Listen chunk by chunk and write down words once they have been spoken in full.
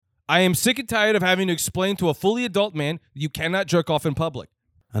I am sick and tired of having to explain to a fully adult man you cannot jerk off in public.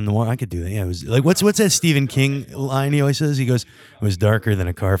 And the one I could do that. Yeah, it was like what's that Stephen King line he always says? He goes, "It was darker than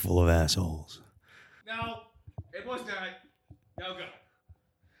a car full of assholes." No, it was not. No go.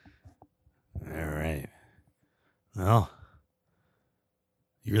 All right. Well,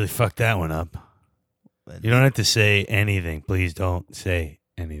 you really fucked that one up. You don't have to say anything. Please don't say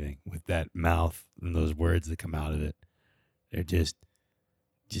anything with that mouth and those words that come out of it. They're just,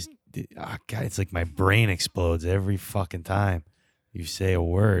 oh God, it's like my brain explodes every fucking time you say a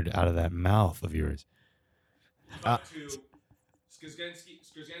word out of that mouth of yours. To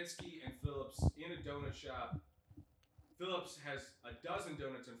Skrzynski and Phillips in a donut shop. Phillips has a dozen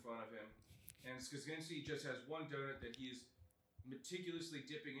donuts in front of him, and Skrzynski just has one donut that he's meticulously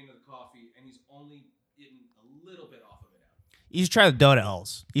dipping into the coffee, and he's only eating a little bit off of it out. You should try the donut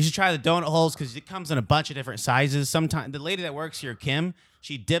holes. You should try the donut holes because it comes in a bunch of different sizes. Sometimes the lady that works here, Kim,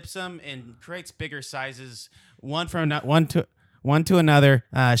 she dips them and creates bigger sizes, one to another.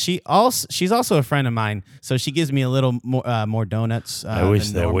 She's also a friend of mine, so she gives me a little more donuts. I wish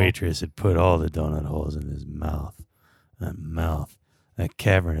than that normal. waitress had put all the donut holes in his mouth. That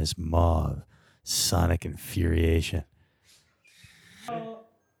cavernous maw of sonic infuriation. Well,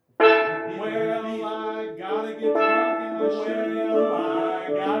 I gotta get drunk and I sure do.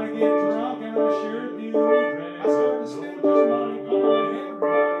 I gotta get drunk and I sure do. I start to spend money calling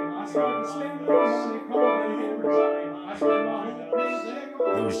everybody. I start to spend money calling everybody. I spend my whole paycheck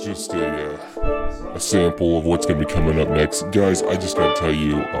on. That was just a sample of what's going to be coming up next. Guys, I just got to tell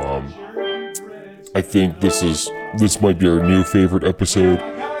you, I think this might be our new favorite episode.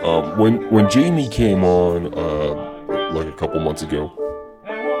 When Jamie came on, like a couple months ago,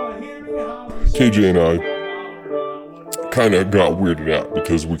 KJ and I kind of got weirded out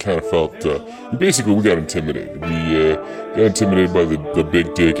because we kind of felt, we got intimidated. We got intimidated by the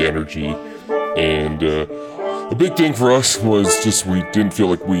big dick energy, and the big thing for us was just we didn't feel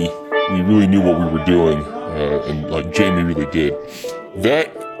like we really knew what we were doing, and like Jamie really did.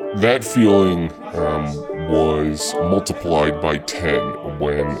 That feeling was multiplied by 10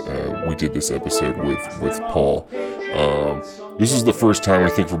 when we did this episode with Paul. This is the first time, I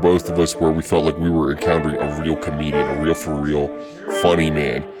think, for both of us where we felt like we were encountering a real comedian, a real for real funny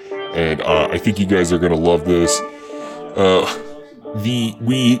man. And I think you guys are going to love this.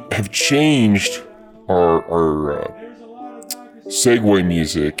 We have changed our segue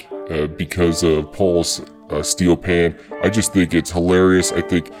music because of Paul's steel pan. I just think it's hilarious. I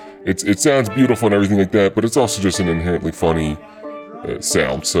think it sounds beautiful and everything like that, but it's also just an inherently funny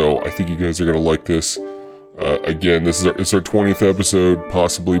sound. So I think you guys are going to like this. Again, it's our 20th episode,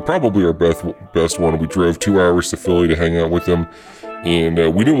 probably our best one. We drove 2 hours to Philly to hang out with them, and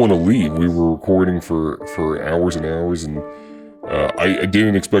we didn't want to leave. We were recording for hours and hours, and I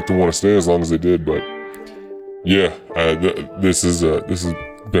didn't expect to want to stay as long as they did, but yeah, this has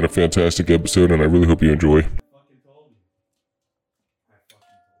been a fantastic episode, and I really hope you enjoy.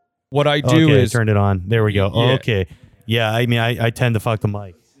 What I do I is turned it on. There we go. Yeah. Okay. Yeah, I mean, I tend to fuck the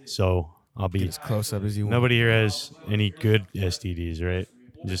mic, so I'll be as close up as you want. Nobody here has any good STDs, right?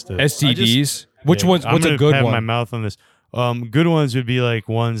 Just STDs. Which yeah, one's I'm what's a gonna good have one? my mouth on this. Good ones would be like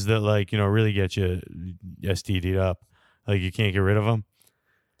ones that really get you STD'd up. Like you can't get rid of them.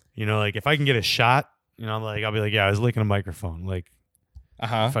 Like if I can get a shot, I'll be like, yeah, I was licking a microphone. Like,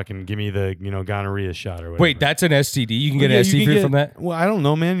 fucking give me the gonorrhea shot or whatever. Wait, that's an STD. You can get an STD from that? Well, I don't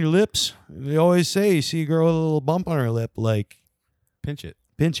know, man. Your lips. They always say you see a girl with a little bump on her lip, like pinch it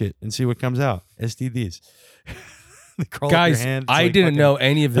and see what comes out. STDs. They crawl up Guys, your hand. It's I like didn't fucking- know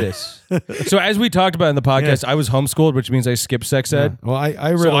any of this. So as we talked about in the podcast, I was homeschooled, which means I skipped sex ed. Yeah. Well, I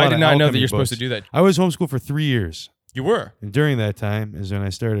read So a lot I did of not know that alchemy you're supposed to books. do that. I was homeschooled for 3 years. You were And during that time is when I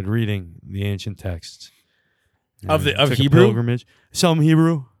started reading the ancient texts. of Took a Hebrew. pilgrimage. Some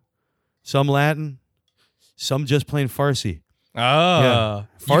Hebrew, some Latin, some just plain Farsi. You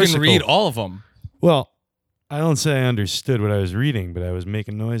Farcical. can read all of them. Well, I don't say I understood what I was reading, but I was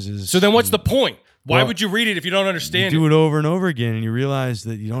making noises. So then, what's the point? Why Well, would you read it if you don't You understand do it? it over and over again, and you realize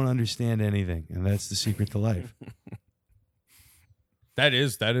that you don't understand anything, and that's the secret to life. That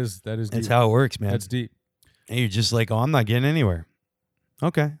is deep. That's how it works, man. That's deep. And you're just like, oh, I'm not getting anywhere.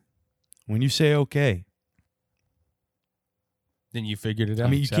 Okay. When you say okay, Then you figured it out. I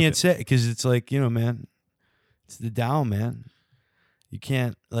mean, you Accept can't it. say, because it's like, man, it's the Tao, man. You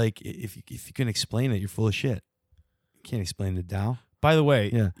can't, like, if you can explain it, you're full of shit. You can't explain the Tao. By the way,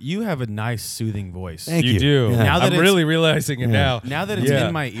 Yeah. you have a nice, soothing voice. Thank you. You do. Yeah. Now that I'm it's- really realizing it Yeah. now. Now that it's Yeah.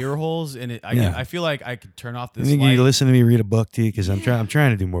 in my ear holes, and Yeah. I feel like I could turn off You this think light. you listen to me read a book to you? Because I'm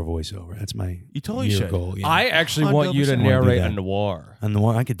trying to do more voiceover. That's my You totally year should. goal. Yeah. I actually want you to 100% wanna do narrate a that. noir. On the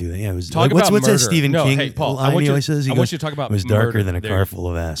one, I could do that. Yeah, it was. Talk what's about that murder. Stephen No, King hey, Paul, I line want he you- always says? He I want goes, you to talk about it was darker murder. than a There car you- full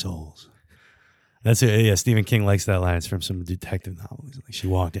of assholes. That's it. Yeah, Stephen King likes that line. It's from some detective novel. He's like, she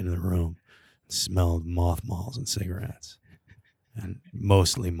walked into the room, smelled mothballs and cigarettes, and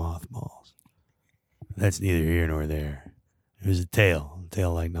mostly mothballs. That's neither here nor there. It was a tale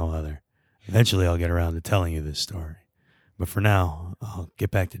like no other. Eventually, I'll get around to telling you this story. But for now, I'll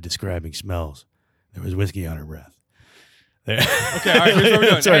get back to describing smells. There was whiskey on her breath. There. Okay, all right, here's what we're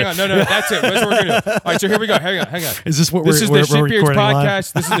doing. Sorry. Hang on. No, that's it. That's what we're going to do. All right, so here we go. Hang on. Is this what This we're is we're, the we're Shitbeards recording live?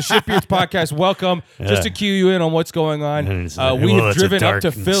 podcast. This is the Shitbeards podcast. Welcome. Just Yeah. to cue you in on what's going on. And it's We well, have it's a driven up dark to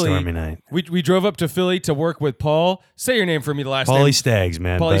and Philly. stormy night. We drove up to Philly to work with Paul. Say your name for me the last Pauly name. Staggs,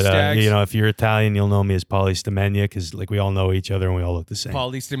 man. Pauly but, Staggs. you know, if you're Italian, you'll know me as Pauly Stamagna because, like, we all know each other and we all look the same.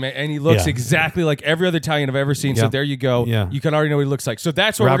 Paul Easterman, and he looks Yeah. exactly like every other Italian I've ever seen. So Yeah. there you go. Yeah. You can already know what he looks like. So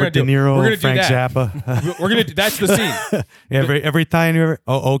that's what Robert we're De gonna do. We're Niro, gonna Frank do that. Zappa. We're gonna do. That's the scene. Yeah, every Italian you ever.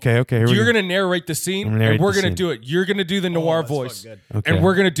 Oh, okay. Here we You're go. gonna narrate the scene, I'm gonna narrate and we're the gonna scene. do it. You're gonna do the noir voice, Okay. and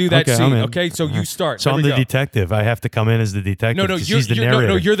we're gonna do that Okay, scene. I'm in. Okay, so you start. So There I'm we the go. detective. I have to come in as the detective. No, 'cause you're he's the you're, narrator.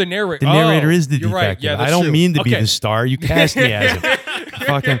 no, you're the narrator. The narrator Oh, is the you're detective. right. Yeah, that's I don't true. mean to be Okay. the star. You cast me as him.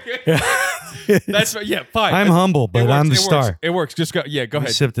 Fucking. That's right. Yeah, fine. I'm humble, but I'm the star. It works. Just go. Yeah, go Let me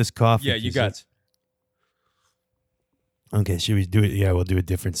ahead. sip this coffee. Yeah, you 'cause got it's- Okay, should we do it? Yeah, we'll do a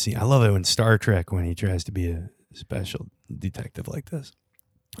different scene. I love it when Star Trek when he tries to be a special detective like this.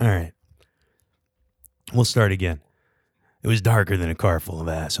 All right. We'll start again. It was darker than a car full of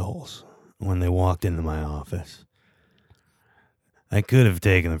assholes when they walked into my office. I could have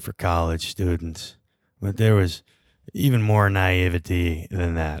taken them for college students, but there was even more naivety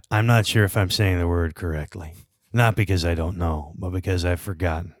than that. I'm not sure if I'm saying the word correctly. Not because I don't know, but because I've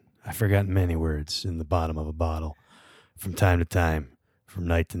forgotten. I've forgotten many words in the bottom of a bottle from time to time, from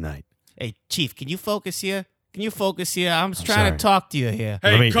night to night. Hey, Chief, can you focus here? Can you focus here? I'm just trying sorry. to talk to you here.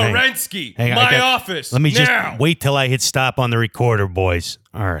 Hey, Let me- hang- Kerensky, hang on, my I got- office. Let me just now. wait till I hit stop on the recorder, boys.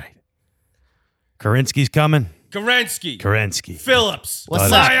 All right. Kerensky's coming. Kerensky, Kerensky. Phillips, What's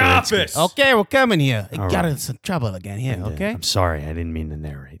my up, Kerensky? office. Okay, we're coming here. I All got right. in some trouble again here, okay? I'm sorry. I didn't mean to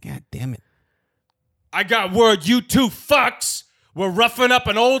narrate. God damn it. I got word you two fucks were roughing up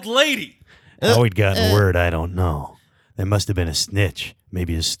an old lady. How he'd gotten word, I don't know. There must have been a snitch,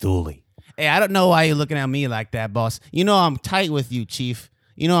 maybe a stoolie. Hey, I don't know why you're looking at me like that, boss. You know I'm tight with you, Chief.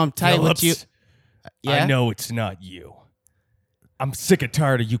 You know I'm tight with you. Phillips, Yeah? I know it's not you. I'm sick and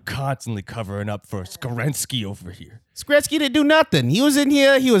tired of you constantly covering up for Skerensky over here. Skretsky didn't do nothing. He was in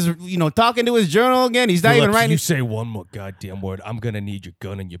here. He was, talking to his journal again. He's not even Phillips, writing. you say one more goddamn word, I'm gonna need your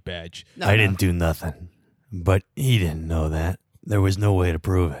gun and your badge. No, I no. didn't do nothing. But he didn't know that. There was no way to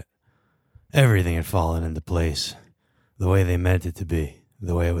prove it. Everything had fallen into place. The way they meant it to be.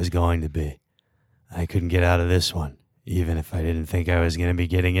 The way it was going to be. I couldn't get out of this one, even if I didn't think I was going to be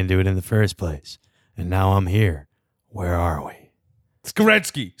getting into it in the first place. And now I'm here. Where are we?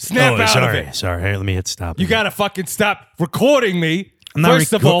 Skerensky, snap out sorry, of it. Sorry. Here, let me hit stop. You gotta fucking stop recording me. I'm not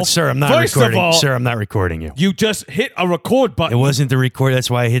First of all, Sir, I'm not first recording. Of all, Sir, I'm not recording you. you just hit a record button. It wasn't the record. That's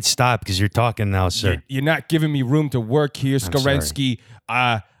why I hit stop, because you're talking now, sir. You're not giving me room to work here, sorry. Skerensky.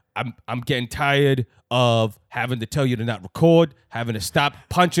 I'm getting tired of having to tell you to not record, having to stop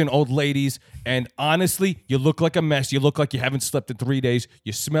punching old ladies. And honestly, you look like a mess. You look like you haven't slept in 3 days.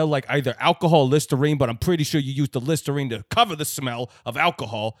 You smell like either alcohol or Listerine, but I'm pretty sure you used the Listerine to cover the smell of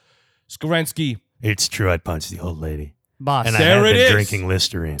alcohol. Skerensky, It's true. I punched the old lady. Boss. And I There had it been is. drinking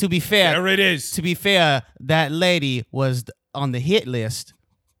Listerine. To be fair, there it is. to be fair, that lady was on the hit list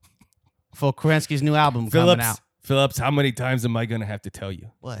for Kerensky's new album coming out. Phillips, how many times am I going to have to tell you?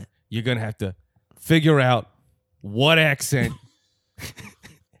 What? You're going to have to figure out what accent.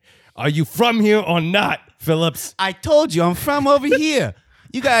 Are you from here or not, Phillips? I told you, I'm from over here.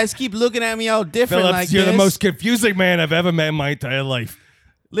 You guys keep looking at me all different Phillips, like you're this. the most confusing man I've ever met in my entire life.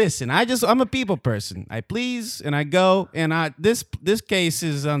 Listen, I'm a people person. I please and I go, and this case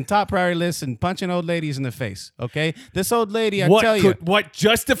is on top priority list and punching old ladies in the face. Okay, this old lady, What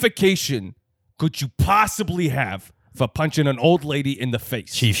justification could you possibly have for punching an old lady in the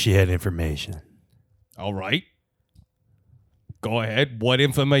face? Chief, she had information. All right. Go ahead. What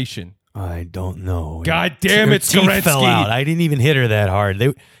information? I don't know. God damn Her it, teeth fell Skerensky. out. I didn't even hit her that hard.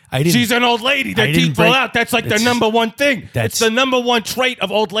 I didn't. She's an old lady. Their I didn't teeth fall break- out. That's like the That's- number one thing. that's- It's the number one trait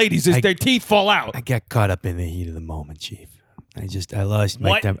of old ladies is I- their teeth fall out. I got caught up in the heat of the moment, Chief. I lost my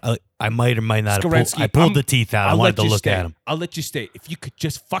What? temper. I might or might not have Skorensky, I pulled I'm- the teeth out. I I'll wanted let to you look stay. at him. I'll let you stay. If you could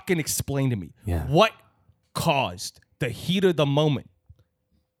just fucking explain to me Yeah. what caused the heat of the moment.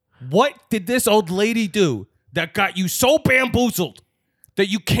 What did this old lady do that got you so bamboozled that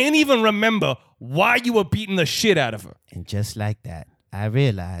you can't even remember why you were beating the shit out of her? And just like that, I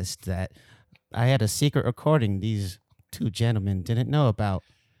realized that I had a secret recording these two gentlemen didn't know about.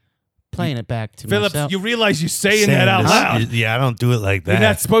 Playing it back to Phillips, myself. you realize you're saying Saying that out this- loud. Yeah, I don't do it like You're that.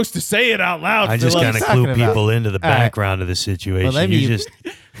 not supposed to say it out loud, I just Phillips. kind of talking clue about? people into the All right. background of the situation. let You me- just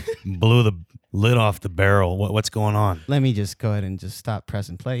blew the lid off the barrel. What's going on? Let me just go ahead and just stop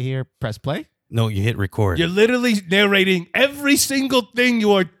pressing play here. Press play. No, you hit record. You're literally narrating every single thing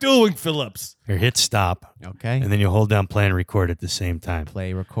you are doing, Phillips. Or hit stop, Okay. and then you hold down play and record at the same time.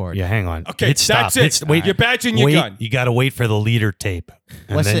 Play record. Yeah, hang on. Okay, hit stop. that's it. Wait, You're badging your wait, gun. You got to wait for the leader tape,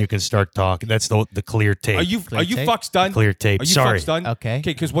 and What's then it- you can start talking. That's the clear tape. Are you tape? fucks done? Clear tape. Are you Sorry. fucks done? Okay.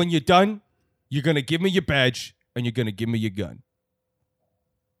 Okay, because when you're done, you're gonna give me your badge and you're gonna give me your gun.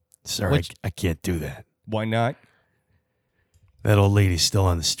 Sorry, Which- I can't do that. Why not? That old lady's still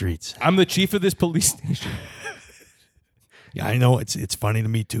on the streets. I'm the chief of this police station. Yeah, I know it's funny to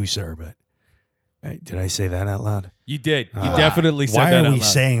me too, sir. But did I say that out loud? You did. You definitely said Why that are out we loud.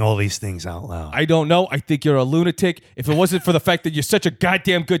 saying all these things out loud? I don't know. I think you're a lunatic. If it wasn't for the fact that you're such a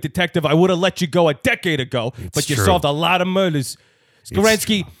goddamn good detective, I would have let you go a decade ago. But you true. solved a lot of murders.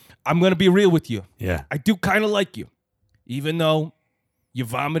 Skorensky, I'm going to be real with you. Yeah. I do kind of like you. Even though you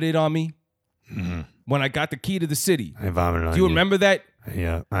vomited on me when I got the key to the city. I vomited on Do you remember that?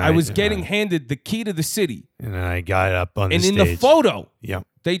 Yeah. I was getting handed the key to the city. and then I got up on And the in stage. the photo, Yep.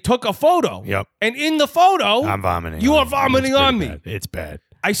 they took a photo. Yep. And in the photo, I'm vomiting. You on are vomiting It's on pretty me. bad. It's bad.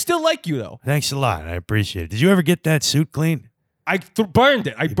 I still like you, though. Thanks a lot. I appreciate it. Did you ever get that suit clean? I burned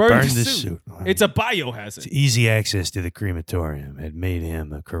it. I burned burned the the suit. suit. It's a biohazard. Easy access to the crematorium had made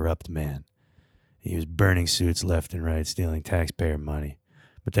him a corrupt man. He was burning suits left and right, stealing taxpayer money.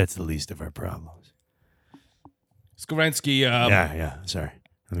 But that's the least of our problems. Skorensky, yeah. Sorry.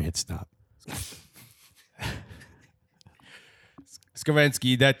 Let me hit stop.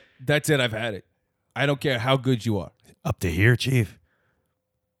 Skorensky, that's it. I've had it. I don't care how good you are. Up to here, Chief?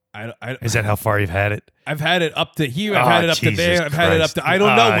 I Is that how far you've had it? I've had it up to here. I've Oh, had it up to Jesus there. I've had it up to I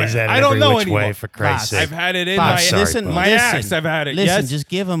don't know where. He's had it I don't every know which anymore. way, for Christ's Boss. sake. I've had it in Boss, my sorry, listen, Bob. my listen, ass. I've had it. Listen, Yes, just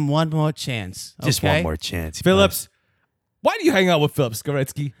give him one more chance. Just okay? one more chance. Phillips. Why do you hang out with Phillips,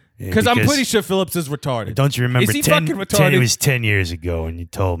 Skorensky? Yeah, Because I'm because- pretty sure Phillips is retarded. Don't you remember Is he 10, fucking 10 retarded? it was 10 years ago when you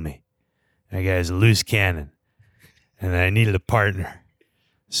told me that guy's a loose cannon and I needed a partner.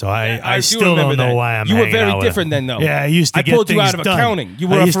 So I do still remember don't know that. why I'm You were hanging very out with different him. then, though. Yeah, I used to I get pulled you things out of done. accounting. You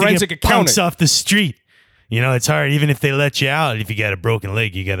were I a used to forensic get punks accountant. off the street. You know, it's hard. Even if they let you out, if you got a broken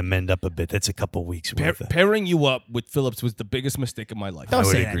leg, you got to mend up a bit. That's a couple weeks worth. Pairing you up with Phillips was the biggest mistake of my life. Don't I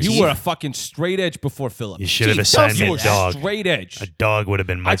would say that. agree. You Chief. were a fucking straight edge before Phillips. You should have Chief, assigned don't me a say that. dog. Straight edge. A dog would have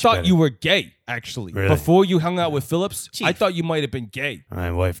been I much thought better. you were gay, actually. Really? Before you hung out with Phillips, I Chief. thought you might have been gay.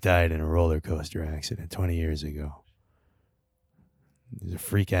 My wife died in a roller coaster accident 20 years ago. It was a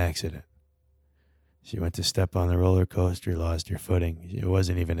freak accident. She went to step on the roller coaster, lost her footing. It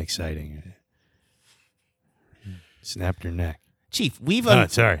wasn't even exciting. Snapped her neck. Chief, we've Oh,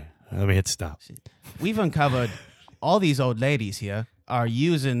 sorry. Let me hit stop. we've uncovered all these old ladies here are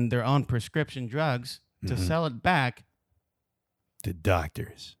using their own prescription drugs to Mm-hmm. sell it back The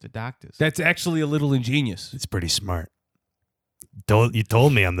doctors. to doctors. That's actually a little ingenious. It's pretty smart. You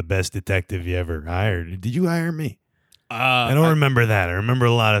told me I'm the best detective you ever hired. Did you hire me? I don't remember that. I remember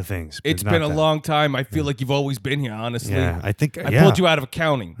a lot of things. but It's not been a that. long time. I feel like you've always been here, honestly. Yeah, I think I yeah. pulled you out of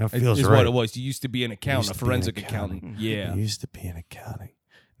accounting. That feels is right. what it was. You used to be an accountant, a Used to be in forensic accountant. Yeah. I used to be in accounting.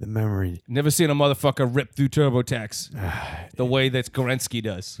 The memory Never seen a motherfucker rip through TurboTax the way that Skorensky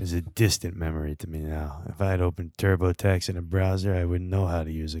does. is a distant memory to me now. If I had opened TurboTax in a browser, I wouldn't know how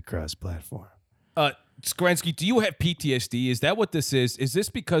to use a cross-platform. Skorensky, do you have PTSD? Is that what this is? Is this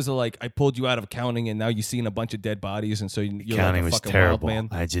because of like I pulled you out of accounting and now you're seeing a bunch of dead bodies and so you're Accounting like a was fucking terrible.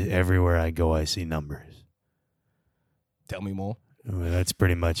 wild man? Everywhere I go, I see numbers. Tell me more. Well, that's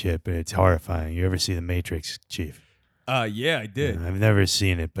pretty much it, but it's horrifying. You ever see The Matrix, Chief? Yeah, I did. I've never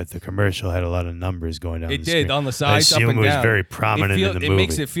seen it, but the commercial had a lot of numbers going down It the did screen. on the I sides, up assume and it was down. very prominent in the It movie.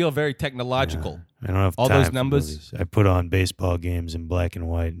 makes it feel very technological. I don't have All time those for numbers? movies. I put on baseball games in black and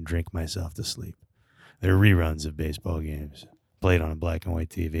white and drink myself to sleep. They're reruns of baseball games played on a black and white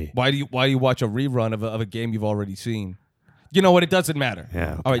TV. Why do you watch a rerun of a game you've already seen? You know what? It doesn't matter.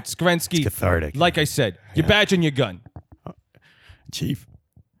 Yeah, okay. All right, Skorensky. It's cathartic. Like I said, your badge and your gun. Chief.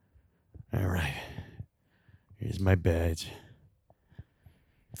 All right. Here's my badge.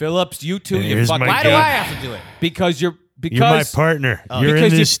 Phillips, you two, And you here's fucking. my Why do gun. I have to do it? Because because You're my partner. You're in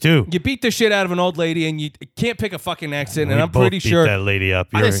because this too. you beat the shit out of an old lady and you can't pick a fucking accent. We And I'm both pretty beat sure. that lady up.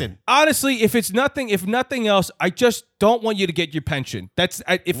 You're- Listen, Honestly, if nothing else, I just don't want you to get your pension. That's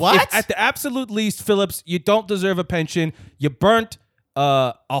if What? at the absolute least, Phillips, you don't deserve a pension. You burnt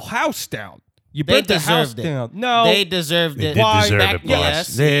a house down. You they burnt the house deserved it. down. No, They deserved They it. did Why? deserve Back- it, boss. yes,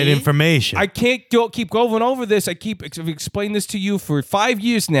 They had see? information. I can't keep going over this. I've explained this to you for 5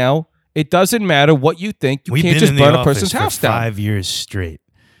 years now. It doesn't matter what you think. You We've can't been just in the burn a office person's for house down. 5 years straight.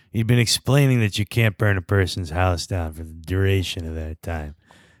 You've been explaining that you can't burn a person's house down for the duration of that time,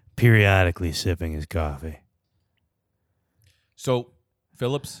 periodically sipping his coffee. So,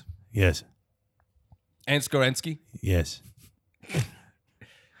 Phillips Yes, and Skorensky, yes.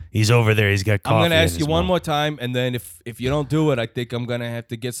 He's over there. He's got coffee. I'm going to in ask his you one mouth. more time, and then if you don't do it, I think I'm going to have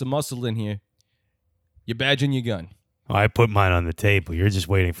to get some muscle in here. Your badge and your gun. Oh, I put mine on the table. You're just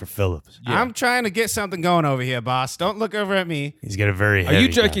waiting for Phillips. Yeah. I'm trying to get something going over here, boss. Don't look over at me. He's got a very Are heavy you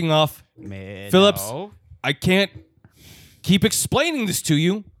gun. jerking off? Man, Phillips? no. I can't keep explaining this to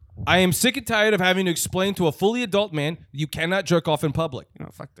you. I am sick and tired of having to explain to a fully adult man that you cannot jerk off in public. You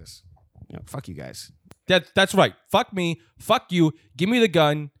know, fuck this. You know, fuck you guys. That's right. Fuck me. Fuck you. Give me the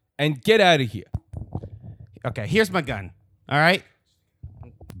gun and get out of here. Okay, here's my gun. All right?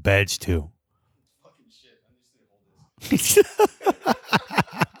 Badge 2.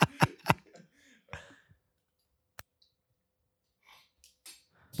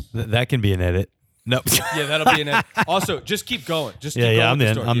 That can be an edit. Nope. Yeah, that'll be in it. Also, just keep going. Just keep Yeah, going yeah, with I'm the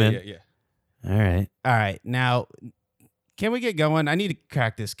in, story. I'm yeah, in. Yeah, yeah. All right. All right. Now, can we get going? I need to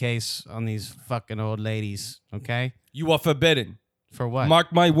crack this case on these fucking old ladies, okay? You are forbidden. For what?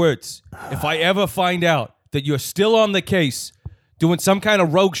 Mark my words. If I ever find out that you're still on the case doing some kind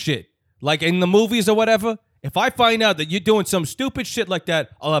of rogue shit, like in the movies or whatever, if I find out that you're doing some stupid shit like that,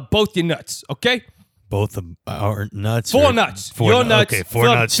 I'll have both your nuts, okay? Both of our nuts. Four or- nuts. Four Your nu- nuts. Okay, 4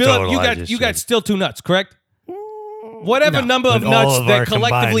 Philip, nuts Philip, total. you got still 2 nuts, correct? Whatever number of But all nuts of that our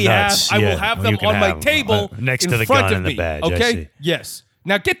collectively combined have, nuts, I will yeah, have you them can on my have 'em, table next in to the front gun of and the me. badge, I Okay? see. Yes.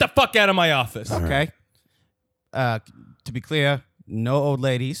 Now get the fuck out of my office. Okay. To be clear, no old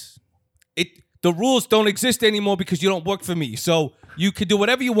ladies. The rules don't exist anymore because you don't work for me. So you can do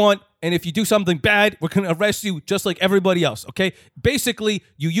whatever you want, and if you do something bad, we're gonna arrest you just like everybody else. Okay? Basically,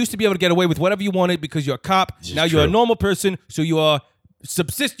 you used to be able to get away with whatever you wanted because you're a cop. is Now you're a true. normal person, so you are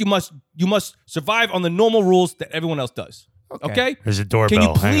subsist. You must survive on the normal rules that everyone else does. Okay? There's a doorbell. Can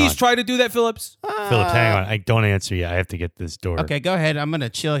you Hang please on. try to do that, Phillips? Phillips, hang on. I don't answer yet. I have to get this door. Okay, go ahead. I'm going to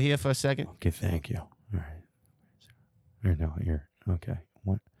chill here for a second. Okay, thank you. All right. Here, no, here. Okay.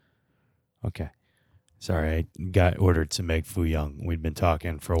 What? Okay. Sorry, I got ordered some egg foo young. We'd been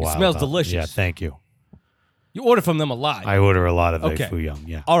talking for a while. smells about- delicious. Yeah, thank you. You order from them a lot. I order a lot of Okay. egg foo young.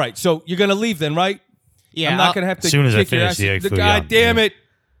 Yeah. All right, so you're gonna leave then, right? Yeah, I'm not gonna have to. As soon as I kick your finish ass. the egg foo God young, damn yeah. it!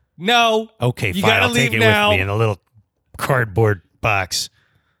 No. Okay, You fine. gotta I'll take leave it now. with me in a little cardboard box.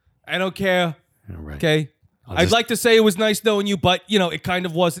 I don't care. All right. Okay. I'll I'd just- like to say it was nice knowing you, but it kind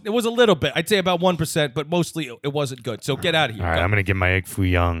of wasn't. It was a little bit. I'd say about 1%, but mostly it wasn't good. So get out of here. All right, Go. I'm gonna get my egg foo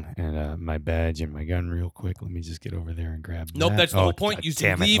young and my badge and my gun real quick. Let me just get over there and grab. Nope, that. that's the Oh, whole point. God You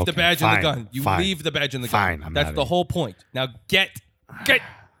damn it. leave the Okay, badge fine, and the gun. You fine. leave the badge and the Fine, gun. I'm That's outta the here. whole point. Now get,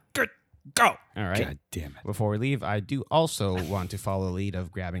 go. All right. God damn it. Before we leave, I do also want to follow the lead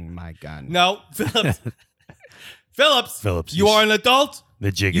of grabbing my gun. No, Phillips. Phillips, you are an adult.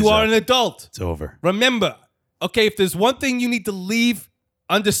 The jig is You are up. an adult. It's over. Remember, okay, if there's one thing you need to leave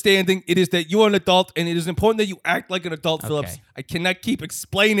understanding, it is that you are an adult and it is important that you act like an adult, Phillips. Okay. I cannot keep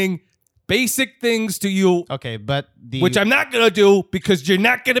explaining basic things to you, Okay, but the which I'm not going to do because you're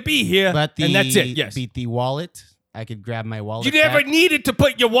not going to be here. but the and that's it, yes. beat the wallet. I could grab my wallet. You never back. needed to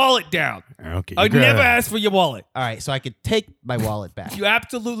put your wallet down. Okay. I you grab never it. asked for your wallet. All right, so I could take my wallet back. You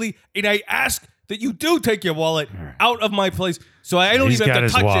absolutely, and I ask that you do take your wallet right. out of my place so I don't He's even got have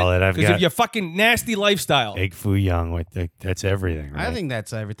his to touch wallet. it I've because of got- your fucking nasty lifestyle. Egg foo young. That's everything, right? I think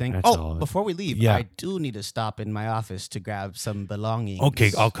that's everything. That's all. Before we leave, Yeah. I do need to stop in my office to grab some belongings.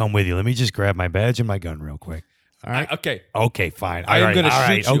 Okay, I'll come with you. Let me just grab my badge and my gun real quick. All right. Okay, Okay, fine. I am All right, gonna all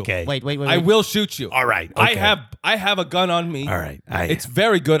right, shoot you. Okay. Wait. I will shoot you. All right. I okay. have a gun on me. All right. It's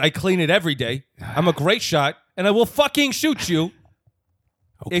very good. I clean it every day. I'm a great shot, and I will fucking shoot you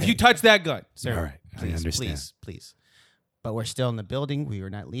if okay. you touch that gun. Sir, All right, I please, understand. please. But we're still in the building. We are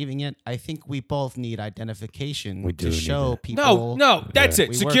not leaving it. I think we both need identification We do to need show that. people. No, that's Yeah. it.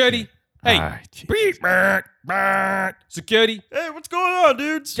 We work Security. here. Hey, All right, geez. security. Hey, what's going on,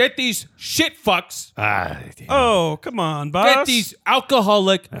 dudes? Get these shit fucks. Ah, damn. Oh, come on, boss. Get these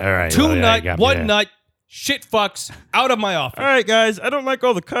alcoholic, All right. two well, yeah, you nut, got me one there. nut, shit fucks out of my office. All right, guys. I don't like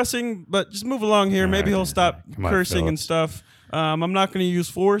all the cussing, but just move along here. Maybe he'll stop Come on, cursing and Phillips. stuff. I'm not going to use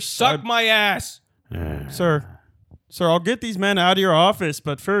force. Suck my ass. Sir, I'll get these men out of your office,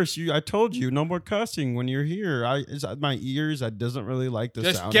 but first, I told you no more cussing when you're here. My ears. I doesn't really like the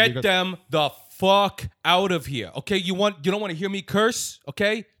Just sound. get them the fuck out of here. Okay, you don't want to hear me curse,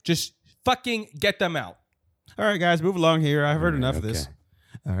 okay? Just fucking get them out. All right, guys, move along here. I've heard enough of this.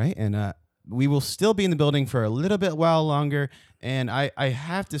 All right, and we will still be in the building for a little bit while longer. And I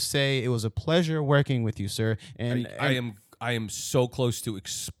have to say, it was a pleasure working with you, sir. And I am so close to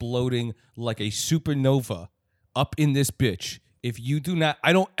exploding like a supernova up in this bitch. If you do not,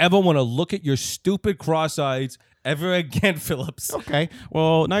 I don't ever want to look at your stupid cross-eyes ever again, Phillips. Okay.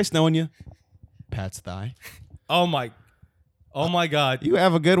 Well, nice knowing you. Pat's thigh. Oh my God. You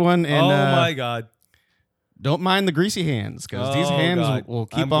have a good one. And, Oh my God. Don't mind the greasy hands, because these hands God. will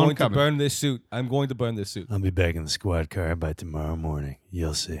keep I'm on going coming. to burn this suit. I'm going to burn this suit. I'll be back in the squad car by tomorrow morning.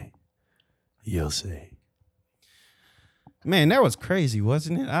 You'll see. You'll see. man, that was crazy,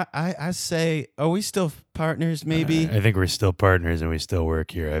 wasn't it? I say, are we still partners? Maybe. I think we're still partners and we still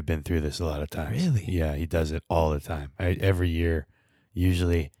work here. I've been through this a lot of times. Really? Yeah, he does it all the time. Every year,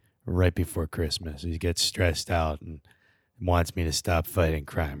 usually right before Christmas, he gets stressed out and wants me to stop fighting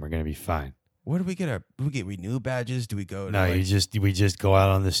crime. We're gonna be fine. Where do we get do we get renewed badges? Do we go? To No, we just go out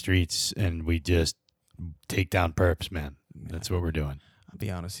on the streets and we just take down perps, man. That's what we're doing. I'll be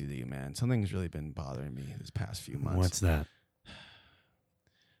honest with you, man. Something's really been bothering me this past few months. What's that?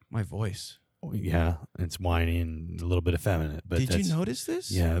 My voice. Yeah, it's whiny and a little bit effeminate. But Did you notice this?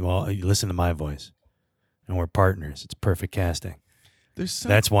 Yeah, well, you listen to my voice, and we're partners. It's perfect casting. There's some,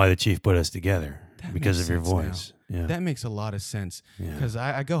 That's why the chief put us together, That because makes of your sense now. voice. Yeah, that makes a lot of sense. Yeah. Because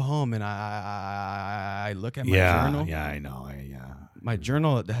I go home and I look at my yeah, journal. yeah, I know. Yeah, My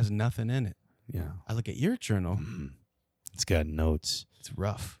journal has nothing in it. yeah. I look at your journal. It's got notes. It's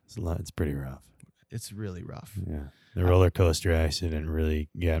rough. It's a lot. It's pretty rough. It's really rough. Yeah, the roller coaster accident really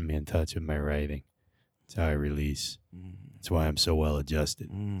got me in touch with my writing. It's how I release. That's why I'm so well adjusted.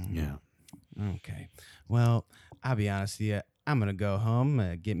 Yeah. Okay. Well, I'll be honest with you. I'm going to go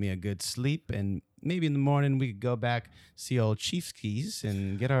home, get me a good sleep, and maybe in the morning we could go back, see old Chief's keys,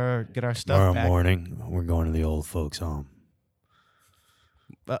 and get our stuff Tomorrow back. morning, we're going to the old folks' home.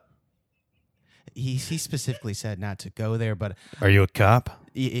 He specifically said not to go there, but Are you a cop?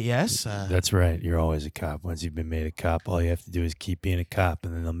 yes. That's right. You're always a cop. Once you've been made a cop, all you have to do is keep being a cop,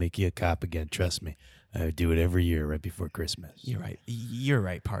 and then they'll make you a cop again. Trust me. I do it every year right before Christmas. You're right. You're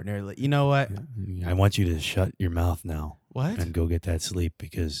right, partner. You know what? I want you to shut your mouth now What? and go get that sleep,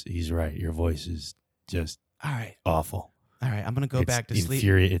 because he's right. Your voice is just All right. awful. All right. I'm going to go back to sleep.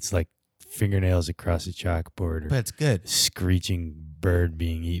 It's like fingernails across a chalkboard, or But it's good. screeching bird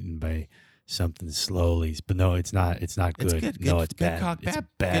being eaten by something slowly. But no, it's not. It's not good. It's good. No, Good- it's good bad. Cock, It's bad.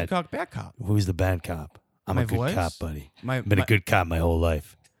 bad. Good cock, bad cop. Who's the bad cop? I'm My a good voice? cop, buddy. My, I've been my- a good cop my whole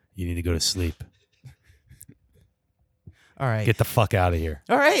life. You need to go to sleep. All right. Get the fuck out of here.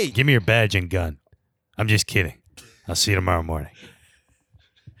 All right. Give me your badge and gun. I'm just kidding. I'll see you tomorrow morning.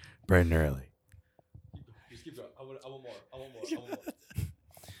 Bright and early. Just keep going. I want more.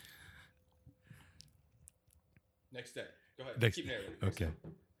 Next day. Go ahead. Keep narrating. Okay.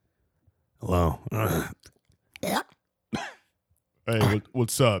 Hello. Hey,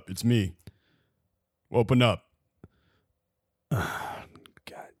 what's up? It's me. Open up. God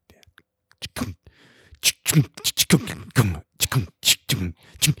damn.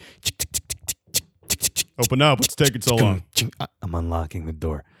 Open up. What's taking so long? I'm unlocking the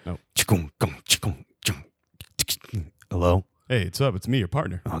door. Oh. Hello? Hey, it's up. It's me, your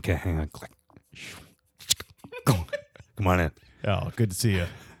partner. Okay, hang on. Click. Come on in. Oh, good to see you.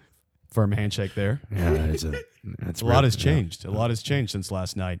 Firm handshake there. Yeah, that's A lot has changed. A lot has changed since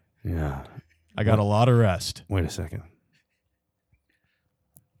last night. Yeah. I got a lot of rest. Wait a second.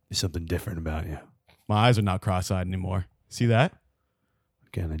 There's something different about you. My eyes are not cross-eyed anymore. See that?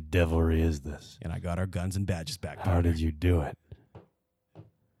 What kind of devilry is this? And I got our guns and badges back. How partner. did you do it?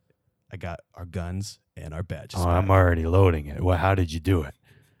 I got our guns and our badges Oh, back. I'm already loading it. Well, how did you do it?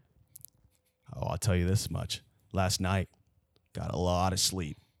 Oh, I'll tell you this much. Last night, got a lot of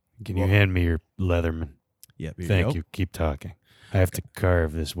sleep. Can you hand me your Leatherman? Yep. here Thank go. you. Keep talking. I have to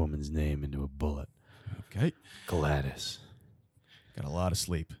carve this woman's name into a bullet. Okay. Gladys. Got a lot of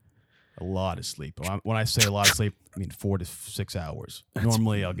sleep. A lot of sleep. When I say a lot of sleep, I mean 4 to 6 hours.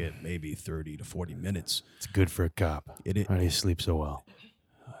 Normally, I'll get maybe 30 to 40 minutes. It's good for a cop. It- How do you sleep so well?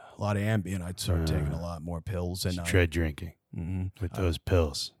 A lot of Ambien. I'd start taking a lot more pills. And Tread drinking with those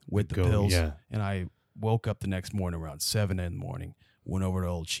pills. with the Go- pills. Yeah. And I woke up the next morning around 7 in the morning, went over to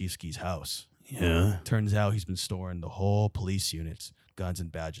old Chiefsky's house. Yeah. Turns out he's been storing the whole police unit's guns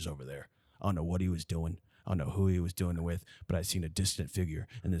and badges over there. I don't know what he was doing. I don't know who he was doing it with, but I seen a distant figure,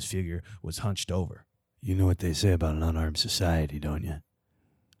 and this figure was hunched over. You know what they say about an unarmed society, don't you?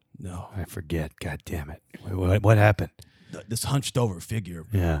 No, I forget. God damn it. What happened? this hunched over figure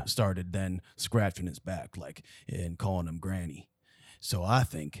Yeah. started then scratching his back and calling him Granny. So I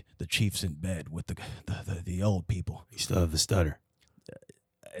think the chief's in bed with the old people. You still have the stutter.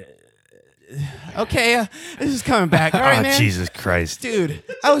 Okay, this is coming back. All right, Oh, man. Jesus Christ. Dude,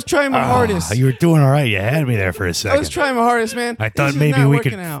 I was trying my hardest. You were doing all right. You had me there for a I was second. trying my hardest, man. I This thought is maybe not we working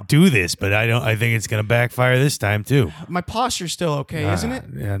could out. do this, but I think it's going to backfire this time too. My posture's still okay, isn't it?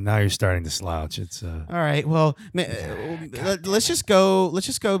 Yeah, now you're starting to slouch. It's All right. Well, let's just go. Let's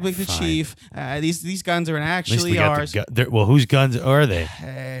just go with the Fine. chief. These guns are at least actually we got ours. well, whose guns are they?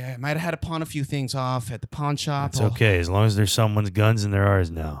 I might have had to pawn a few things off at the pawn shop. It's okay as long as they're someone's guns and they're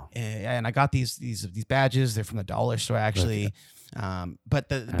ours now. And I got these badges. They're from the dollar store, actually. But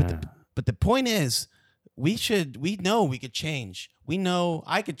the point is, we know we could change. We know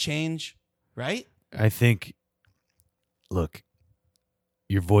I could change, right? I think. Look,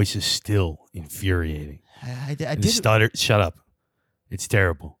 your voice is still infuriating. I The did. stutter. Shut up. It's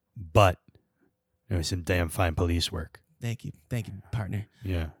terrible, but there was some damn fine police work. Thank you, partner.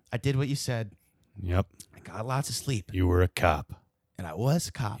 Yeah. I did what you said. Yep. I got lots of sleep, You were a cop. and I was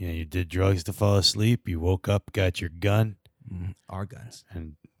a cop. Yeah, you did drugs to fall asleep. You woke up, got your gun, Our guns.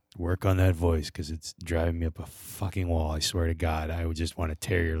 and work on that voice because it's driving me up a fucking wall. I swear to God, I would just want to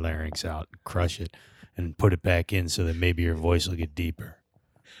tear your larynx out, crush it, and put it back in so that maybe your voice will get deeper.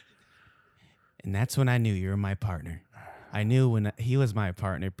 And that's when I knew you were my partner. I knew when he was my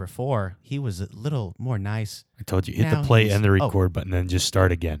partner before, he was a little more nice. I told you, hit Now the play he's- and the oh. record button, then just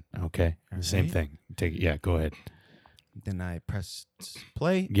start again. Okay, same right. thing. Take it. Yeah, go ahead. Then I pressed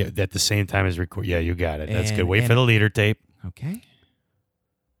play. Yeah, at the same time as record. Yeah, you got it. That's good. And- Wait for and- the leader tape. Okay.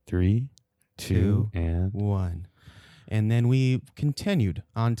 3, 2, and 1. And then we continued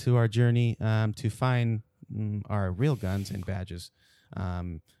on to our journey to find our real guns and badges.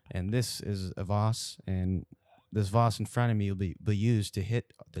 And this is a Voss, and this Voss in front of me will be used to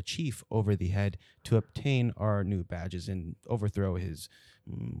hit the chief over the head to obtain our new badges and overthrow his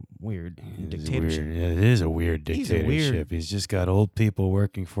weird It's dictatorship. weird. Yeah, it is a weird He's a dictatorship. weird- He's just got old people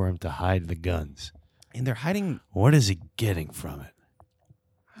working for him to hide the guns. And they're hiding. What is he getting from it?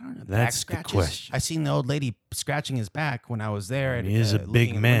 I don't know. That's back the scratches. question. I seen the old lady scratching his back when I was there. And He is a looking big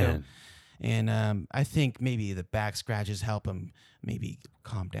in the window. man. And I think maybe the back scratches help him maybe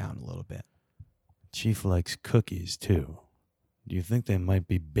calm down a little bit. Chief likes cookies too. Do you think they might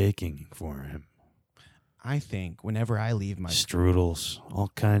be baking for him? I think whenever I leave my Strudels, all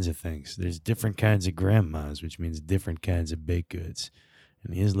kinds of things. There's different kinds of grandmas, which means different kinds of baked goods.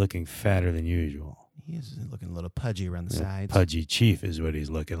 And he is looking fatter than usual. he is looking a little pudgy around the sides. Pudgy Chief is what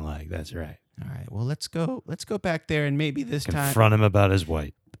he's looking like. That's right. All right. Well, let's go back there and maybe this time. Confront him about his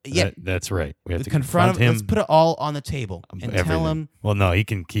weight. Yeah. That's right. We have to confront him. Let's put it all on the table and tell everything. him. Well, no, he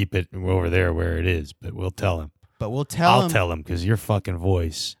can keep it over there where it is, but we'll tell him. But we'll tell I'll him. tell him because your fucking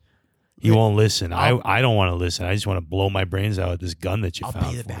voice. He Look, won't listen. I'll- I don't want to listen. I just want to blow my brains out with this gun that you I'll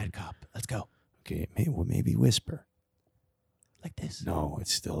found. be the for me. bad cop. Let's go. Okay, maybe whisper. Like this. No,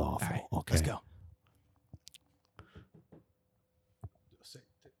 it's still awful. All right. Okay, Let's go.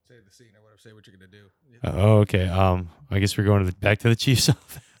 Say the scene or whatever. Say what you're gonna do. Okay. I guess we're going back to the chief's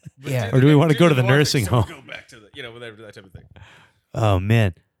office. Yeah. Or do we want to go to the nursing home? Go back to the whatever that type of thing. Oh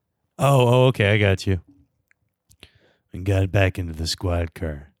man. Oh, okay. I got you. And got back into the squad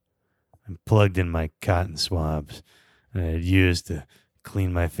car and plugged in my cotton swabs that I had used to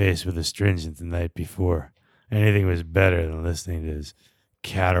clean my face with astringent the night before. Anything was better than listening to his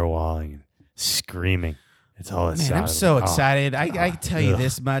caterwauling and screaming. That's all it Man, sounded I'm so like. Oh, excited. I can tell you ugh.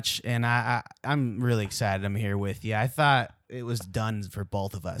 this much, and I'm really excited I'm here with you. I thought it was done for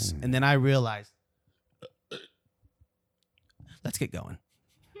both of us. And then I realized, let's get going.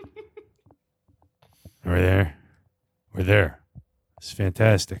 We're there. We're there. It's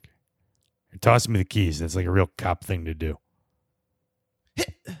fantastic. You're tossing me the keys. That's like a real cop thing to do. All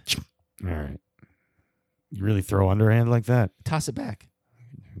right. You really throw underhand like that? Toss it back.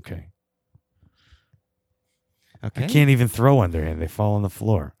 Okay. Okay. I can't even throw underhand. They fall on the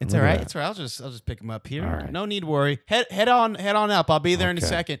floor. It's Look all at right. that. It's all right. I'll just pick them up here. All right. No need to worry. Head on up. I'll be there in a Okay.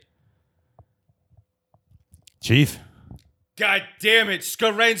 second. Chief, God damn it,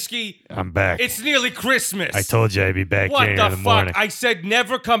 Skorensky! I'm back. It's nearly Christmas. I told you I'd be back What here the in the fuck? morning. I said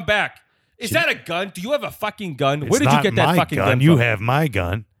never come back. Is that a gun? Do you have a fucking gun? It's Where did you not get that my fucking gun? You from? have my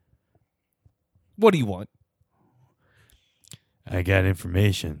gun. What do you want? I got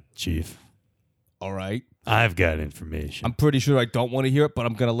information, Chief. All right. I've got information. I'm pretty sure I don't want to hear it, but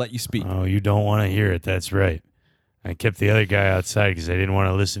I'm going to let you speak. Oh, you don't want to hear it. That's right. I kept the other guy outside because I didn't want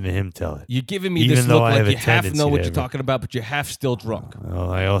to listen to him tell it. You're giving me Even this though look I have like a you half tendency know what to you're have it. talking about, but you're half still drunk. Well,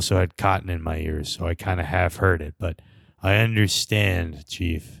 I also had cotton in my ears, so I kind of half heard it. But I understand,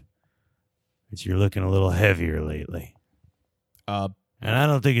 Chief, that you're looking a little heavier lately. And I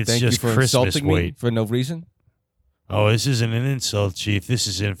don't think it's Thank just you for Christmas insulting me weight. for no reason. Oh, this isn't an insult, Chief. This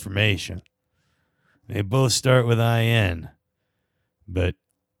is information. They both start with IN, but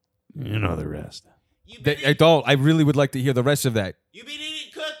you know the rest. I don't. I really would like to hear the rest of that. You've been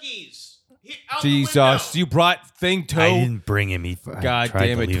eating cookies. Out the window. Jesus, you brought thing two. I didn't bring him. I God tried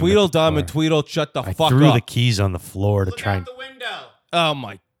damn to it. leave him Tweedledum at and the door. Tweedle, shut the I fuck threw up. the keys on the floor to Look try out and... the window. Oh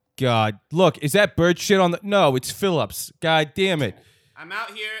my God. Look, is that bird shit on the... No, it's Phillips. God damn it. I'm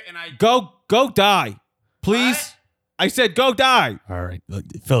out here and I... Go die. Please. What? I said go die. All right. Look,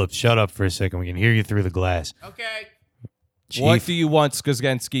 Philip, shut up for a second. We can hear you through the glass. Okay. Chief, What do you want,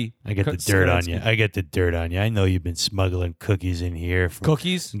 Skazensky? I get the dirt on you. I get the dirt on you. I know you've been smuggling cookies in here from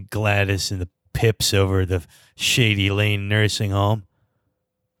Cookies? Gladys and the Pips over the Shady Lane nursing home.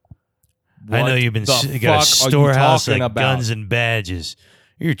 I know What you've been the you got a fuck are you storehouse talking like about? guns and badges.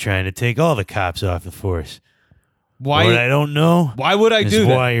 You're trying to take all the cops off the force. Why? What I don't know Why would I is do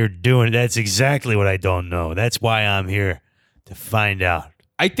that? why you're doing it. That's exactly what I don't know. That's why I'm here to find out.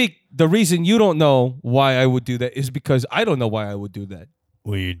 I think the reason you don't know why I would do that is because I don't know why I would do that.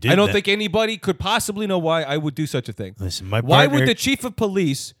 Well, you did I don't that. think anybody could possibly know why I would do such a thing. Listen, my Why partner, would the chief of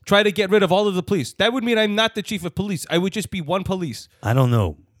police try to get rid of all of the police? That would mean I'm not the chief of police. I would just be one police. I don't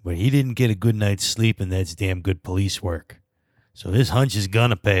know, but he didn't get a good night's sleep, and that's damn good police work. So this hunch is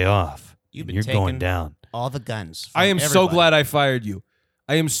gonna pay off. You've and been you're going taking down. all the guns. I am so glad I fired you.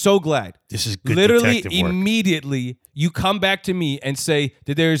 I am so glad. This is good Literally, detective work. immediately, you come back to me and say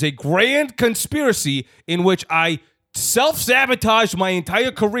that there is a grand conspiracy in which I self-sabotaged my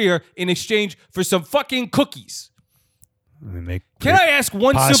entire career in exchange for some fucking cookies. Can I ask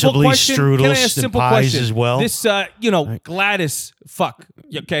one simple possibly question? Can I strudels ask a and simple pies question? as well? This, Gladys, fuck,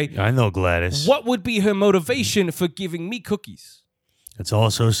 okay? I know Gladys. What would be her motivation for giving me cookies? It's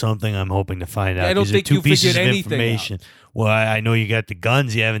also something I'm hoping to find out. I don't These are think two you pieces figured of anything information. Well, I know you got the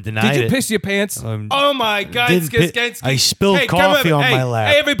guns. You haven't denied Did you it. piss your pants? oh my God, didn't pi- Skazensky. I spilled hey, come coffee over. on hey, my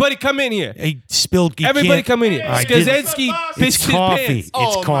lap. Hey, everybody come in here. I spilled. You Everybody can't- come in here. I didn't- Skazensky pissed It's his coffee. pants.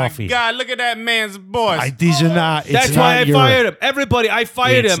 It's coffee. Oh my God, look at that man's voice. These are not. It's That's not why I urine. fired him. Everybody, I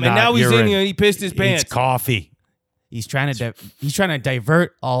fired It's him, and not now he's in urine. here and he pissed his pants. It's coffee. He's trying to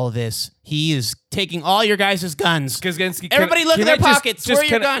divert all of this. He is taking all your guys' guns. Skazensky, Everybody look in their pockets. Where are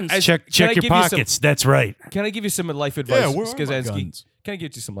your guns? Check can I your give you pockets. That's right. Can I give you some life advice, where are my Skazensky? guns? Can I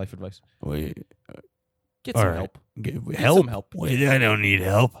give you some life advice? Wait, Get all some right. help. Help. some help. Wait, I don't need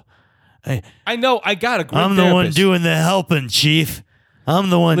help. I know. I got a great I'm the one therapist. doing the helping, Chief. I'm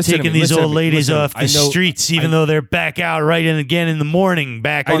the one Listen to taking me, these listen to old me, ladies listen to me. off the I know- streets, even though they're back out right in again in the morning,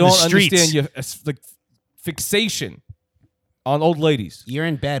 back I on don't the streets. understand your fixation on old ladies. You're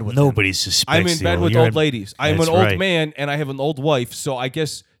in bed with them. Nobody suspects. I'm in the bed with you're old in- ladies. I'm That's an old right. man and I have an old wife, so I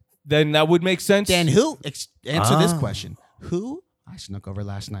guess then that would make sense. Dan, who answer this Ah. question? Who I snuck over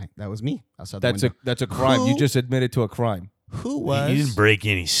last night? That was me outside the window. That's a crime. You Who- just admitted to a crime. Who was? He didn't break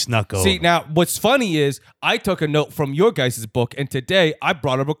in. He snuck over. See, now what's funny is I took a note from your guys' book, and today I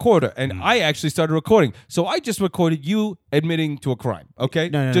brought a recorder, and I actually started recording. So I just recorded you admitting to a crime. Okay,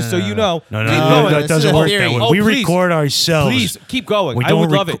 No, just so you know. No, Keep No, going. that this doesn't is a work theory. that way. Oh, We please. record ourselves. Please keep going. We I don't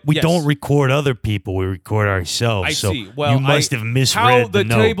would love it. We Yes. don't record other people. We record ourselves. I so see. Well, you must have misread how the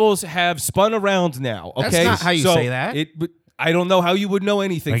note. tables have spun around now. That's Okay, not how you So say that. I don't know how you would know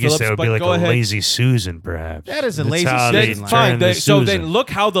anything, I guess Phillips, that would but be like go a ahead. lazy Susan, perhaps. That is a That's lazy how Susan they That's line. fine. turn the So Susan. then look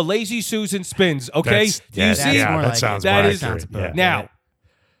how the lazy Susan spins. Okay, That's- do you yeah, see? yeah, more that like sounds it. That more is accurate. Yeah. now.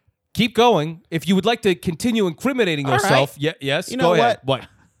 Keep going. If you would like to continue incriminating All yourself, right. yes, You know go ahead. what?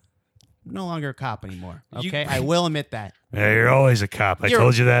 I'm no longer a cop anymore. You- Okay, I will admit that. Yeah, you're always a cop. I You're-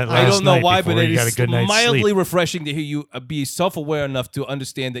 told you that last I don't know night why, before but it you got a is good night's mildly sleep. refreshing to hear you be self-aware enough to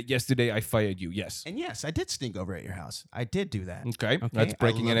understand that yesterday I fired you. Yes. And yes, I did sneak over at your house. I did do that. Okay. Okay, That's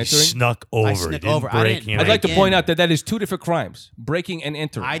breaking I and love- You entering. snuck over. snuck You didn't over. I break didn't in. I'd like to break point in. out that that is two different crimes: breaking and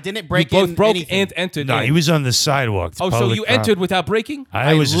entering. I didn't break you both in broke anything. and entered. No, in. he was on the sidewalk. It's Oh, so public you prop- entered without breaking?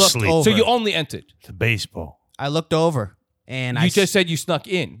 I was looked asleep. over. So you only entered. To baseball. I looked over and You just said you snuck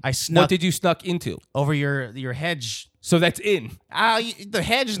in. I snuck- What did you snuck into? over your hedge So that's in. The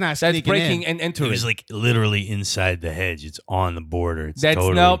hedge is not That's sneaking breaking in. and It entering. was like literally inside the hedge. It's on the border. It's That's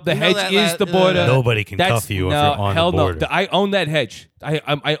totally, no. The You know hedge that is the border. Nobody can That's, cuff you if no, you're on hell the border. no. I own that hedge.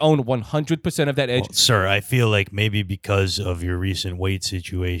 I own 100% of that edge. Well, sir, I feel like maybe because of your recent weight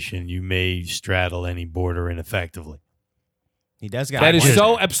situation, you may straddle any border ineffectively. He does got That is just-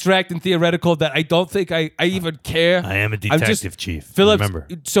 so abstract and theoretical that I don't think I even care. I am a I'm just- detective, Chief. Phillips, Remember.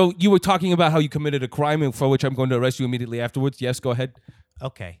 so you were talking about how you committed a crime and for which I'm going to arrest you immediately afterwards. Yes, go ahead.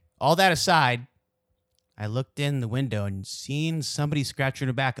 Okay. All that aside, I looked in the window and seen somebody scratching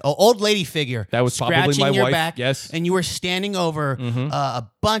her back. Oh, old lady figure. That was probably scratching my your wife, back, yes. And you were standing over Mhm. a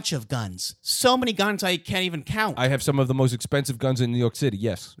bunch of guns. So many guns I can't even count. I have some of the most expensive guns in New York City.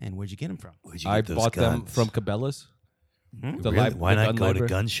 Yes, And where'd you get them from? Where'd you I get those bought them guns? from Cabela's. The Really? lib- Why the not gun go library.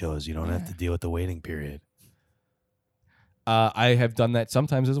 to gun shows? You don't have to deal with the waiting period. I have done that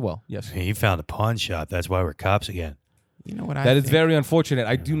sometimes as well. Yes, Hey, you found a pawn shop. That's why we're cops again. You know what I that is think? very unfortunate.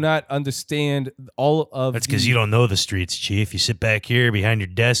 I do not understand all of. That's because the- you don't know the streets, Chief. You sit back here behind your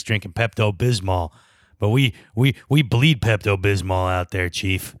desk drinking Pepto Bismol, but we bleed Pepto Bismol out there,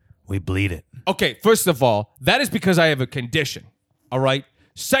 Chief. We bleed it. Okay, first of all, that is because I have a condition. All right.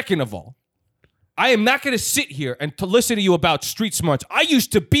 Second of all, I am not going to sit here and to listen to you about street smarts. I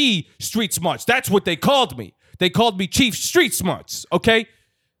used to be street smarts. That's what they called me. They called me Chief Street Smarts. Okay.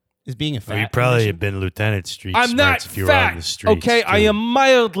 Is being a Well, you fat probably condition? have been Lieutenant Street I'm not Smarts if you were on fat. the streets. Okay, I too. am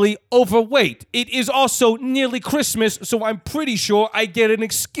mildly overweight. It is also nearly Christmas, so I'm pretty sure I get an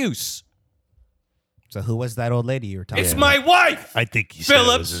excuse. So who was that old lady you were talking It's about? my wife. I think he said it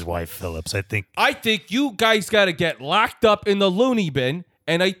Phillips. was his wife, Phillips. I think I think you guys got to get locked up in the loony bin,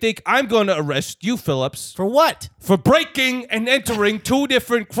 and I think I'm going to arrest you, Phillips, For what? for breaking and entering two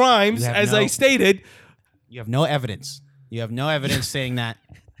different crimes, You have as no- I stated. You have no evidence. You have no evidence saying that.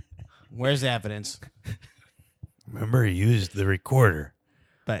 Where's the evidence? remember he used the recorder.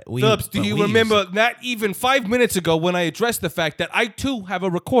 But we. Phillips, do but you we remember use it. not even 5 minutes ago when I addressed the fact that I too have a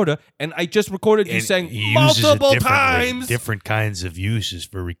recorder, and I just recorded you And saying he uses it multiple differently. times? Different kinds of uses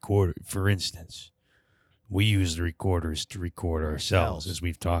for recorder. For instance, we use the recorders to record ourselves, as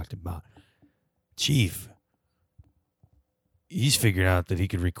we've talked about. Chief, he's figured out that he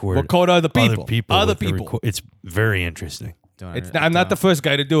could record Record other people. Other with the people. It's very interesting. Don't It's under- I'm not the don't- first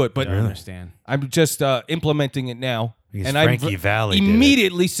guy to do it, but Don't understand. I'm just implementing it now. Because and Frankie I'm Valli did it.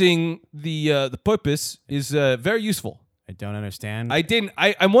 immediately seeing the purpose is very useful. I don't understand.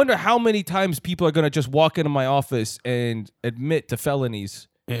 I wonder how many times people are going to just walk into my office and admit to felonies.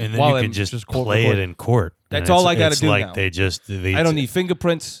 And then while you I'm can just cold play it recording. in court. That's And all I it's- gotta it's do like now. they just. I don't need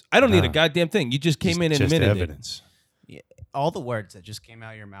fingerprints. I don't need a No. goddamn thing. You just came in and just admitted it. evidence. All the words that just came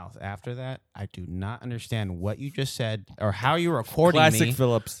out of your mouth after that, I do not understand what you just said or how you're recording Classic me.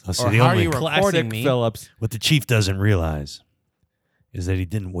 Phillips. Oh, so Or the how only- you were Classic recording me. Phillips. What the chief doesn't realize is that he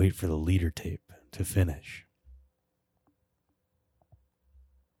didn't wait for the leader tape to finish.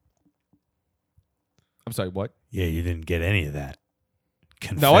 I'm sorry, what? Yeah, you didn't get any of that.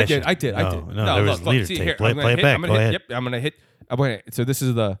 No, I Confession. did. I did. No, there was look, leader see, tape. here, Play I'm gonna it hit- back. I'm Go gonna hit, ahead. Yep, I'm gonna hit. Okay, so this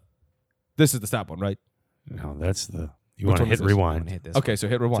is the stop one, right? No, that's the. You Which want to one hit is this? I'm rewind. gonna hit this. Okay, so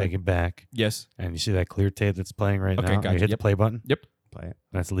hit rewind. Take it back, Yes. and you see that clear tape that's playing right Okay, now. gotcha. You hit Yep. the play button. Yep. Play it.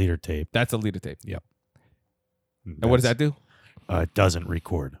 That's leader tape. That's a leader tape. Yep. And what does that do? It doesn't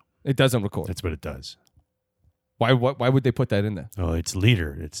record. It doesn't record. That's what it does. Why would they put that in there? Oh, it's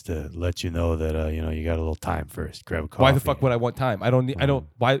leader. It's to let you know that you got a little time first. Grab a coffee. Why the fuck would I want time? I don't need. I don't.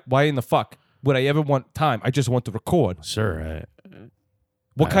 Why in the fuck would I ever want time? I just want to record. Sir,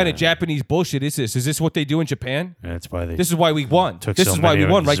 What kind of Japanese bullshit is this? Is this what they do in Japan? that's why they. This is why we won. Took This so is why many-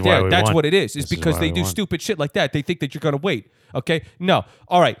 we won this right is why there. we That's won. what it is. It's This is because why they we do won. stupid shit like that. They think that you're gonna wait. Okay? No.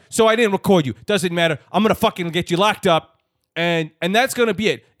 All right. So I didn't record you. Doesn't matter. I'm gonna fucking get you locked up. And that's gonna be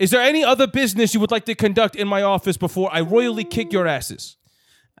it. Is there any other business you would like to conduct in my office before I royally kick your asses?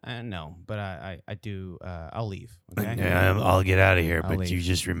 No, but I do. I'll leave. Okay. Yeah, I'll get out of here, I'll but leave. you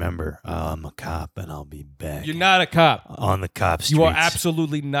just remember, I'm a cop, and I'll be back You're not a cop. on the cop streets. You are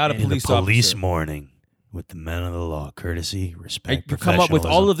absolutely not a in police the police officer. morning with the men of the law. Courtesy, respect, You come up with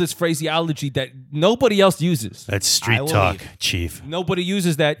all professionalism. of this phraseology that nobody else uses. That's I street will talk, leave. Chief. Nobody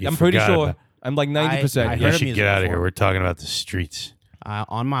uses that. You I'm pretty forgot sure. about- I'm like 90%. I You heard should music get out of here. before. We're talking about the streets.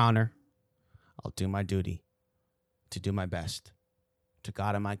 On my honor, I'll do my duty to do my best to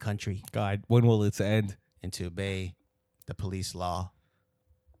God and my country God, when will it end? and to obey the police law.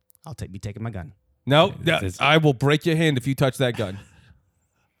 I'll be taking my gun. No, It's- I will break your hand if you touch that gun.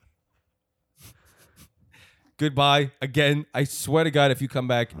 Goodbye. Again, I swear to God, if you come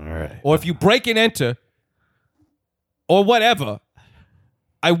back, All right. or if you break and enter, or whatever,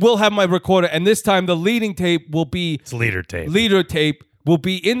 I will have my recorder, and this time the leading tape will be It's leader tape. leader tape will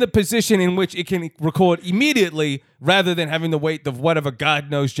be in the position in which it can record immediately rather than having to wait the whatever God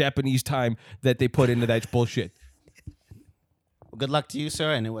knows Japanese time that they put into that bullshit. Well, good luck to you,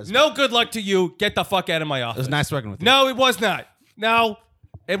 sir. And it was No good luck to you. Get the fuck out of my office. It was nice working with you. No, it was not. No,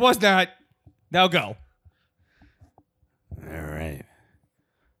 it was not. Now go. All right.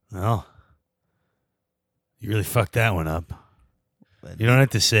 Well, you really fucked that one up. You don't have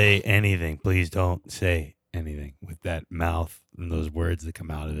to say anything. Please don't say anything with that mouth and those words that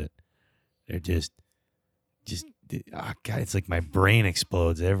come out of it. They're just, oh God, it's like my brain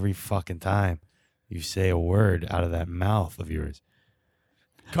explodes every fucking time you say a word out of that mouth of yours.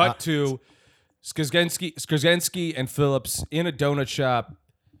 Cut to Skrzynski and Phillips in a donut shop.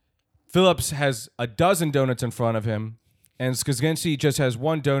 Phillips has a dozen donuts in front of him, and Skrzynski just has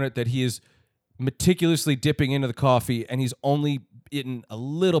one donut that he is meticulously dipping into the coffee, and he's only eaten a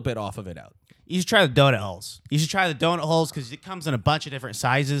little bit off of it out. You should try the donut holes. You should try the donut holes because it comes in a bunch of different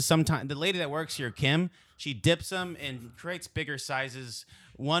sizes. Sometimes the lady that works here, Kim, she dips them and creates bigger sizes.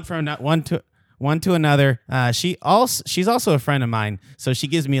 One to another. She's also a friend of mine, so she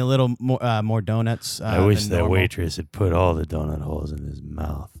gives me a little more donuts. I wish than that normal. waitress had put all the donut holes in his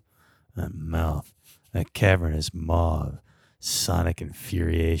mouth. That cavernous maw of sonic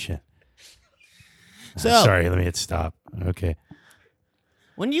infuriation. So Sorry, let me hit stop. Okay.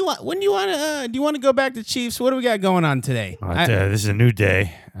 do you want to go back to Chiefs? What do we got going on today? This is a new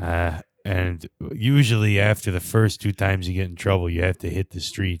day. And usually after the first 2 times you get in trouble, you have to hit the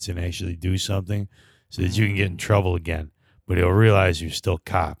streets and actually do something so that you can get in trouble again. But he'll realize you're still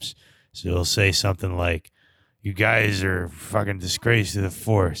cops. So he'll say something like, you guys are fucking disgrace to the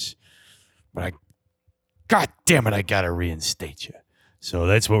force. But God damn it, I got to reinstate you. So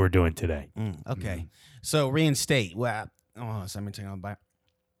that's what we're doing today. Okay. So reinstate. Well, something on by.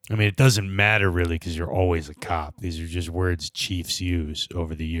 I mean, it doesn't matter really because you're always a cop. These are just words chiefs use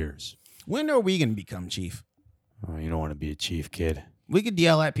over the years. When are we going to become chief? Oh, you don't want to be a chief, kid. We could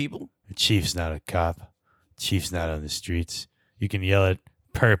yell at people. A chief's not a cop. Chief's not on the streets. You can yell at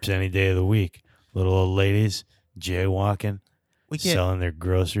perps any day of the week. Little old ladies jaywalking, We can't. selling their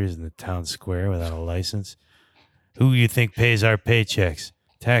groceries in the town square without a license. Who you think pays our paychecks?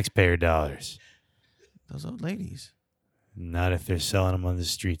 Taxpayer dollars. Those old ladies. Not if they're selling them on the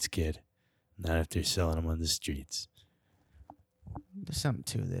streets, kid. Not if they're selling them on the streets. There's something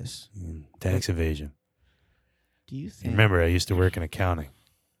to this. Tax evasion. Do you think? Remember, I used to work in accounting.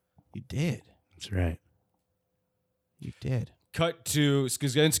 You did. That's right. You did. Cut to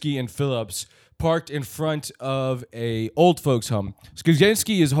Skrzynski and Phillips parked in front of a old folks home.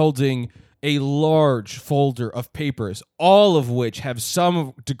 Skrzynski is holding a large folder of papers, all of which have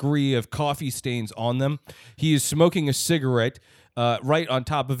some degree of coffee stains on them. He is smoking a cigarette right on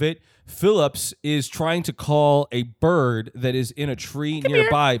top of it. Phillips is trying to call a bird that is in a tree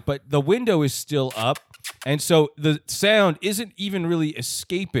nearby, but the window is still up, and so the sound isn't even really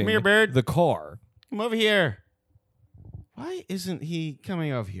escaping Come here, bird. the car. Come over here. Why isn't he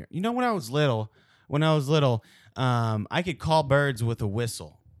coming over here? You know, when I was little, I could call birds with a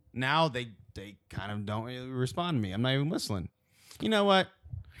whistle. Now they kind of don't really respond to me. I'm not even whistling. You know what?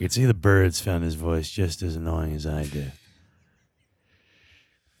 I could see the birds found his voice just as annoying as I did.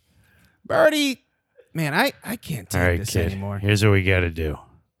 Birdie, man, I can't take All right, this kid. anymore. Here's what we got to do.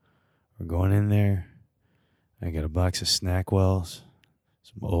 We're going in there. I got a box of Snackwells,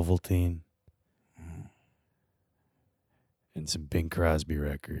 some Ovaltine, and some Bing Crosby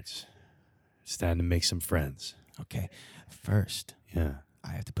records. It's time to make some friends. Okay, first Yeah, I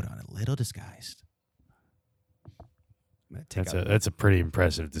have to put on a little disguise. I'm gonna take that's a pretty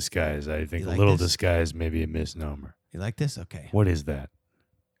impressive disguise. I think You a like little this? disguise may be a misnomer. You like this? Okay. What is that?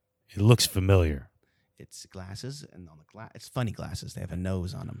 It looks familiar. It's glasses, and on the it's funny glasses. They have a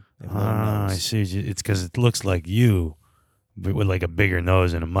nose on them. They have a little Ah, I nose. see. It's because it looks like you, but with like a bigger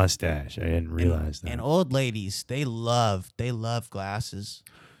nose and a mustache. I didn't realize that. And old ladies, they love glasses.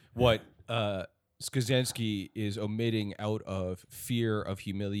 What Skrzynski is omitting out of fear of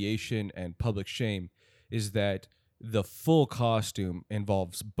humiliation and public shame is that the full costume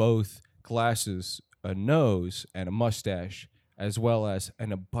involves both glasses, a nose, and a mustache, as well as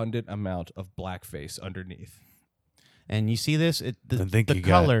an abundant amount of blackface underneath. And you see this? I think the you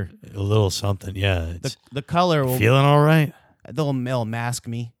color, got a little something. Yeah, it's the color will feeling all right. it'll mask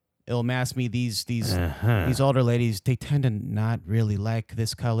me. It'll mask me. These Uh-huh. these older ladies, they tend to not really like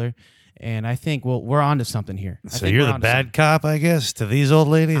this color, and I think we're onto something here. I So think you're we're the onto bad cop, I guess, to these old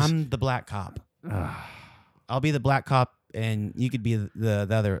ladies. something. I'm the black cop. I'll be the black cop, and you could be the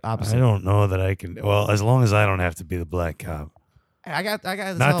other opposite. I don't know that I can. Well, as long as I don't have to be the black cop, I got.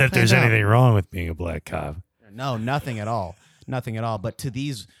 This Not all that there's planned out. anything wrong with being a black cop. No, nothing at all. Nothing at all. But to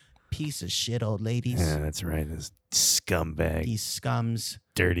these piece of shit old ladies, Yeah, that's right. This scumbag, these scums.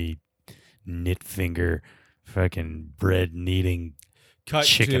 dirty knit finger, fucking bread kneading, Cut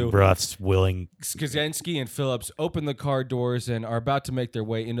chicken to broths willing. Skaczynski and Phillips open the car doors and are about to make their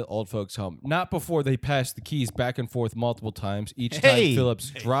way into the old folks' home. Not before they pass the keys back and forth multiple times. Each Hey! time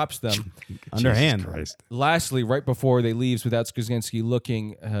Phillips drops them. Underhand. Jesus Christ. Lastly, right before they leaves without Skaczynski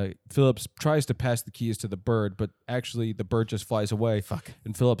looking, Phillips tries to pass the keys to the bird, but actually the bird just flies away. Fuck.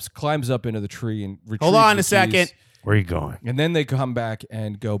 And Phillips climbs up into the tree and retrieves Hold on the a second. keys. Where are you going? And then they come back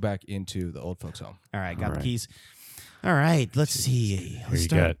and go back into the old folks' home. All right, got All the right. keys. All right, let's see. Here Let's you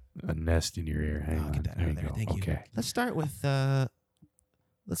start. got a nest in your ear. Hang I'll on. get that There out you of there. go. Thank you. Okay. Let's start with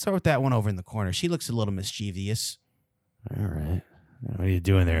that one over in the corner. She looks a little mischievous. All right. What are you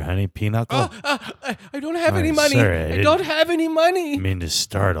doing there, honey? Pinochle? I don't have Oh, any money. sorry, I I didn't- don't have any money. I mean to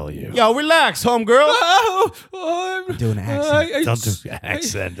startle you. Yo, relax, homegirl. I'm doing an accent. Don't do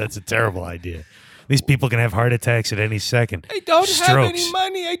accent. That's a terrible idea. These people can have heart attacks at any second. I don't have Strokes. any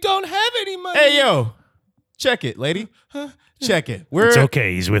money. I don't have any money. Hey, yo, check it, lady. Check it. It's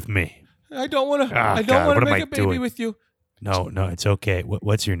okay. He's with me. I don't want to. Oh, I don't God, want what to am make I a baby doing? with you. No, it's okay.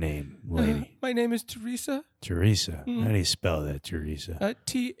 What's your name, lady? My name is Teresa. Teresa. How do you spell that, Teresa?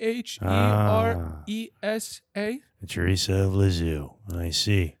 THERESA. Teresa of Lisieux. I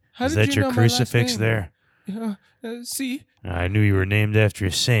see. How Is did that you your know my last crucifix name? there? See, I knew you were named after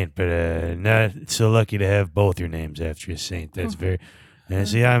a saint, but not so lucky to have both your names after a saint. That's very. And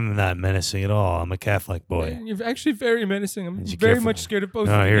see, I'm not menacing at all. I'm a Catholic boy. you're actually very menacing. I'm Is you very careful? much scared of both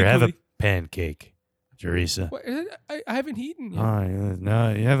No, of you. here, have a equally. pancake, Teresa. What? I haven't eaten yet. Oh,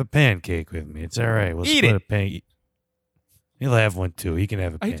 no, you have a pancake with me. It's all right. We'll Eat split it. a pancake. He'll have one too. He can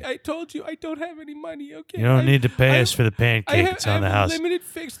have a pancake. I told you I don't have any money. Okay. You don't need to pay I- us for the pancake. It's on the I house. have limited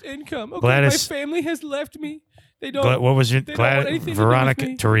fixed income. Okay, Gladys- my family has left me. They don't. What was your they don't want anything to do with Veronica?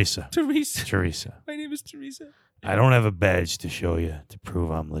 me. Teresa. Teresa. Teresa. My name is Teresa. I don't have a badge to show you to prove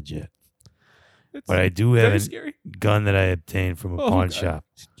I'm legit, That's but I do have very a scary. gun that I obtained from a Oh, pawn God. shop.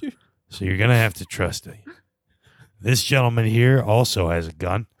 You- So you're gonna have to trust me. This gentleman here also has a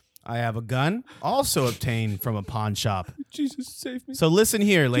gun. I have a gun, also obtained from a pawn shop. Jesus, save me. So listen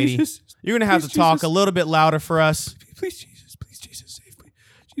here, lady. Jesus. You're gonna have Please, to talk Jesus. a little bit louder for us. Please, Jesus, save me.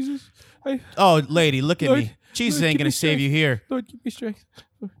 Jesus, Oh, lady, look at Lord, me. Jesus Lord, ain't give gonna me save you here. Lord, give me strength.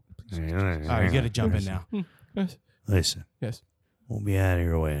 All right, you gotta jump in now. Yes. Listen, Yes. we'll be out of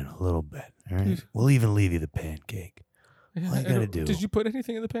your way in a little bit. All right. Please. We'll even leave you the pancake. All you I gotta don't- do. Did you put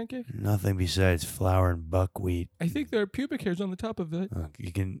anything in the pancake? Nothing besides flour and buckwheat. I think there are pubic hairs on the top of it.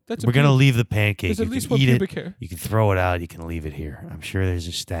 You can. That's a We're gonna pub- leave the pancake. There's You at least can one eat it. pubic hair. You can throw it out. You can leave it here. I'm sure there's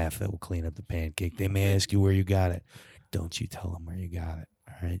a staff that will clean up the pancake. They may ask you where you got it. Don't you tell them where you got it.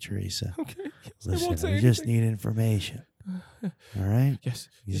 All right, Teresa. Okay. Yes, I won't Listen, say we just anything. need information. All right. Yes.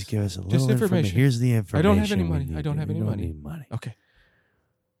 You just yes. give us a little information. information. Here's the information. I don't have any we money. need. I don't have We any money. need money. Okay.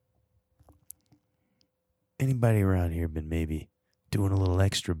 Anybody around here been maybe doing a little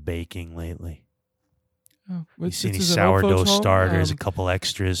extra baking lately? Oh, You see any this is an old sourdough folks' home? starters, a couple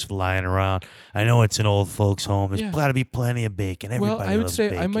extras lying around? I know it's an old folks' home. There's Yeah. got to be plenty of bacon. Everybody Well, I would loves say I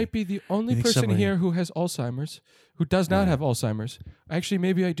bacon. might be the only You think person somebody- here who has Alzheimer's, who does not have Alzheimer's. Actually,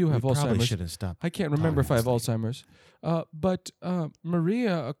 maybe I do have We probably Alzheimer's. shouldn't stop. I can't remember if I have talking about Alzheimer's. But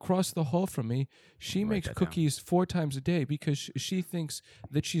Maria across the hall from me, she makes that down. cookies 4 times a day because she thinks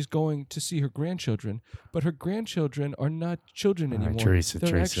that she's going to see her grandchildren. But her grandchildren are not children All right, anymore. Teresa, They're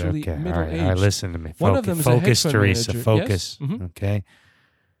Teresa. actually Okay. All middle-aged. right, listen to me. One of them is a hedge focus, fund Teresa. manager. Focus. Yes? Mhm. Okay.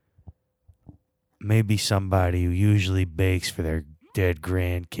 Maybe somebody who usually bakes for their dead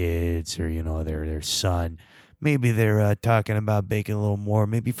grandkids or their son. Maybe they're talking about baking a little more.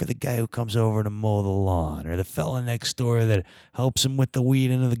 Maybe for the guy who comes over to mow the lawn or the fella next door that helps him with the weed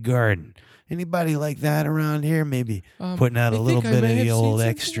into the garden. Anybody like that around here? Maybe putting out I a little think I bit may of the have seen old something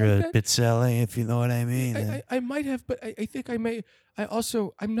extra like that. pizzelle, if you know what I mean. I might have, but I think I may.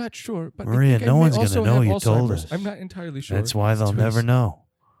 I'm not sure. But Maria, I think no I may one's gonna also know have you told Alzheimer's. us. I'm not entirely sure. That's why they'll Teresa. never know.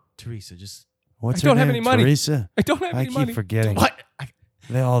 Teresa, just What's I don't her have name? any money. Teresa? I don't have I any keep money. forgetting. what?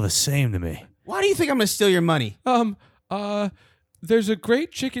 They're all the same to me. Why do you think I'm gonna steal your money? There's a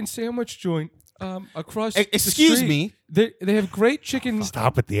great chicken sandwich joint across. the Excuse street. me. They have great chicken.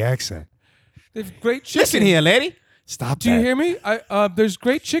 Stop with the accent. They have great chicken. Listen here, lady. Stop Do you that. hear me? There's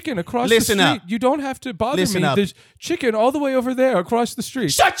great chicken across Listen the street. up. You don't have to bother Listen me. up. There's chicken all the way over there across the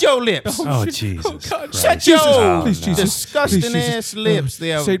street. Shut your lips. Oh, shit. Jesus. Oh, God. Christ. Shut Jesus. your Please, Jesus. disgusting Please, Jesus. ass lips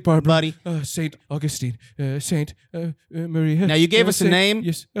there, Saint Barbara, buddy. Saint Augustine, Saint Maria. Now, you gave us a Saint- name?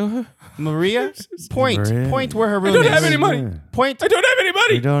 Yes. Uh-huh. Maria? Point. Maria. Point where her room don't is. have any money. Point. I don't have any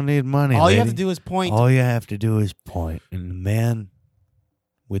money. You don't need money. All you have to lady. do is point. All you have to do is point, and the man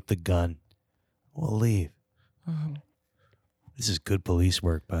with the gun will leave. This is good police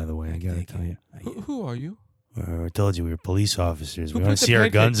work, by the way. I gotta tell you. Who are you? I told you we were police officers. Who We put want to the see our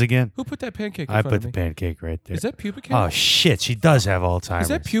pancake- guns again. Who put that pancake in I front put of the me? pancake right there. Is that pubic hair? Oh shit! She does have Alzheimer's. Is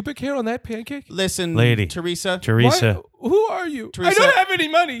that pubic hair on that pancake? Listen, Lady. Teresa. Teresa, Why- Who are you? I Teresa- don't have any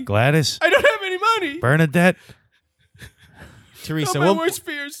money. Gladys, I don't have any money. Bernadette. Teresa, All my well, worst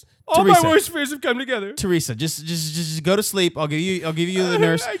fears. All Teresa. my worst fears have come together. Teresa, just go to sleep. I'll give you the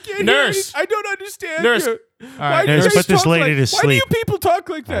nurse. I can't Nurse. hear you. I don't understand Nurse. you. All Why right, do you nurse, guys put this talk lady like, to Why do you sleep. people talk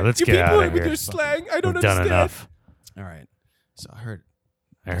like All that? right, let's you get people out of with here. your slang. I don't We've done understand. enough. All right. So I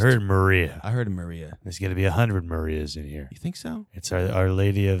heard Maria. I heard of Maria. There's gonna be 100 Marias in here. You think so? It's Our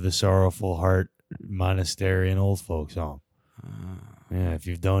Lady of the Sorrowful Heart Monastery and Old Folks Home. Yeah, if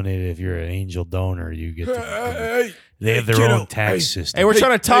you've donated, if you're an angel donor, you get. To, they have their own tax system. Hey, we're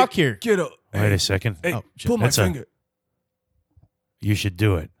trying to talk here. Get up. Wait a second. Hey, Oh, shit. pull my That's a- finger. You should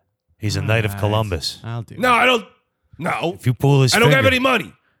do it. He's a knight of All right. Columbus. I'll do No, it. I don't. No. If you pull his I don't finger, have any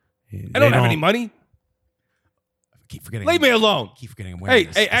money. I don't have any money. Keep forgetting. Leave me alone. Keep forgetting I'm wearing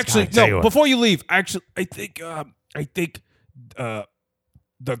this. Hey, This actually, guy. tell you no. what. Before you leave, actually, I think the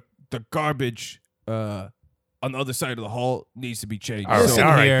garbage on the other side of the hall needs to be changed. All right, Listen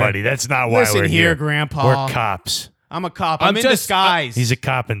all right, here. buddy. That's not why Listen we're here, here. Grandpa. We're cops. I'm a cop. I'm I'm in just- disguise. He's a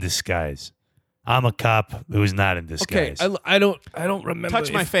cop in disguise. I'm a cop who's not in Okay, disguise. I don't remember.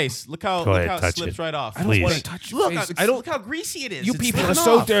 touch my if- face. Look how Go look ahead, how it touch slips it. right off. I don't Please. want to touch your Look, face. how, look how greasy it is. You It's people are slipping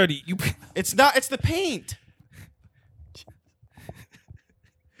so off. dirty. You. It's not. It's the paint.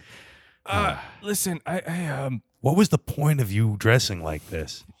 Listen, I What was the point of you dressing like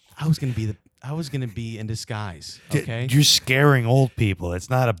this? I was gonna be in disguise. Okay. You're scaring old people. It's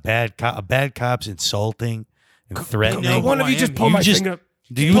not a bad cop. A bad cop's insulting and threatening. know one who of you I just am. pull You my just- finger.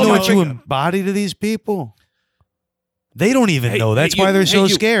 Do you Pull know my what you finger. embody to these people? They don't even Hey, know. That's hey, why you- they're hey, so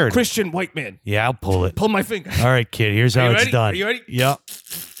you, scared. Christian white man, Yeah, I'll pull it. pull my finger. All right, kid. Here's how Are you it's ready? done. Are you ready? Yep.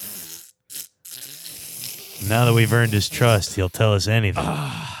 Now that we've earned his trust, he'll tell us anything. All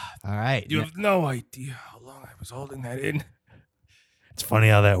right. You have no idea how long I was holding that in. It's funny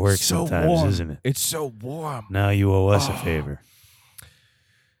how that works It's so sometimes, warm. isn't it? It's so warm. Now you owe us a favor.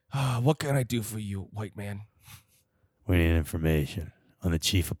 What can I do for you, white man? We need information on the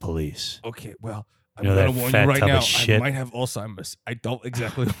chief of police. Okay, well, I'm You know gonna that warn fat you right tub of now. I shit? might have Alzheimer's. I don't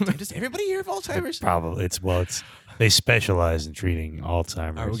exactly. Does everybody here have Alzheimer's? Probably it's they specialize in treating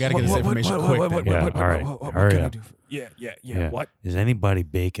Alzheimer's. All right, we gotta get this information quick. then. Yeah, all right. What Hurry can I up. do? Yeah. Yeah. What? Is anybody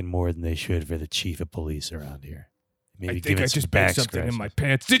baking more than they should for the chief of police around here? Maybe I give think it I some just back baked something in scratches. my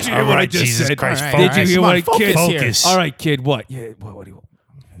pants. Did you All hear what I right, just Jesus said? Christ, All right, Did all you right, hear come what on, I kid? focus. All right, kid. What? Yeah. What do you want?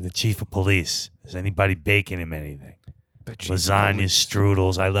 The chief of police. Is anybody baking him anything? The chief of Lasagna, police.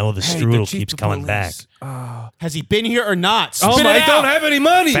 strudels. I know the Hey, strudel chief keeps of coming back. police. Has he been here or not? Oh Spit my! it I don't out. have any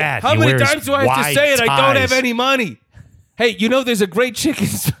money. Fat, How he many wears times do I have to wide say it? I don't have ties. any money. Hey, you know there's a great chicken.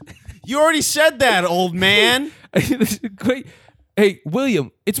 You already said that, old man. There's a great. Hey,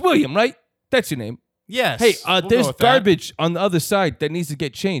 William. It's William, right? That's your name. Yes. Hey, we'll go there's with that. garbage on the other side that needs to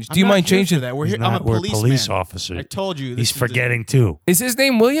get changed. Do I'm you not mind here changing for that? We're He's here. I'm a not- we're policeman. police officer. I told you. He's this is the- forgetting too. Is his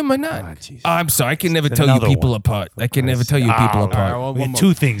name William or not? Oh, Jesus. I'm sorry, I can never It's tell you another people one. apart. I can never tell you people Oh, apart. all right, well, we one have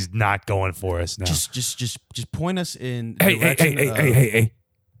more. two things not going for us now. Just point us in. the Hey, direction of- hey.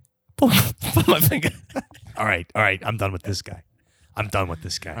 Pull my finger. all right. I'm done with this guy. I'm done with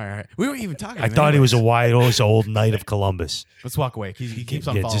this guy. All right. We weren't even talking. to I him thought he was a anyways. wide old knight of Columbus. Let's walk away. He keeps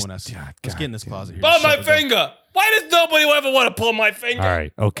on Yeah, following just- us. God, Let's get in this God, closet here. Pull my Shut the door. finger. Why does nobody ever want to pull my finger? All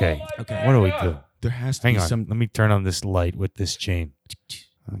right. Okay. Okay. What do we do? There has to Hang be on. some. Let me turn on this light with this chain.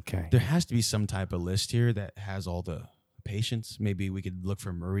 Okay. There has to be some type of list here that has all the patients. Maybe we could look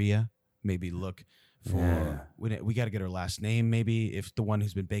for Maria. Maybe look for. We got to get her last name. Maybe if the one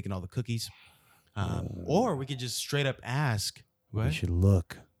who's been baking all the cookies. Or we could just straight up ask. We What? should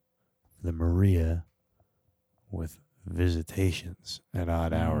look for the Maria with visitations at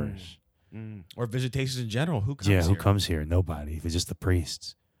odd hours. Or visitations in general. Who comes Yeah, who here? comes here? Nobody. If it's just the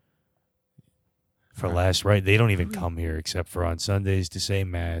priests. For last right, they don't even come here except for on Sundays to say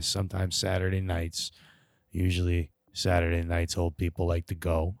mass. Sometimes Saturday nights. Usually Saturday nights, old people like to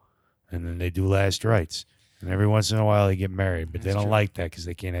go, and then they do last rites. And every once in a while they get married, but they don't like that because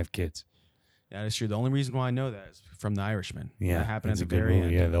they can't have kids. That is true. The only reason why I know that is from The Irishman. Yeah, that happened at it's the a good very movie.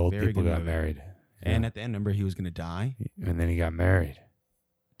 end. Yeah, the old Very people good got movie. married. And Yeah. at the end, remember he was going to die. And then he got married.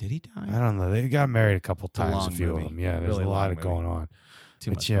 Did he die? I don't know. They got married a couple a long times, a few movie. of them. Yeah, there's Really a lot long of going movie. on.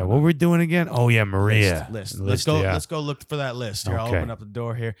 Too But much yeah, going what on. we're doing again? Oh yeah, Maria. List. The Let's go. yeah. Let's go look for that list. Here, I'll Okay. open up the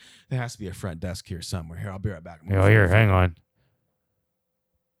door here. There has to be a front desk here somewhere. Here, I'll be right back. Oh, here, hang on.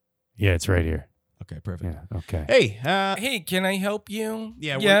 Yeah, it's right here. Okay, perfect. Yeah, okay. Hey, Hey, can I help you?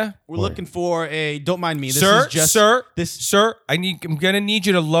 yeah, we're looking for a. Don't mind me. This Sir, is just sir, this. sir, I'm gonna need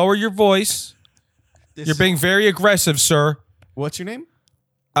you to lower your voice. this You're being very aggressive, sir. What's your name?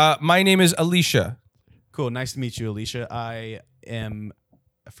 My name is Alicia. Cool. Nice to meet you, Alicia. I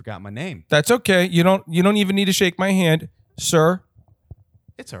forgot my name. That's okay. You don't even need to shake my hand, sir.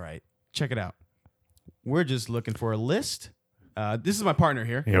 It's all right. Check it out. We're just looking for a list. This is my partner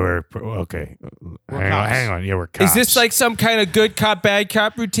here. Yeah, we're okay. We're Hang on, cops. hang on. Yeah, we're cops. Is this like some kind of good cop, bad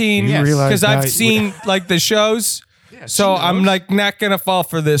cop routine? You Yes. realize Because that- I've seen like the shows, Yeah, so she I'm knows. like not gonna fall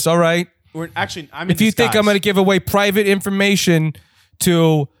for this. All right. We're actually. I'm. If you think I'm gonna give away private information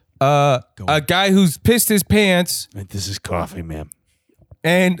to a guy who's pissed his pants, This is coffee, ma'am.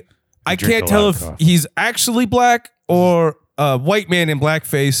 and I drink can't a tell lot if of coffee. he's actually black or a white man in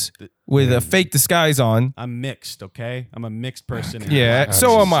blackface with a fake disguise on. I'm mixed. Okay, I'm a mixed person. Yeah, Oh,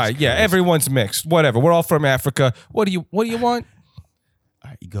 so am Jesus I. Yeah, Christ. everyone's mixed. Whatever. We're all from Africa. What do you want? All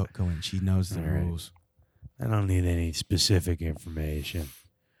right, you go in. She knows the All right. rules. I don't need any specific information.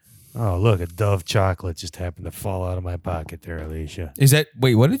 Oh, look, a Dove chocolate just happened to fall out of my pocket there, Alicia. Is that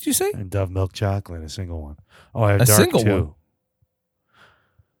wait? What did you say? And Dove milk chocolate, a single one. Oh, I have A dark single too. one?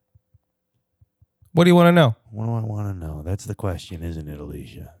 What do you want to know? What do I want to know? That's the question, isn't it,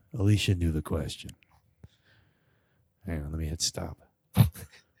 Alicia? Alicia knew the question. Hang on, let me hit stop.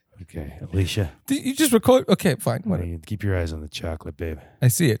 Okay, Alicia, Did you just record? Okay, fine. Whatever. you keep your eyes on the chocolate, babe. I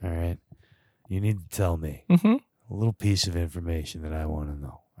see it. All right. You need to tell me Mm-hmm. a little piece of information that I want to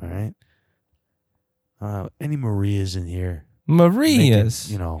know. All right. Any Marias in here? Marias.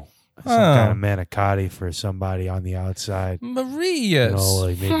 Making, some Oh. kind of manicotti for somebody on the outside. Marias.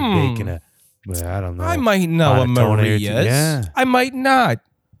 Like maybe baking a. Well, I don't know. I might know a Panettone or two. Marias. Yeah. I might not.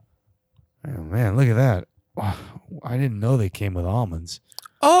 Oh, man, look at that. Wow, I didn't know they came with almonds.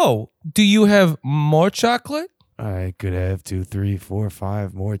 Oh, do you have more chocolate? I could have 2, 3, 4,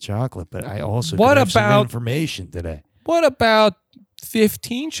 5 more chocolate, but I also What could have some about- information today. What about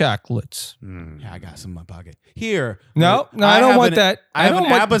 15 chocolates? Yeah, I got some in my pocket. Here. No, I don't have want an- that. I have don't an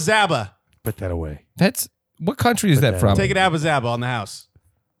want Abba Zaba. Put that away. That's what country is Put that that from? away. Take an Abba Zaba on the house.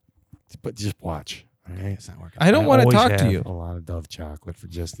 But just watch. All right. It's not working. I don't want to always talk to have you. A lot of Dove chocolate for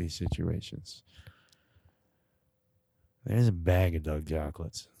just these situations. There's a bag of Dove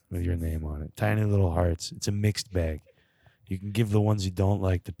chocolates with your name on it. Tiny little hearts. It's a mixed bag. You can give the ones you don't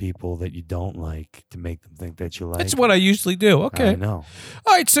like to people that you don't like to make them think that you like. That's what I usually do. I Okay. know.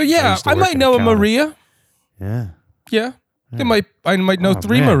 All right. So yeah, used to I work might in know a accounting. Maria. Yeah. Yeah. Yeah. I might know Oh,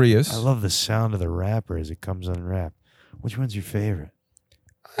 3 man. Marias. I love the sound of the wrapper as it comes unwrapped. Which one's your favorite?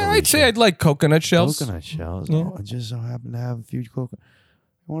 I'd say I'd like coconut shells. Coconut shells. Yeah. Oh, I just so happen to have a few coconut.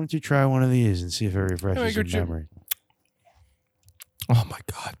 Why don't you try one of these and see if it refreshes your good job. memory? Oh my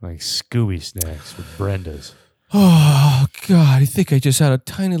god. Like Scooby snacks with Brenda's. Oh god. I think I just had a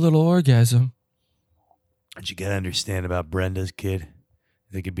tiny little orgasm. What you gotta understand about Brenda's, kid?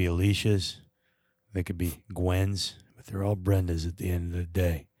 They could be Alicia's, they could be Gwen's, but they're all Brenda's at the end of the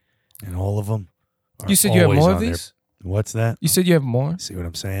day, and all of them. Are You said you have always more of on their- these? What's that? You said you have more See what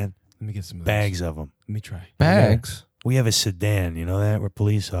I'm saying? Let me get some of those. Bags of them. Let me try. bags. We have a sedan. You know that? We're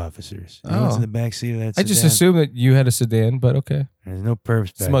police officers. You know what's Oh. in the back seat of that I sedan? just assumed that you had a sedan, but okay. There's no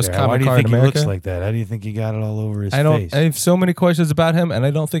perps the back most there. common Why do you car in think he looks America. like that? How do you think he got it all over his I don't. face? I have so many questions about him, and I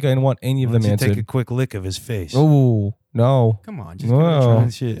don't think I want any of Why don't them you take a answered. quick lick of his face? Oh no! Come on. Just Whoa. give it a Why try.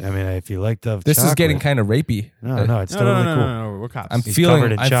 don't you- I mean, if you like Dove This is getting chocolate- kind of rapey. No, Uh, no, it's No, totally no, no, cool. no, no. We're cops. I'm He's feeling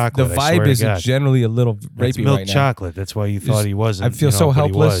covered in chocolate, The I swear vibe to is God. generally a little That's rapey milk right now. chocolate. That's why you thought Just- he wasn't. I feel so but he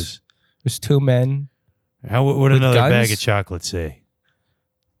helpless. was. There's 2 men. How would With another guns? bag of chocolate say?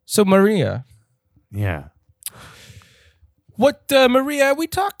 So Maria, Yeah, what Maria are we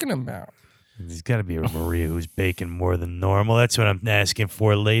talking about? there's got to be a Maria who's baking more than normal. That's what I'm asking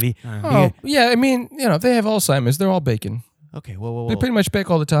for, lady. Oh yeah, I mean they have Alzheimer's. They're all baking. Okay, whoa. They pretty much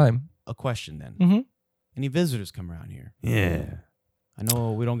bake all the time. A question then. Mhm. Any visitors come around here? Yeah. I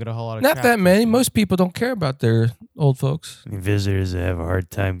know we don't get a whole lot of Not traffic. that many. Most people don't care about their old folks. Any visitors that have a hard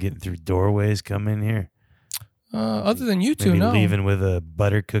time getting through doorways come in here? Other than you two, Maybe no. leaving with a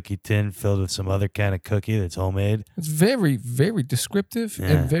butter cookie tin filled with some other kind of cookie that's homemade. It's very, very descriptive Yeah.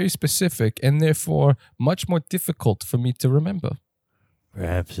 and very specific, and therefore much more difficult for me to remember.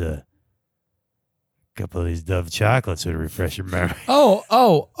 Perhaps couple of these Dove chocolates would refresh your memory.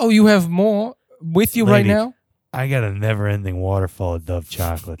 Oh, you have more with you right Lady. now? I got a never-ending waterfall of Dove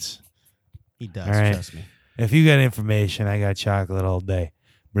chocolates. He does, All right. trust me. If you got information, I got chocolate all day.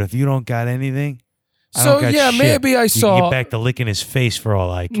 But if you don't got anything, I So don't got yeah, shit. maybe I You saw. can get back to licking his face for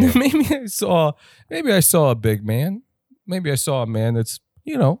all I care. Maybe I saw a big man. Maybe I saw a man that's,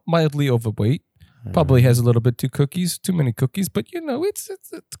 mildly overweight. Probably has a little bit too many cookies, but it's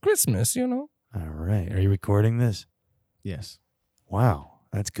Christmas, All right. Are you recording this? Yes. Wow,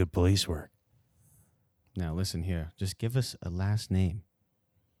 that's good police work. Now listen here. Just give us a last name.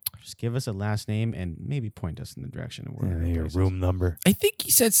 Just give us a last name and maybe point us in the direction of where Yeah, your places. room number. I think he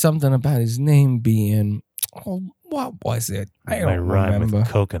said something about his name being. Oh, what was it? I Might don't rhyme remember. with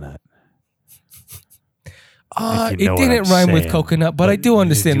coconut. If you It know what didn't I'm rhyme with saying. coconut, but I do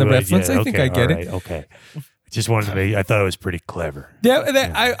understand the do it, reference. yeah, I think okay, I get all it. right, Okay. Just wanted to make. I thought it was pretty clever.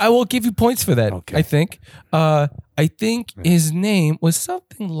 I will give you points for that. Okay. I think. I think his name was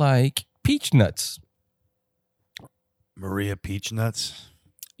something like Peach Nuts. Maria Peach Nuts.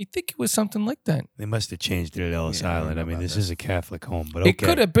 I think it was something like that. They must have changed it at Ellis Yeah, I don't Island. know I mean, about this that. is a Catholic home, but okay. It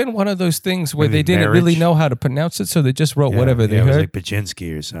could have been one of those things where Maybe they didn't really marriage? know how to pronounce it, so they just wrote whatever they it was heard. like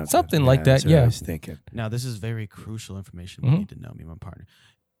Pajinski or something. Something like that's that, what I yeah. was thinking. Now this is very crucial information Mhm. we need to know. Me and my partner.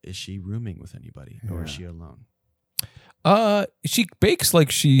 Is she rooming with anybody or is Yeah. she alone? She bakes like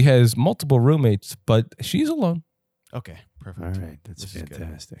she has multiple roommates, but she's alone. Okay, perfect. All right, that's This is good.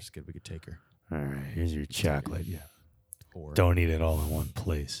 fantastic. It's good. We could take her. All right, here's your chocolate. Yeah. Or Don't eat it all in one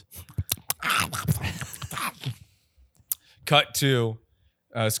place. Cut to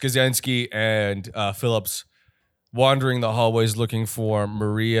Skazinski and Phillips wandering the hallways looking for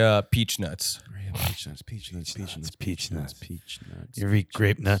Maria Peach Nuts. Maria, peach nuts, peach nuts, peach nuts, peach nuts. peach nuts. You ever eat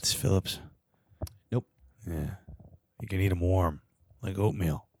grape nuts, Phillips? Nope. Yeah. You can eat them warm, like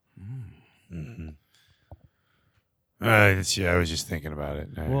oatmeal. Mm. Mm-hmm. I was just thinking about it.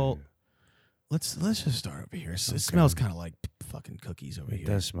 Well, let's just start over here. It smells kind of like fucking cookies over it here.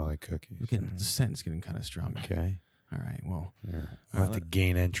 does smell like cookies. We're getting, the scent's getting kind of strong. Okay. All right. Well, Yeah. All I'll have right, to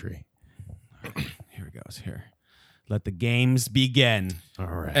gain entry. here it goes. Here. Let the games begin. All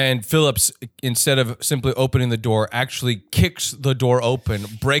right. And Phillips, instead of simply opening the door, actually kicks the door open,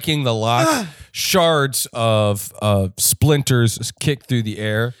 breaking the lock. Shards of splinters kick through the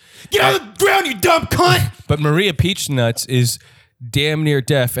air. Get on the ground, you dumb cunt! But Maria Peach Nuts is damn near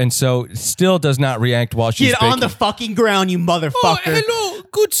deaf, and so still does not react while she's Get on the baking. fucking ground, you motherfucker. hello,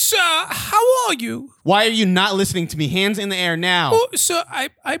 good sir. How are you? Why are you not listening to me? Hands in the air now. Sir,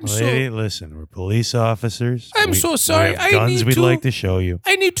 I'm Lady, listen, we're police officers. I'm We- so sorry. We have I guns need we'd to- like to show you.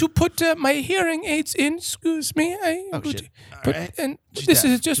 I need to put my hearing aids in. Excuse me. shit. But right. and She's this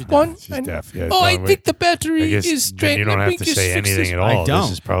deaf. is just She's one. She's and- deaf. Yeah, oh, I don't think the I battery guess is then straight. you don't Let have me to just say fix anything this. at I all. don't.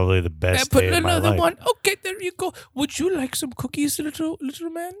 This is probably the best Put day of my another life. one. Okay, there you go. Would you like some cookies, little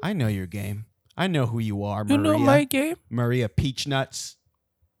man? I know your game. I know who you are, You Maria. know my game. Maria Peach Nuts.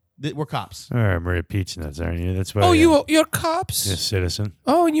 We're cops. All right, Maria Peach Nuts, aren't you? That's why. Oh, you're cops. You're a citizen.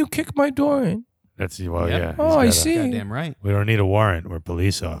 Oh, and you kick my door in. That's well, Yep. yeah. Oh, he's I gotta- see. Goddamn right. We don't need a warrant. We're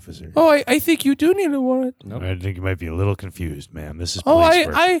police officers. Oh, I think you do need a warrant. Nope. I think you might be a little confused, ma'am. This is Oh, police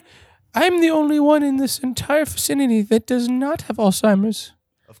work. I'm the only one in this entire vicinity that does not have Alzheimer's.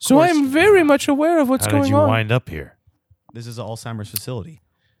 Of So course. I'm very much aware of what's How going did you on. wind up here? This is an Alzheimer's facility.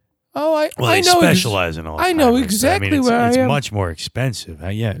 Oh, Well, I they know. specialize in all. I know exactly it's, where I it's am. much more expensive.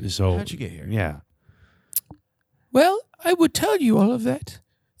 Yeah. So How'd you get here? Yeah. Well, I would tell you all of that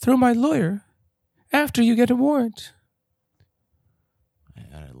through my lawyer after you get a warrant. I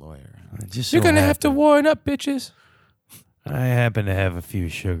got a lawyer. Just You're so going to have to happen- warrant up, bitches. I happen to have a few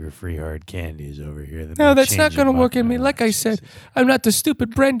sugar-free hard candies over here. That No, may that's not change going to your work in me. mind. Like I said, I'm not the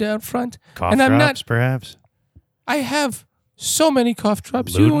stupid Brenda out front. Cough and I'm not- drops, perhaps. I have so many cough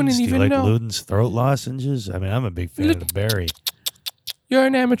drops. You wouldn't Ludens? Do you even like know. Ludens throat lozenges? I mean, I'm a big fan of the berry. You're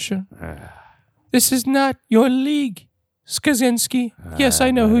an amateur. This is not your league, Skazinski. Yes, I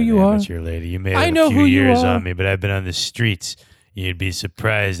know who you are. Amateur lady. You may I have know a few who you years are. on me, but I've been on the streets. You'd be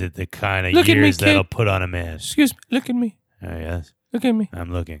surprised at the kind of Look at me, years that'll kid. put on a man. Excuse me. Look at me. Oh, yes. Look at me.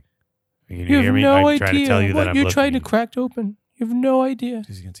 I'm looking. Can you You hear have me? no I'm idea trying to tell you what that I'm you're looking. trying to crack open. You have no idea.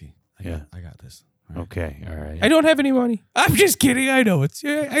 Skazinski, Yeah. I got this. All right. Okay, all right. I don't have any money. I'm just kidding. I know it's.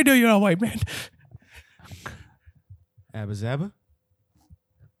 I know you're a white man. Abba Zaba?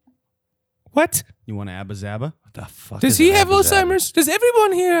 What? You want to Abba Zaba? What the fuck Does is he an have Abba Zaba? Alzheimer's? Does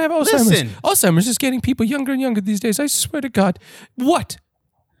everyone here have Alzheimer's? Listen. Alzheimer's is getting people younger and younger these days. I swear to God. What?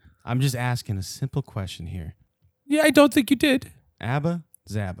 I'm just asking a simple question here. Yeah, I don't think you did. Abba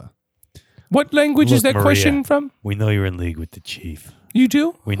Zaba. What language is Look, that question Maria. from? We know you're in league with the chief. You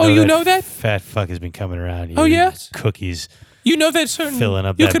do? We Oh, you know that? fat fuck has been coming around here. Oh, yeah? eating Cookies. You know that certainly. Filling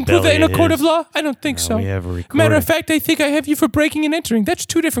up you that can prove that in a belly of court of his. law? I don't think so. We have a recording. Matter of fact, I think I have you for breaking and entering. That's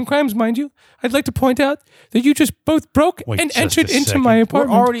 2 different crimes, mind you. I'd like to point out that you just both broke Wait and just entered a into second. my We're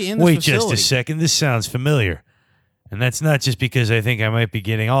apartment. already in this Wait facility. just a second. This sounds familiar. And that's not just because I think I might be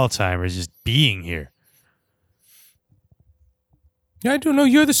getting Alzheimer's, just being here. I don't know.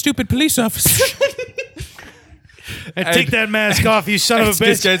 You're the stupid police officer. And take that mask off, you son of a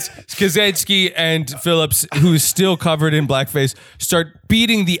bitch. Skaczynski and Phillips, who's still covered in blackface, start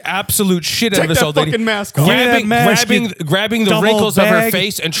beating the absolute shit out of this old lady. mask off. Give me that mask, grabbing the dumb wrinkles old of her bag.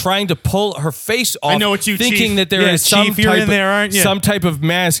 face and trying to pull her face off. know what you, thinking Chief. that there Yeah, is Chief, you're in there, aren't you? some type of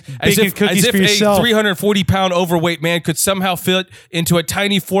mask, as Baking if cookies for a yourself. 340-pound overweight man could somehow fit into a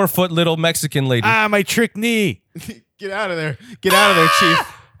tiny 4-foot little Mexican lady. Ah, my trick knee. Get out of there. Get out of there,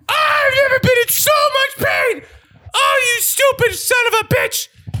 Chief. I've never been in so much pain. Oh, you stupid son of a bitch!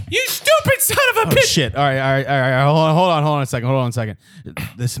 You stupid son of a Oh, bitch! shit. All right. Hold on a second.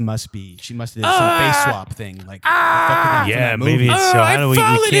 This must be, she must have did some face swap thing. Like, Yeah, maybe it's so. How I've do we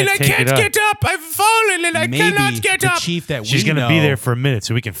fallen can't and I take can't it up. get up. I've fallen and I cannot get the up. chief that She's we going know, to be there for a minute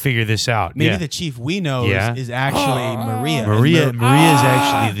so we can figure this out. maybe yeah. the chief we know Yeah. is actually Maria. Maria And is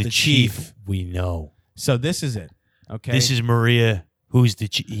actually the chief we know. So this is it. Okay. This is Maria, who's the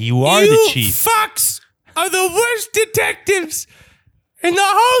chief. You are you the chief. fucks are the worst detectives in the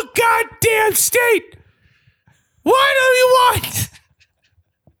whole goddamn state. What do you want?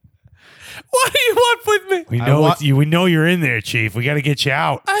 What do you want with me? We I know wa- it's you. We know you're in there, chief. We got to get you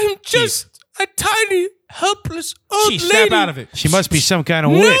out. I'm just a tiny, helpless old Chief, lady. snap out of it. She must be some kind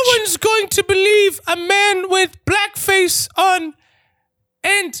of No witch. one's going to believe a man with blackface on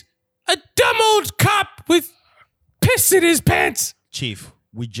and a dumb old cop with piss in his pants. Chief,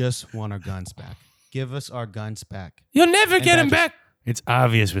 we just want our guns back. Give us our guns back. You'll never get him badges. back. It's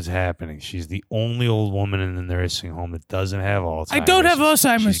obvious what's happening. She's the only old woman in the nursing home that doesn't have Alzheimer's. I don't have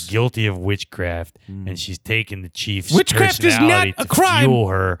Alzheimer's. She's guilty of witchcraft, and she's taken the chief's Witchcraft is personality not a to crime. fuel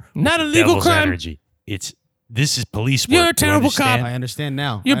her Not a with legal devil's crime. energy. This is police work. You're a You terrible cop. understand? I understand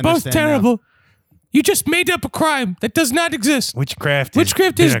now. You're I both understand now. terrible. You just made up a crime that does not exist. Witchcraft.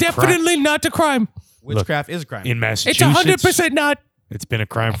 Witchcraft has is been a crime. definitely not a crime. Witchcraft is a crime. in It's Massachusetts. 100% not. It's been a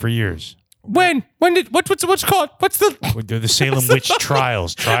crime for years. When did what's it called? What's the They're the Salem witch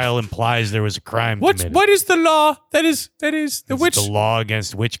trials. Trial implies there was a crime committed. what is the law that is the It's witch? the law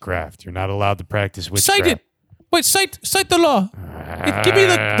against witchcraft. You're not allowed to practice witchcraft. Cite it. Wait, cite the law. Give me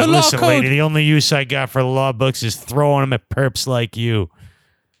the law Listen, code. lady, the only use I got for the law books is throwing them at perps like you.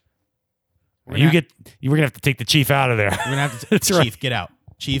 We're We're not- gonna have to take the chief out of there. We're gonna have to. That's Chief, right. get out.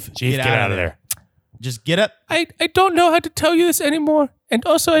 Chief, Chief, get out of there. Just get up. I don't know how to tell you this anymore. And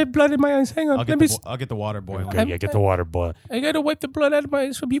also I have blood in my eyes. Hang on. I'll get the water boiling. Okay, yeah, get the water boil. I gotta wipe the blood out of my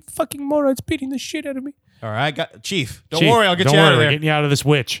eyes from you fucking morons beating the shit out of me. All right, got Chief. Don't Chief, worry, I'll get don't you out worry, of we're there. getting you out of this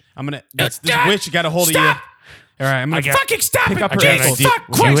witch. I'm gonna. This Stop! witch got a hold Stop! of you. All right, I'm gonna. Fucking stop Pick it! up her I got an ankles. Jesus, idea.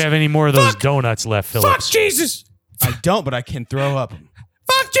 fuck Do you Christ! have any more of those Fuck! donuts left, Fuck Phillips? Jesus! I don't, but I can throw up.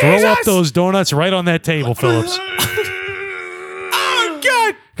 Fuck Throw Jesus! up those donuts right on that table, Phillips. Oh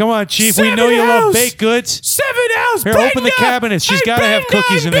God! Come on, Chief. We 7 know you love hours. baked goods. 7 hours. Here, bang open the up. cabinet. She's I'm gotta have bang-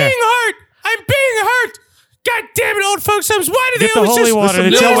 cookies I'm in there. being hurt. I'm being hurt. God damn it, old folks homes. Why do Get they the always holy just water.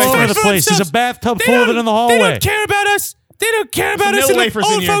 listen It's to all old over the folks place. There's a homes? bathtub They full of don't- it in the They hallway. don't care about us. They don't care about There's us no in the wafers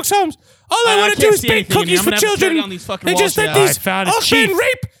in old here. folks homes. All I I want to can't do is see bake anything in here. cookies I'm for gonna have to tear children. down these fucking They just walls let here. these I found it, old Chief. men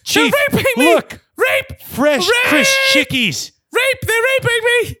rape. Chief, They're raping me. look. Rape. Fresh, Rape. crisp chickies. Rape. They're raping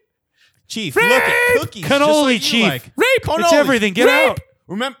me. Chief, Rape! look at cookies. just Cannoli, like you Chief. like. Rape. Cannolis. It's everything. Get Rape. out.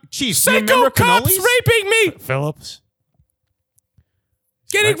 Remember, Chief, you Psycho remember cops cannolis? raping me. Phillips.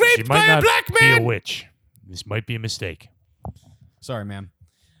 Getting She raped might by a not black be a man. witch. This might be a mistake. Sorry, ma'am.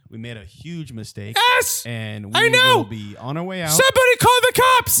 We made a huge mistake. Yes. And we I know. will be on our way out. Somebody call the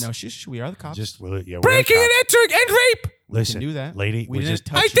cops. No, shush, we are the cops. Just we're Breaking the and cops. entering and rape. Listen, do that. lady. We we're didn't just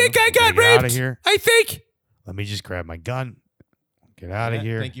touch I think I got Get outta raped. here. I think. Let me just grab my gun. Get out of Yeah,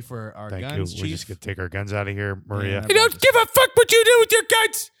 here. Thank you for our Thank guns, you. We're Chief. just gonna take our guns out of here, Maria. Yeah. I don't give a fuck what you do with your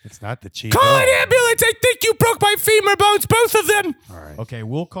guns. It's not the chief. Call at an all. ambulance. I think you broke my femur bones, both of them. All right. Okay,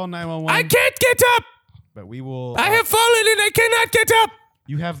 we'll call 911. I can't get up. But we will. I have fallen and I cannot get up.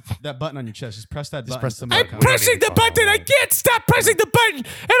 You have that button on your chest. Just press that button. press the Somebody button. I'm comes. pressing the button. I can't stop pressing the button.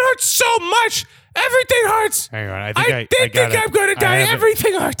 It hurts so much. Everything hurts. Hang on. I I think think I'm gonna die.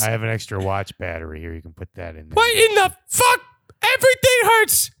 Everything hurts. I have an extra watch battery here. You can put that in there. What in the fuck? Everything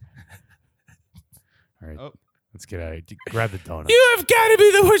hurts. All right. Oh. Let's get out of here. Grab the donut. You have got to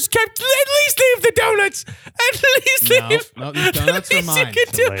be the worst kept. At least leave the donuts. At least No, leave. no, these donuts At are least mine. You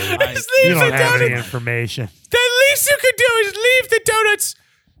can do. Lady, At least you leave don't the have any donuts. information. At least you can do is leave the donuts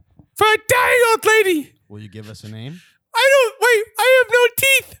for a dying old lady. Will you give us a name? I have no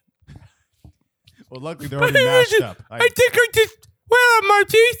teeth. Well, luckily they're already mashed up. I think I just, where are my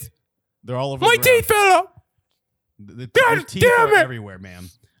teeth? They're all over My the ground. teeth fell out. The God teeth damn are it. everywhere, ma'am.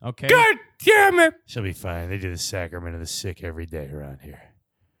 Okay. God damn it. She'll be fine. They do the sacrament of the sick every day around here.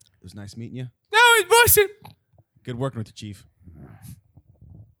 It was nice meeting you. No, it wasn't. Good working with you, Chief.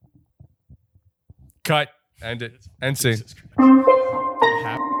 Cut. End it. End scene.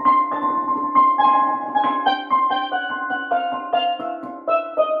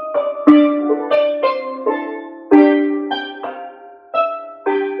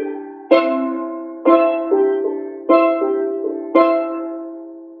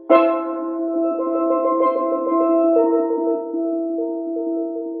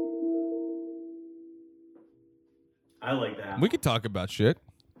 I like that. We could talk about shit.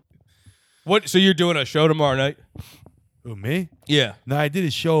 What? So you're doing a show tomorrow night? Who, me? Yeah. No, I did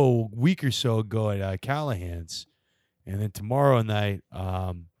a show a week or so ago at Callahan's. And then tomorrow night,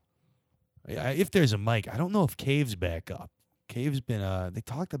 if there's a mic, I don't know if Cave's back up. Cave's been, they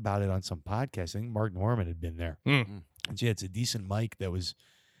talked about it on some podcast. I think Mark Norman had been there. Mm. And yeah, it's a decent mic that was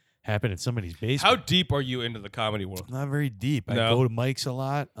happening in somebody's basement. How deep are you into the comedy world? Not very deep. I No. go to mics a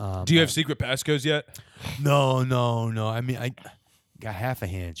lot. Do you have secret passcodes yet? No. I mean, I got half a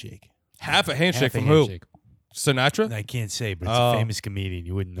handshake. Half a handshake Half a from handshake. who? Sinatra? I can't say, but it's Oh. a famous comedian.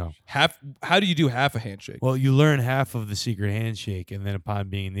 You wouldn't know. Half. How do you do half a handshake? Well, you learn half of the secret handshake, and then upon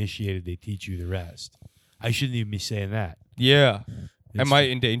being initiated, they teach you the rest. I shouldn't even be saying that. Yeah. It's- Am I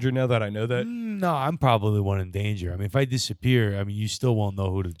in danger now that I know that? No, I'm probably the one in danger. I mean, if I disappear, I mean, you still won't know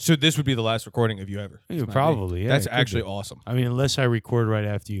who to. So this would be the last recording of you ever. Yeah, probably, yeah. That's it could actually be. awesome. I mean, unless I record right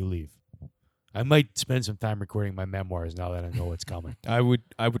after you leave. I might spend some time recording my memoirs now that I know what's coming. I would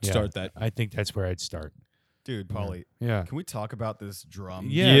Yeah, start that. I think that's where I'd start. Dude, Paulie, Yeah. can we talk about this drum?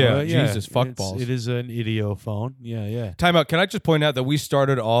 Yeah, well, Jesus, fuck It's- balls. It is an idiophone. Yeah. Time out. Can I just point out that we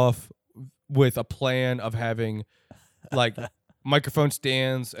started off with a plan of having like microphone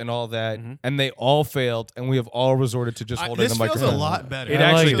stands and all that, and they all failed, and we have all resorted to just holding This the feels microphone. a lot better. It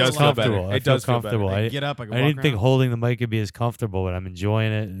I actually like does it's feel better. comfortable. I It feel does feel better. comfortable. I get up, I can I walk didn't think around. holding the mic would be as comfortable, but I'm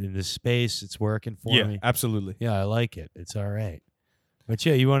enjoying it in this space. It's working for Yeah, me. absolutely. Yeah, I like it. It's all right. But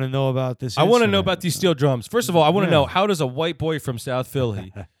yeah, you want to know about this? I want to know instrument? about these steel drums. First of all, I want to Yeah. know, how does a white boy from South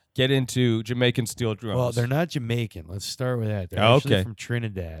Philly get into Jamaican steel drums? Well, they're not Jamaican. Let's start with that. They're Oh, actually okay. from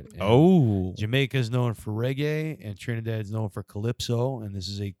Trinidad. And Oh. Jamaica's known for reggae, and Trinidad's known for calypso, and this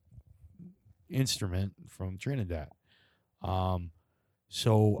is a instrument from Trinidad.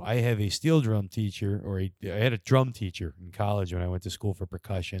 So I have a steel drum teacher, I had a drum teacher in college when I went to school for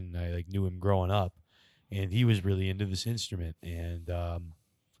percussion. I knew him growing up, and he was really into this instrument, and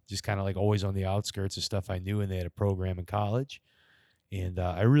just kind of like always on the outskirts of stuff I knew. And they had a program in college, and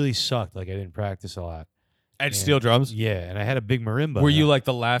I really sucked. Like I didn't practice a lot. At steel drums? Yeah, and I had a big marimba. Were you like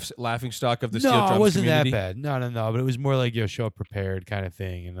the laughing stock of the steel No, drums it wasn't community? that bad. No. But it was more like, show up prepared kind of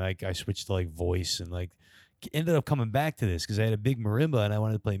thing. And like I switched to like voice and like ended up coming back to this because I had a big marimba and I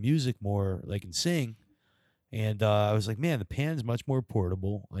wanted to play music more like and sing. And I was like, man, the pan's much more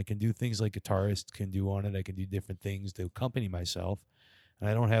portable. I can do things like guitarists can do on it. I can do different things to accompany myself. And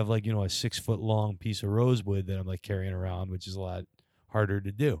I don't have like, a 6 foot long piece of rosewood that I'm like carrying around, which is a lot harder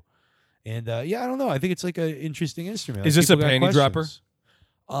to do. And I don't know. I think it's like an interesting instrument. Is Like, this a people got panty dropper? questions.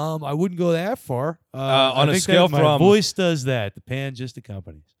 I wouldn't go that far. On I a think scale that my from- voice does that. The pan just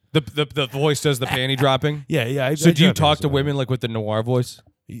accompanies. The voice does the panty dropping? Yeah. So do you drop talk panties to about women like with the noir voice?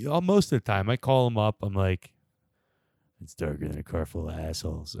 it. Most of the time, I call them up. I'm like, it's darker than a car full of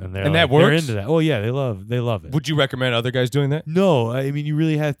assholes, and they're And that like, they're works? into that. Oh yeah, they love it. Would you recommend other guys doing that? No, I mean you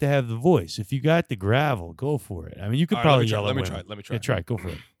really have to have the voice. If you got the gravel, go for it. I mean you could All right, probably let yell me at try. women. Let me try. Yeah, try it. Go for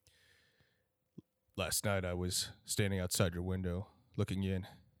it. Last night I was standing outside your window looking in,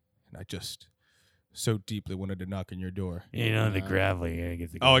 and I just so deeply wanted to knock on your door. The gravel. You gotta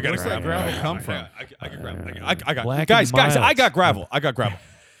get the. Oh, I got Where's that gravel come from? I got gravel. I got Black guys. and Guys, I mild. got gravel. I got gravel.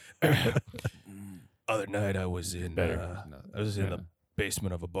 Other night I was in. Better. I was in the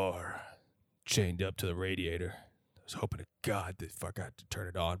basement of a bar, chained up to the radiator. I was hoping to God they forgot to turn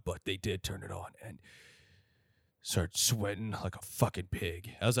it on, but they did turn it on and started sweating like a fucking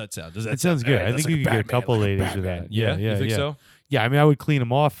pig. How's that sound? Does that That sounds good. I that's think you like could get a Batman, couple like ladies with Batman. that. Yeah, Yeah, you think yeah. so? Yeah, I mean, I would clean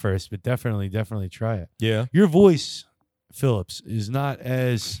them off first, but definitely try it. Yeah. Your voice, Phillips, is not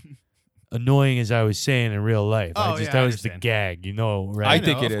as annoying as I was saying in real life. Oh, that yeah, I was the understand. gag, right? I know,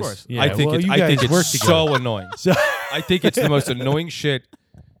 think it of is. course. Yeah, I think well, it's. you I think guys it's work so annoying. So, I think it's the most annoying shit.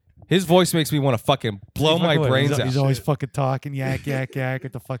 His voice makes me want to fucking blow my brains out. He's always fucking talking yak yak yak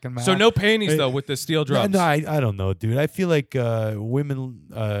at the fucking mouth. So no panties though with the steel drums. No, I don't know, dude. I feel like women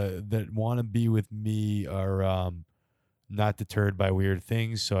that want to be with me are not deterred by weird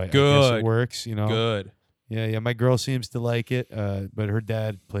things. So I guess Good. it works, you know. Good. Yeah. My girl seems to like it, but her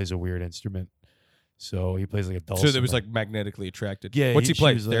dad plays a weird instrument, so he plays like a dulcimer. So that was like magnetically attracted. Yeah. What's he she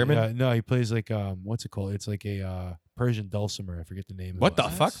play? was like, Thereman? no, he plays like what's it called? It's like a Persian dulcimer. I forget the name. What of the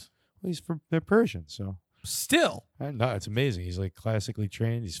it. fuck? Well, they're Persian, so. Still. No, it's amazing. He's like classically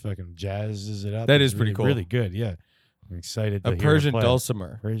trained. He's fucking jazzes it up. That He's is pretty really, cool. Really good. Yeah, I'm excited. To A hear him Persian play.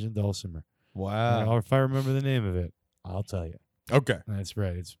 dulcimer. Persian dulcimer. Wow. If I remember the name of it, I'll tell you. Okay. That's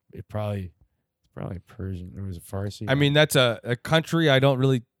right. It's probably Persian. Or was it Farsi? I mean, that's a country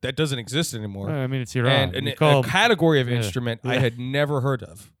that doesn't exist anymore. I mean, it's Iran. And You a call- category of yeah, instrument I yeah. had never heard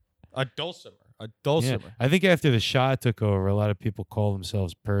of. A dulcimer. A yeah. dulcimer. I think after the Shah took over, a lot of people call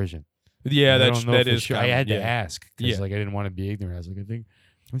themselves Persian. Yeah, I that's don't know that for is. sure. I common, had yeah. to ask because Yeah. like I didn't want to be ignorant. I was like, I think.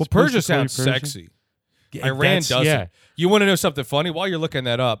 Well, Persia sounds sexy. Iran doesn't. Yeah. You want to know something funny? While you're looking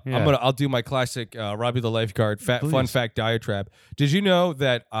that up, Yeah. I'll do my classic Robbie the Lifeguard fun Please. fact diatribe. Did you know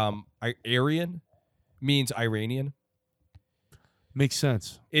that Aryan means Iranian? Makes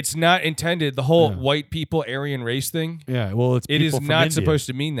sense. It's not intended. The whole Yeah. white people Aryan race thing. Yeah. Well, it's It is people from not India. supposed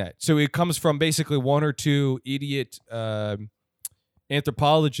to mean that. So it comes from basically one or two idiot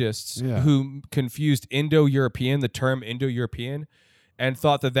anthropologists Yeah. who confused Indo-European, the term Indo-European, and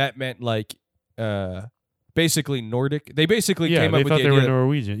thought that meant like basically Nordic. They basically Yeah, came they up with thought the they idea were that-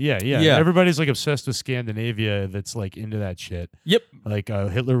 Norwegian. Yeah. Yeah. Everybody's like obsessed with Scandinavia. That's like into that shit. Yep. Like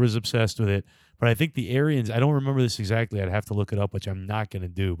Hitler was obsessed with it. But I think the Aryans, I don't remember this exactly. I'd have to look it up, which I'm not going to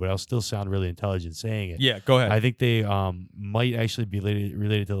do, but I'll still sound really intelligent saying it. Yeah, go ahead. I think they might actually be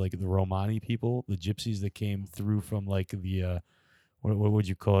related to like the Romani people, the gypsies that came through from like the, what would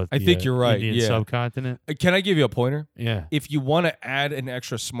you call it? I The, think you're right, Indian yeah. subcontinent. Can I give you a pointer? Yeah. If you want to add an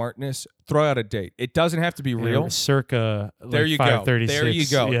extra smartness, throw out a date. It doesn't have to be real. Circa There like you go. 536. There you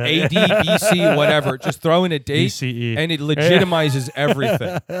go. Yeah. AD, BC, whatever. Just throw in a date, BCE. and it legitimizes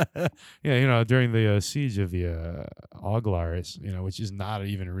everything. Yeah, during the siege of the Oglaris, which is not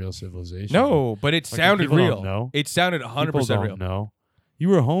even a real civilization. No, but it Like, sounded people don't real. know. It sounded People 100% don't real. know. You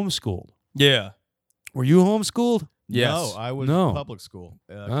were homeschooled. Yeah. Were you homeschooled? Yes. No, I was No. public school.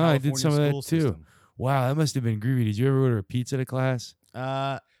 I did California some of that school too. system. Wow, that must have been groovy. Did you ever order a pizza to class?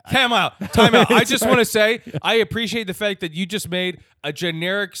 Time out. Time out. I just want to say I appreciate the fact that you just made a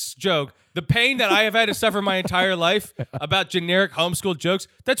generic joke. The pain that I have had to suffer my entire life about generic homeschool jokes,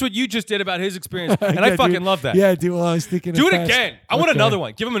 that's what you just did about his experience. And I Yeah, fucking dude. love that. Yeah, dude. Well, I was thinking. Do of it fast- again. I want Okay. another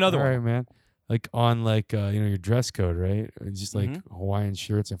one. Give him another All one. right, man. Like on like your dress code, right? It's just like Hawaiian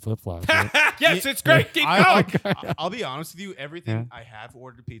shirts and flip flops. Right? Yes, it's great. Keep I, going. I'll be honest with you. Everything Yeah. I have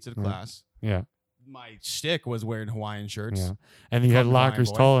ordered pizza to Yeah. class. Yeah, My shtick was wearing Hawaiian shirts. yeah. And you had Fucking Hawaiian lockers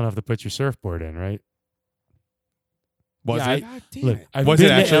boy. tall enough to put your surfboard in, right? Was Yeah, it? God damn Look, it. I've Was been it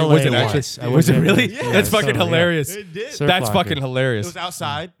to actually? LA Was it once. actually? I Was it in- really? yeah, That's so, fucking yeah. hilarious. It did. Surf That's locker. fucking It hilarious. was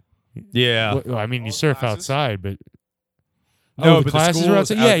outside. Yeah. Well, I mean, you All the surf classes? outside, but No, the but classes the are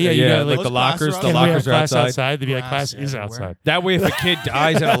schools outside. Yeah, yeah, you got, like those the lockers. classes are The Can we have lockers are class outside. They'd be like, class Grass is everywhere. outside. That way, if a kid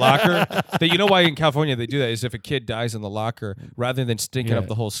dies in a locker, you know why in California they do that is if a kid dies in the locker, rather than stinking Yeah. up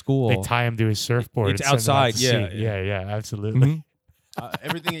the whole school. They tie him to his surfboard. It's and send him out outside, to yeah, sea. yeah. yeah, absolutely.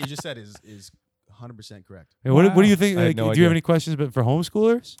 Everything that you just said is 100% correct. Hey, what do you think? I had Like, no do you idea. have any questions for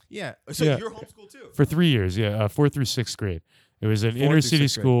homeschoolers? Yeah. So Yeah. you're homeschooled too. For 3 years, yeah, 4th through 6th grade. It was an 4th inner through city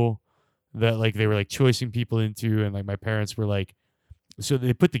 6th grade. school that like they were like choicing people into, and like my parents were like, so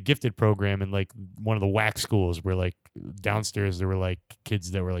they put the gifted program in like one of the whack schools where like downstairs there were like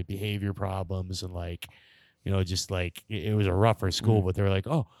kids that were like behavior problems and like, just like it was a rougher school, but they were like,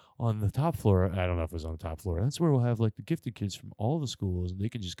 oh, on the top floor, I don't know if it was on the top floor, that's where we'll have like the gifted kids from all the schools and they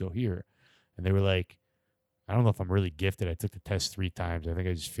can just go here. And they were like, I don't know if I'm really gifted. I took the test 3 times. I think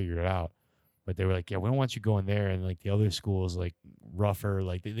I just figured it out. But they were like, yeah, we don't want you going there. And like the other schools, like rougher,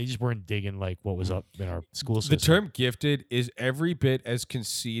 like they just weren't digging like what was up in our school The system. term gifted is every bit as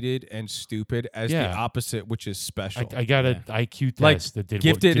conceited and stupid as the Yeah. opposite, which is special. I got an IQ test Like, that did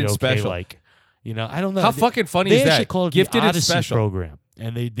gifted did and okay, special. Like, I don't know. How They- fucking funny they is actually that? called it Gifted the and Odyssey special. program,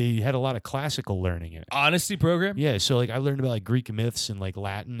 and they had a lot of classical learning in it. Honesty program? Yeah, so like I learned about like Greek myths and like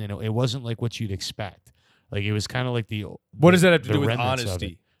Latin, and it wasn't like what you'd expect. Like it was kind of like What does that have to the do with remnants of it.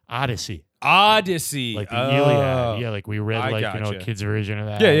 honesty? Odyssey, Odyssey. like the Oh. Iliad. Yeah, like we read I like gotcha. a kid's version of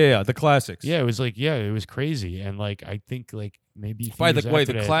that. Yeah, the classics. Yeah, it was like, it was crazy. And like, I think like maybe. A few By the years way,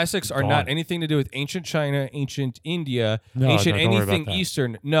 after the that, classics it's are not gone. anything to do with ancient China, ancient India, No, ancient don't worry about anything that.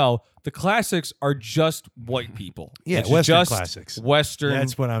 Eastern. No, the classics are just white people. Yeah, It's Western just classics. Western.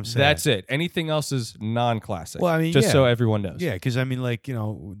 That's what I'm saying. That's it. Anything else is non-classic. Well, I mean, just yeah. so everyone knows. Yeah, because I mean, like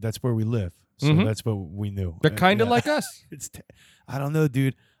that's where we live, so Mhm. that's what we knew. They're kind of Yeah. like us. I don't know,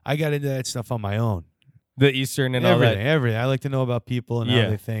 dude. I got into that stuff on my own. The Eastern and Everything, all that. everything. I like to know about people and Yeah. how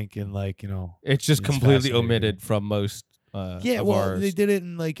they think, and It's just It's completely fascinating. omitted from most. Yeah, of well, ours. they did it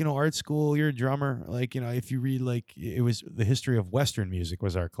in art school. You're a drummer, if you read it was the history of Western music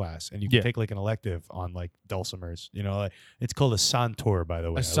was our class, and you could Yeah. take an elective on dulcimers. It's called a santur, by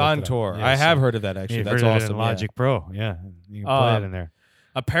the way. A Santor. Yeah, I have so- heard of that actually. You've That's heard of it awesome. in yeah. Logic Pro. Yeah, you can play it Um, in there.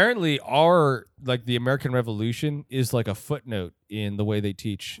 Apparently, the American Revolution is like a footnote in the way they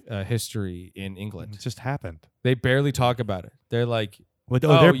teach history in England. It just happened. They barely talk about it. They're like,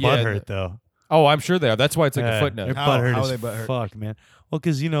 They're yeah, butthurt though. oh, I'm sure they are. That's why it's like a Yeah, footnote. They're How- butthurt how as are they butthurt? fuck, man. Well,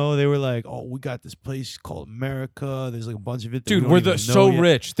 because they were like, oh, we got this place called America. There's a bunch of it. That we Dude, don't we're even so know yet."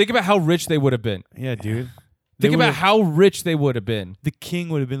 rich. Think about how rich they would have been. Yeah, dude. Think They about would've- how rich they would have been. the king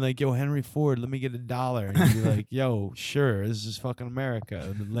would have been like, yo, Henry Ford, let me get $1. And he'd be like, yo, sure, this is fucking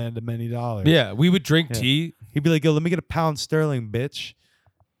America, the land of many dollars. Yeah, we would drink Yeah. tea. He'd be like, yo, let me get £1 sterling, bitch.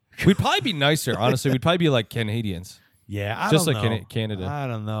 We'd probably be nicer, honestly. We'd probably be like Canadians. Yeah, I Just don't like know. Canada. I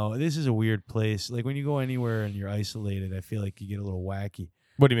don't know. This is a weird place. Like when you go anywhere and you're isolated, I feel like you get a little wacky.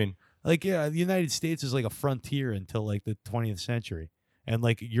 What do you mean? Like, yeah, the United States is like a frontier until like the 20th century. And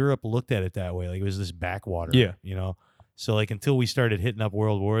like Europe looked at it that way. Like it was this backwater. Yeah. So like until we started hitting up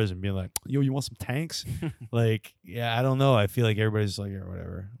world wars and being like, yo, you want some tanks? Like, yeah, I don't know. I feel like everybody's like, yeah,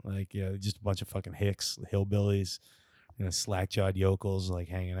 whatever. Like, yeah, just a bunch of fucking hicks, hillbillies, slack-jawed yokels like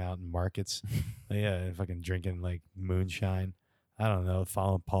hanging out in markets. Yeah, and fucking drinking like moonshine. I don't know,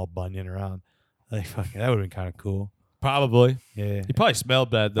 following Paul Bunyan around. Like, fucking, that would have been kind of cool. Probably. Yeah. He probably smelled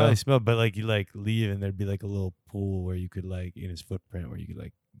bad though. Probably smell, but like you like leave and there'd be like a little pool where you could like in his footprint where you could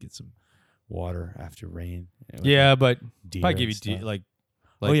like get some water after rain. With, Yeah, but deer probably give and you stuff. like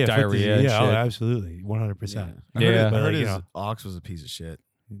Oh, yeah, for diarrhea. disease. and Yeah, shit. absolutely, 100%. I Yeah. heard, But, like, his you know. ox was a piece of shit.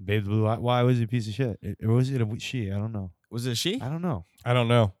 Babe the Blue Eye. Why was he a piece of shit? Or was it a she? I don't know. Was it a she? I don't know. I don't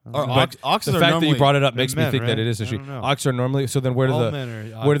know. I don't Or know. But oxes the are fact that normally you brought it up they're makes me men, think that right? it is a I she. don't know. Ox are normally so. Then where do All the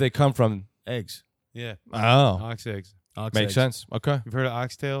men are where do they come from? eggs. Yeah, Oh, ox eggs. Ox makes eggs. sense. Okay. You've heard of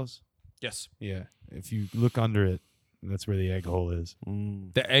oxtails? Yes. Yeah. If you look under it, that's where the egg hole is.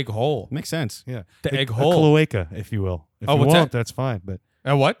 Mm. The egg hole. Makes sense. Yeah, The egg a hole. cloaca, if you will. If Oh, you what's won't, that? that's fine. But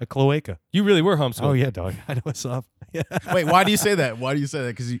And what? a cloaca. You really were homeschooled. Oh yeah, dog. I know what's up. Yeah. Wait, why do you say that? Why do you say that?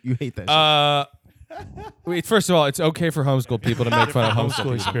 Because you hate that shit. Wait, first of all, it's okay for homeschool people to make fun of Homeschool homeschool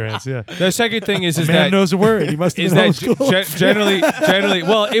people. experience. Yeah. The second thing is Man that knows a word. He must have is been that homeschooled. generally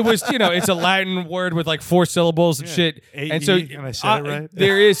well, it was it's a Latin word with like 4 syllables and shit, and so and I said it right.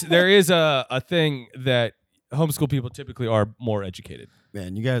 there is a thing that homeschool people typically are more educated.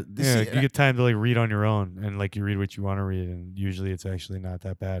 Man, you got this. Yeah, you get time to like read on your own and like you read what you want to read, and usually it's actually not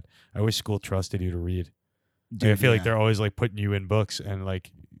that bad. I wish school trusted you to read. I feel like they're always like putting you in books, and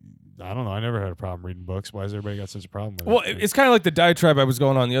like I don't know. I never had a problem reading books. Why has everybody got such a problem with Well, it? it's kind of like the diatribe I was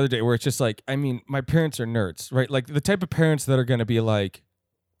going on the other day, where it's just like, I mean, my parents are nerds, right? Like the type of parents that are going to be like,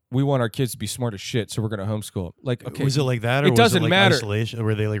 we want our kids to be smart as shit, so we're going to homeschool. Like, okay, Was it like that, or it was doesn't it like matter. isolation?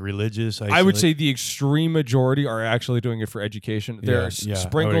 Were they like religious? I would say the extreme majority are actually doing it for education. Yeah, They're yeah, I would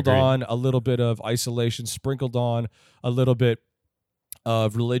sprinkled agree. on a little bit of isolation, sprinkled on a little bit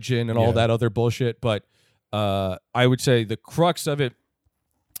of religion and all Yeah. that other bullshit. But I would say the crux of it,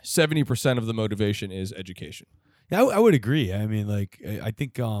 70% of the motivation is education. Yeah, I would agree. I mean, like I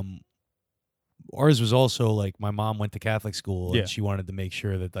think ours was also like my mom went to Catholic school Yeah. and she wanted to make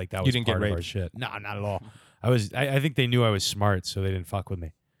sure that like that You was didn't get part of our raped. shit. No, not at all. I think they knew I was smart, so they didn't fuck with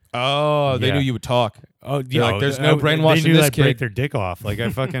me. Oh, they Yeah. knew you would talk. Oh, They're like, there's no brainwashing They knew this I'd break kid. their dick off. Like I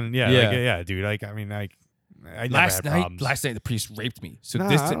fucking yeah, Yeah. yeah, dude. Like I mean, like I never Last had night, problems. the priest raped me. So Nah,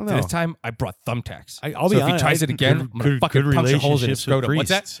 this I don't this know. time, I brought thumbtacks. I'll so be if honest, he tries I it had again, good, I'm gonna fucking puncture holes in his relationships with scrotum. What's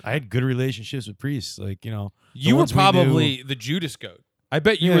that? priests. I had good relationships with priests. Like You were ones we knew- probably the Judas goat. I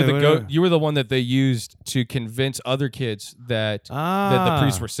bet you Yeah, were the whatever. goat. You were the one that they used to convince other kids that the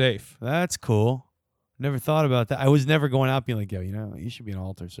priests were safe. That's cool. Never thought about that. I was never going out being like, yo, you should be an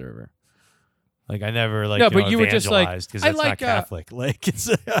altar server. Like I never like No, but you were just like, because I that's like, not Catholic. Like it's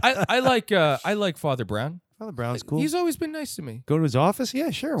I like Father Brown. Father Brown's cool. He's always been nice to me. Go to his office? Yeah,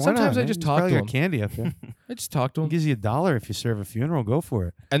 sure. Why Sometimes not, I man? just He's talk probably to got him. candy up there. I just talked to He him. gives you $1 if you serve a funeral. Go for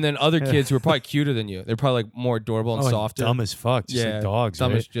it. And then other Yeah. kids who are probably cuter than you. They're probably like more adorable and Oh, softer. dumb as fuck. Just Yeah, like dogs.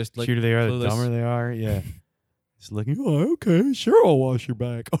 dumb right? as just like cuter they are, clueless. the dumber they are. Yeah. Just looking, oh, okay, sure, I'll wash your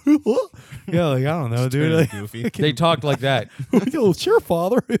back. Yeah, like, I don't know, dude. Like, Goofy. They talk like that. oh, sure,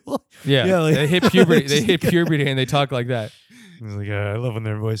 father. Yeah, Yeah, like- they hit puberty. They hit puberty and they talk like that. It's like, I love when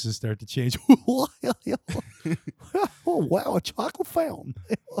their voices start to change. Oh, wow, a chocolate fountain.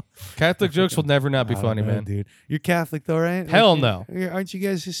 Catholic jokes will never not be I don't funny, know, man. dude. You're Catholic, though, right? Hell Aren't aren't you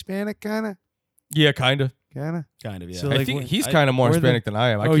guys Hispanic, kind of? Yeah, kind of. Kind of? Kind of, yeah. So, I like, think when- he's kind of more we're the- Hispanic than I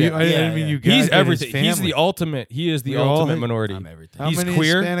am. I Oh, can't. I Yeah, mean, yeah. you guys He's and his everything. He's family. the ultimate. He is the We're all ultimate hi- minority. I'm everything. How He's many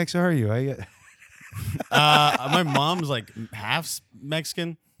queer. Hispanics are you? My mom's like half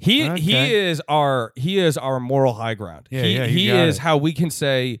Mexican. He Okay. is our moral high ground. Yeah, he yeah, you he got is it. how we can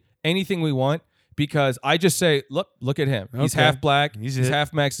say anything we want because I just say, look at him. He's Okay. half black. He's He's it.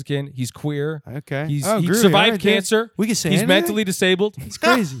 half Mexican. He's queer. Okay. He groovy. survived All right, dude. cancer. We can say He's anything? mentally disabled. It's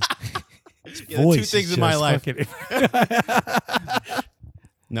crazy. Yeah, the two things in my life. Fucking...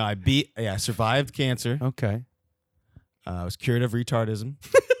 No, I survived cancer. okay. I was cured of retardism.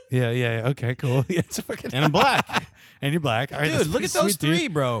 Yeah. Okay, cool. Yeah, it's a fucking... And I'm black. And you're black. All right, Dude, that's look at pretty those sweet, dude. three,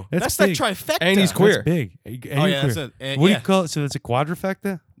 bro. That's That's big. the trifecta. And he's queer. That's big. And Oh, you're yeah, queer. that's it. What do Yeah. you call it? So it's a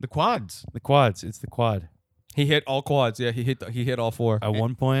quadrifecta? The quads. The quads. It's the quad. He hit all quads. Yeah, he hit all four. At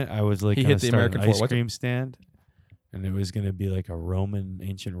one point, I was like, He gonna hit the start American an four. ice What's it? cream stand, and it was gonna be like a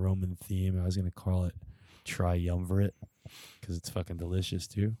ancient Roman theme. I was gonna call it triumvirate because it's fucking delicious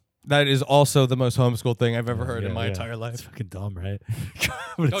too. That is also the most homeschool thing I've ever heard Yeah, in my yeah. entire It's life. fucking dumb, right?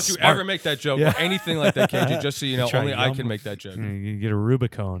 But Don't it's you smart. ever make that joke Yeah. or anything like that, KG, just so you know, only I Triumvirate. can make that joke. You get a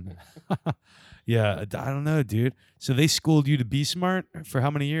Rubicon. Yeah, I don't know, dude. So they schooled you to be smart for how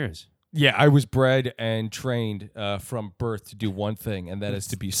many years? Yeah, I was bred and trained from birth to do one thing, and that is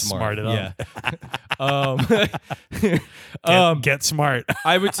to be smart. Smart it Yeah. Get smart.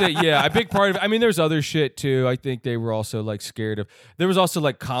 I would say, yeah, a big part of it. I mean, there's other shit too. I think they were also like scared of. There was also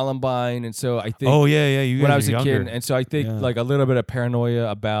like Columbine, and so I think. Oh yeah. You when guys I was are a younger. kid, and so I think Yeah. like a little bit of paranoia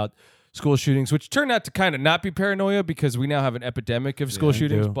about school shootings, which turned out to kind of not be paranoia because we now have an epidemic of school I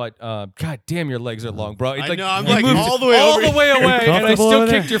shootings. do. But god damn, your legs are long, bro. It's I like know, I'm you like moved all the way over the way away, and I comfortable still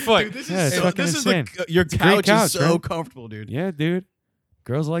over kicked there? your foot. Dude, this Yeah, is it's so, fucking this insane. is your It's a great couch couch, is so right? comfortable, dude. Yeah, dude.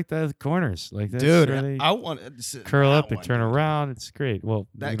 Girls like the corners, like that's Dude, where they I want to sit curl in up, that they one, turn dude. around. It's great. Well,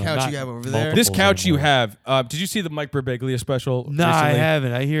 That you know, couch not you have over there? This multiples couch you anymore. have. Did you see the Mike Birbiglia special? No, I recently?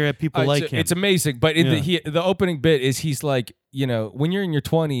 haven't. I hear people like him. It's amazing, but in Yeah. the opening bit is he's like, you know, when you're in your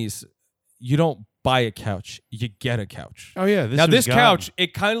 20s, you don't buy a couch, you get a couch. Oh yeah, Now was this gotten. couch,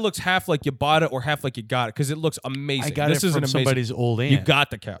 it kind of looks half like you bought it or half like you got it because it looks amazing. I got this it is from an amazing. somebody's old aunt. You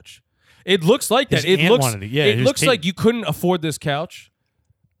got the couch. It looks like that. His It aunt looks. wanted it. Yeah, it his looks kid- like you couldn't afford this couch,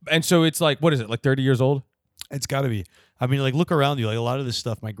 and so it's like, what is it? Like 30 years old? It's got to be. I mean, like look around you. Like a lot of this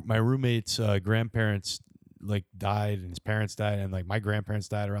stuff. My roommate's grandparents like died, and his parents died, and like my grandparents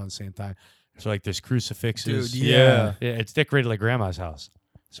died around the same time. So like there's crucifixes. Dude, yeah. Yeah, it's decorated like grandma's house.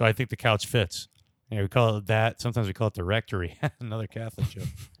 So I think the couch fits. Yeah, we call it that. Sometimes we call it the rectory. Another Catholic joke.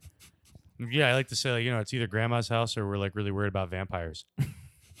 Yeah, I like to say, like, you know, it's either grandma's house or we're like really worried about vampires.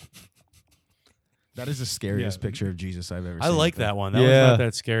 That is the scariest Yeah. picture of Jesus I've ever seen. I like that one. That Yeah. one's not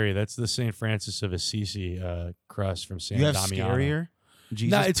that scary. That's the St. Francis of Assisi cross from San You have Damiano. scarier?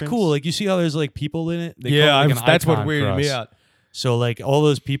 Jesus Nah, it's prints? cool. Like you see how there's like people in it. They call Yeah, it, like, an that's what icon weirded me cross. out. So like all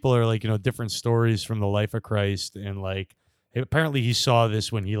those people are like, you know, different stories from the life of Christ, and like apparently he saw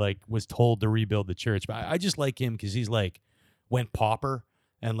this when he like was told to rebuild the church. But I just like him because he's like went pauper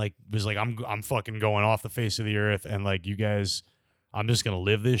and like was like I'm fucking going off the face of the earth, and like you guys, I'm just gonna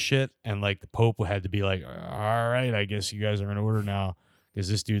live this shit. And like the Pope had to be like, all right, I guess you guys are in order now because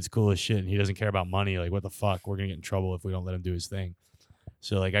this dude's cool as shit and he doesn't care about money. Like what the fuck, we're gonna get in trouble if we don't let him do his thing.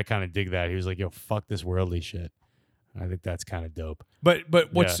 So like I kind of dig that. He was like, yo, fuck this worldly shit. I think that's kind of dope. But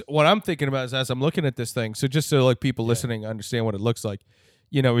what I'm thinking about is as I'm looking at this thing. So just so like people listening understand what it looks like,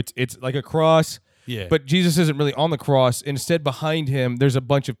 you know, it's like a cross, Yeah. but Jesus isn't really on the cross. Instead, behind him, there's a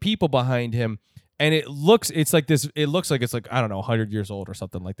bunch of people behind him, and it looks like it's like I don't know, 100 years old or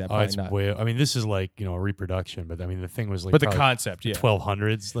something like that. Oh, Probably it's not. way. I mean, this is like, you know, a reproduction, but I mean, the thing was like, But the probably concept, yeah.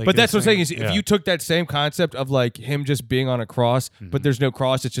 1200s. Like But that's what I'm saying is, yeah. if you took that same concept of like him just being on a cross, but there's no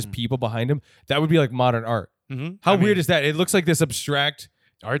cross, it's just people behind him, that would be like modern art. Mhm. How I mean, weird is that? It looks like this abstract.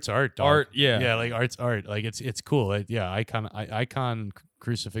 art's art? Dog. Art, yeah. yeah, like art's art. Like it's cool. Like, yeah, icon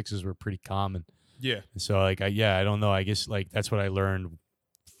crucifixes were pretty common. Yeah. So like, I don't know. I guess like that's what I learned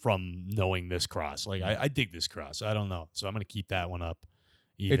from knowing this cross. Like I dig this cross. I don't know, so I'm gonna keep that one up.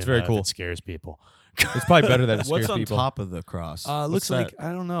 Even, It's very if cool. It scares people. It's probably better than it scares What's on people. top of the cross? Looks What's like that?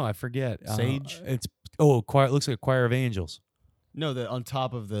 I don't know. I forget. Sage? It's choir. It looks like a choir of angels. No, the on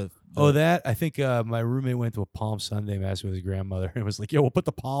top of the. Oh, that I think my roommate went to a Palm Sunday mass with his grandmother and was like, "Yo, we'll put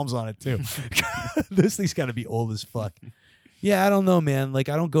the palms on it too." This thing's got to be old as fuck. Yeah, I don't know, man. Like,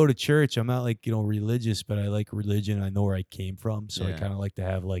 I don't go to church. I'm not like religious, but I like religion. I know where I came from, so I Yeah. kind of like to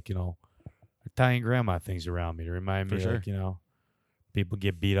have like Italian grandma things around me to remind For me, sure. like people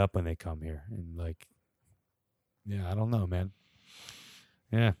get beat up when they come here, and like, yeah, I don't know, man.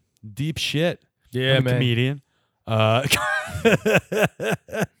 Yeah, deep shit. Yeah, I'm a man. comedian.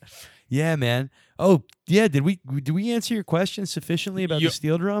 Yeah, man. Oh, yeah. Did we answer your question sufficiently about You- the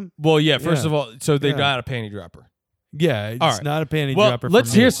steel drum? Well, yeah. First Yeah. of all, so they're Yeah. not a panty dropper. Yeah, it's All right. not a panty Well, dropper.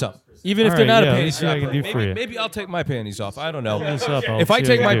 let's for me. hear some. Even if All they're right, not yeah, a let me panty see what I dropper, can do for you. maybe I'll take my panties off. I don't know. What's up? I'll If I see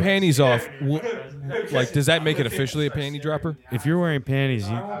take what my can do. panties off, like, does that make it officially a panty dropper? If you're wearing panties,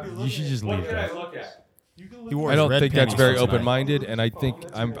 you should just leave that. look at? He wore I his don't red think that's panties very for tonight. open-minded, and I think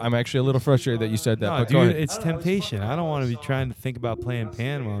I'm actually a little frustrated that you said that. No, but go dude, ahead. it's temptation. I don't want to be trying to think about playing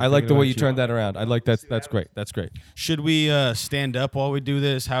pan. While I'm I like thinking the way about you turned that around. I like that. That's great. That's great. Should we stand up while we do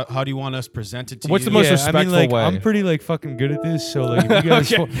this? How do you want us presented to What's you? the most Yeah, I mean, respectful like, way? I'm pretty like fucking good at this. So like, if you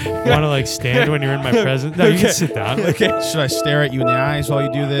guys want to like stand when you're in my presence, no, you can sit down. Like, Should I stare at you in the eyes while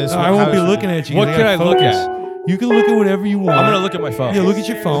you do this? no, I won't be How- looking at you. What I can I gotta look focus. at? You can look at whatever you want. I'm gonna look at my phone. Yeah, look at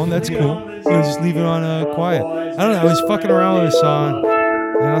your phone. That's cool. Just leave it on quiet. I don't know. I was fucking around with a song,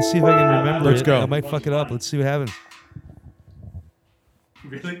 and I'll see if I can remember Let's it. go. I might fuck it up. Let's see what happens.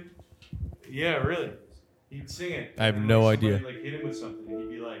 Really? Yeah, really. He'd sing it. I have no idea. Like hit him with something, and he'd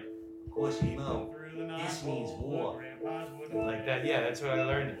be like, "Of course you know, this means war." Like that. Yeah, that's what I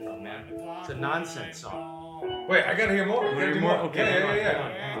learned it from, man. It's a nonsense song. Wait, I gotta hear more. You gotta do more. Okay, Yeah.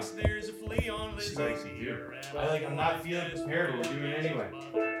 I'm not feeling prepared. We're doing it anyway.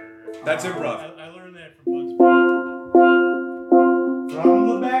 That's improv. I learned that from Bugs Bunny. From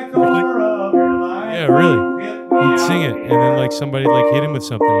the back door of your life. Yeah, really. He'd sing it, and then like somebody like hit him with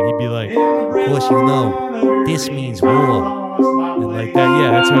something, and he'd be like, "Of course you know, this means war." And like that.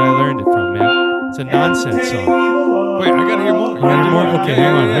 Yeah, that's what I learned it from, man. It's a nonsense song. Wait, I gotta hear more. You You gotta want do more? Okay, Yeah,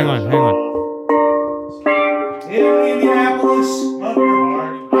 hang yeah, on, yeah. hang on. In Indianapolis of your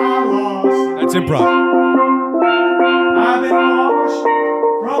heart, I lost. That's improv. I've been washed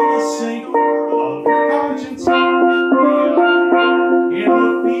from the sink of your conscience. In the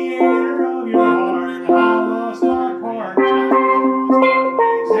theater of your heart, I lost my part.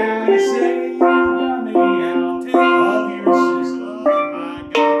 Now you say you got me out of your system. I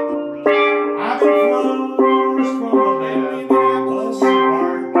got the drug. I've been flushed from the Indianapolis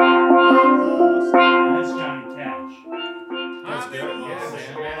heart. I lost. That's Johnny Cash. That's good. Yeah,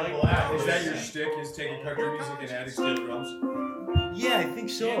 man. I like that. Is that your shtick? Is taking country music and adding steel drums? Yeah, I think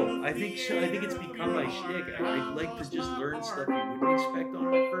so. I think so. I think it's become my shtick. I like to just learn stuff you wouldn't expect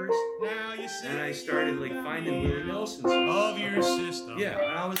on it at first. Now you say And I started like finding Willie Nelson songs. of your system. Yeah,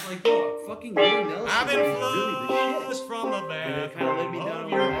 and I was like, yo, fucking Willie Nelson I've is been really the flushed shit. from the And bath it kind of led me down of a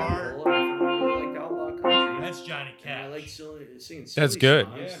your rabbit heart. hole, and I found I really liked outlaw country. That's Johnny And I Cash. like singing That's silly good.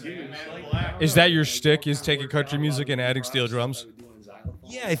 songs, too. Is that your shtick? Is taking country music and adding steel drums?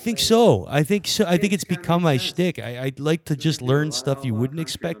 Yeah, I think so. I think so. I think it's become my shtick. I'd like to just learn stuff you wouldn't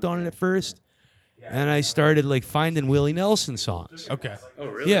expect on it at first. And I started like finding Willie Nelson songs. Okay.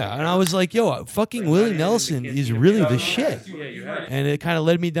 Yeah, and I was like, yo, fucking Willie Nelson is really the shit. And it kind of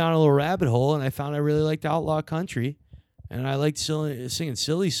led me down a little rabbit hole, and I found I really liked outlaw country. And I liked singing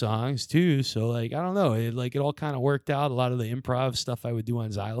silly songs too. So like, I don't know, it all kind of worked out. A lot of the improv stuff I would do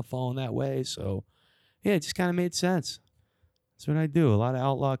on xylophone that way. So yeah, it just kind of made sense. That's what I do. A lot of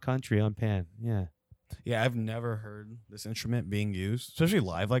outlaw country on pan. Yeah. Yeah, I've never heard this instrument being used, especially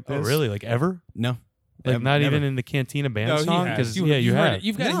live like this. Oh, really? Like ever? No. Like I've not never. even in the Cantina Band No, he song? has. Because You- yeah, you you heard have. it.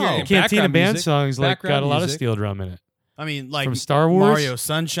 You've got to No. hear it. Cantina Background Band music. songs like got Background a lot of music. steel drum in it. I mean, like From Star Wars? Mario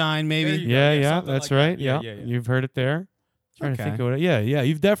Sunshine, maybe. There you go. Yeah, Yeah, yeah, something that's like that. right. Yeah, Yeah, yeah. You've heard it there. Trying to Okay. think of it. Yeah, yeah,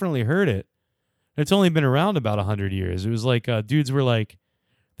 you've definitely heard it. It's only been around about 100 years. It was like dudes were like,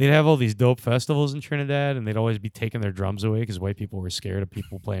 they'd have all these dope festivals in Trinidad, and they'd always be taking their drums away because white people were scared of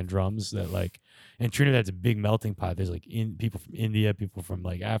people playing drums. That like, and Trinidad's a big melting pot. There's like people from India, people from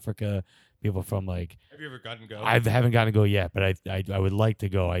like Africa, people from like. Have you ever gotten to go? I haven't gotten to go yet, but I would like to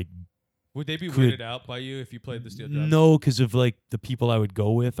go. Would they be could- weirded out by you if you played the steel drums? No, because of like the people I would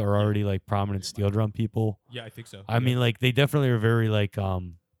go with are already like prominent steel drum people. Yeah, I think so. I mean, like they definitely are very like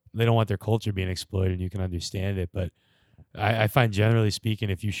they don't want their culture being exploited. And you can understand it, but I find generally speaking,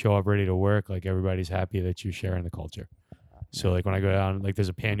 if you show up ready to work, like everybody's happy that you're sharing the culture. So like when I go down, like there's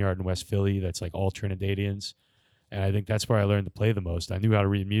a pan yard in West Philly that's like all Trinidadians, and I think that's where I learned to play the most. I knew how to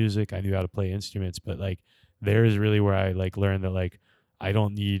read music, I knew how to play instruments, but like there is really where I like learned that like I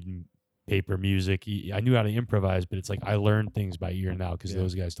don't need paper music. I knew how to improvise, but it's like I learned things by ear now because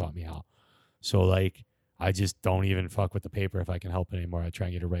those guys taught me how. So like I just don't even fuck with the paper if I can help it anymore. I try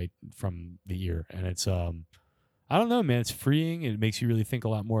and get it right from the ear, and it's I don't know, man. It's freeing. It makes you really think a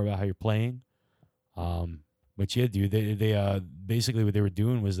lot more about how you're playing. But yeah, dude, they basically what they were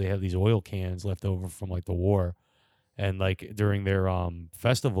doing was they had these oil cans left over from like the war, and like during their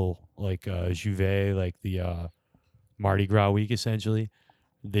festival, like Juvet, like the Mardi Gras week, essentially,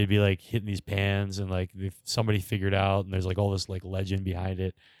 they'd be like hitting these pans, and like if somebody figured out, and there's like all this like legend behind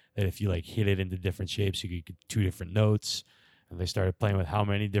it that if you like hit it into different shapes, you could get 2 different notes. And they started playing with how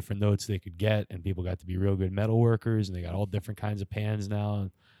many different notes they could get, and people got to be real good metal workers, and they got all different kinds of pans now,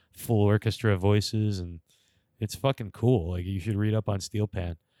 and full orchestra voices, and it's fucking cool. Like you should read up on steel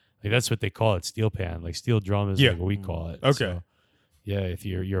pan. Like that's what they call it, steel pan. Like steel drum is like what we call it. Okay. So, yeah, if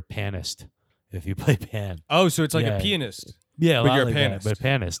you're a panist, if you play pan. Oh, so it's like Yeah. a pianist. Yeah, a But lot you're a like that, panist. but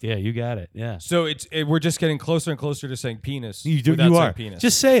panist. Yeah, you got it. Yeah, So we're just getting closer and closer to saying penis. you do. without You saying are. penis.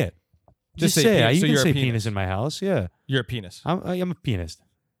 Just say it. Just Just say say it. penis. You So can you're a say penis. penis in my house. Yeah, You're a penis. I'm a pianist.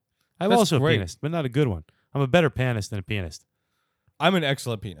 I'm That's also great. a pianist, but not a good one. I'm a better pianist than a pianist. I'm an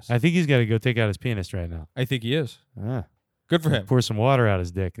excellent penis. I think he's got to go take out his pianist right now. I think he is. Ah. Good for him. Pour some water out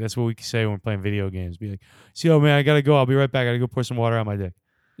his dick. That's what we can say when we're playing video games. Be like, "Yo, man, I gotta go. I'll be right back. I gotta go pour some water out my dick,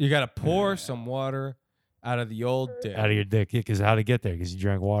 You got to pour some water out of the old dick. out of your dick." Because how to get there? Because you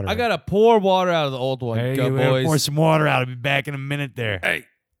drank water. I got to pour water out of the old one. Hey, Go, you gotta boys. pour some water out. I'll be back in a minute there. Hey,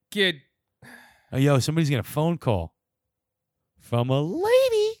 kid. Oh, yo, somebody's getting a phone call from a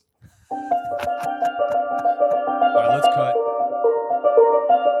lady. All right, let's cut.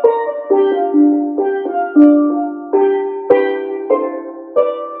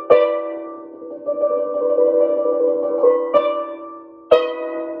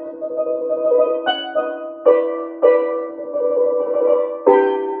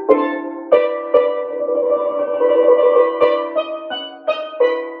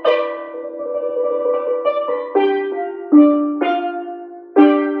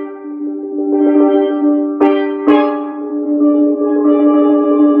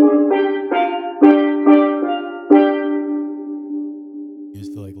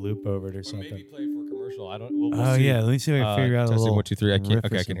 Used to like loop over it or Or something. maybe play for a commercial. I don't. We'll Oh see. yeah, let me see if I can figure out a testing little. 1, 2, 3. I can't. riff or Okay, I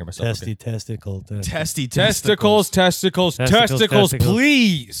can something. hear myself. Testy Okay. testicle. Testy Testicles, testicles, Testicles, testicles, testicles.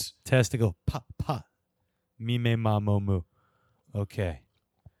 please. Testicle. Pa pa. Me me ma mo mu. Okay.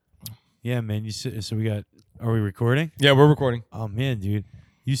 Yeah, man. You said so. We got. Are we recording? Yeah, we're recording. Oh man, dude.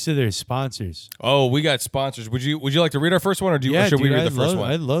 You said there's sponsors. Oh, we got sponsors. Would you like to read our first one, or Yeah, should we dude, read the I'd first love,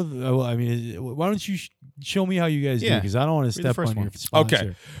 one? I'd love. Well, I mean, why don't you show me how you guys do? Yeah. Because I don't want to Read the step first on one. your sponsor.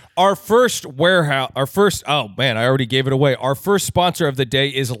 Okay. Our first warehouse, oh man, I already gave it away. Our first sponsor of the day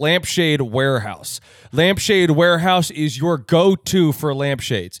is Lampshade Warehouse. Lampshade Warehouse is your go-to for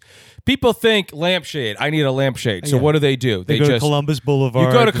lampshades. People think lampshade, I need a lampshade. So Yeah. what do? They go to Columbus Boulevard.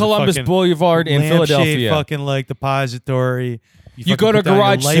 You go to the Columbus fucking Boulevard in Lampshade Philadelphia. Fucking like depository. You fucking go to put down your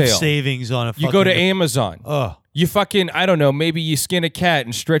garage life sale. savings on a. You go to fucking- Amazon. Oh, You fucking, I don't know, maybe you skin a cat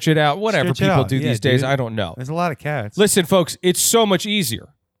and stretch it out. Whatever Stretch it people out. do Yeah, these days, dude. I don't know. there's a lot of cats. Listen, folks, it's so much easier.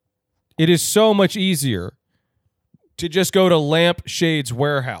 It is so much easier to just go to Lampshades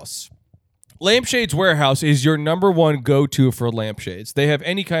Warehouse. Lampshades Warehouse is your number one go-to for lampshades. They have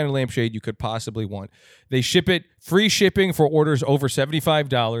any kind of lampshade you could possibly want. They ship it, free shipping for orders over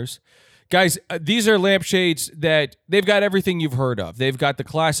 $75. Guys, these are lampshades that they've got everything you've heard of. They've got the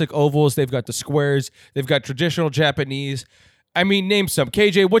classic ovals, they've got the squares, they've got traditional Japanese. I mean, name some.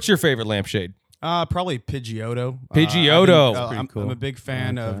 KJ, what's your favorite lampshade? Probably Pidgeotto. Pidgeotto. I'm, Pretty cool. I'm a big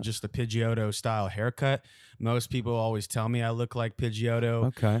fan I like of that. just the Pidgeotto style haircut. Most people always tell me I look like Pidgeotto.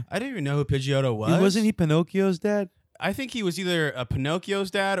 Okay. I didn't even know who Pidgeotto was. Wasn't he Pinocchio's dad? I think he was either a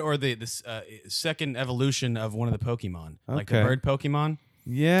Pinocchio's dad or the second evolution of one of the Pokemon, like the Okay. bird Pokemon.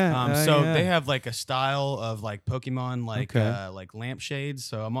 Yeah. So yeah. they have like a style of like Pokemon, Okay. like lampshades.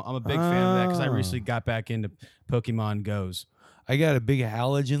 So I'm a big fan of that because I Oh. recently got back into Pokemon Goes. I got a big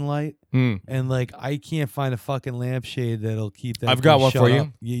halogen light, and like I can't find a fucking lampshade that'll keep that. I've got thing one shut for you. up.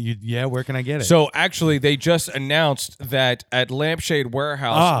 Yeah, where can I get it? So actually, they just announced that at Lampshade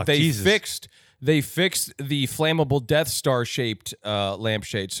Warehouse, Ah, they Jesus. fixed the flammable Death Star shaped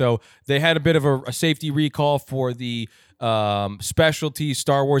lampshade. So they had a bit of a safety recall for the specialty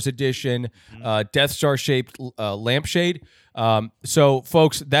Star Wars edition Death Star shaped lampshade. So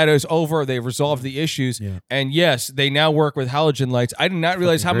folks, that is over. They've resolved the issues. Yeah. And yes, they now work with halogen lights. I did not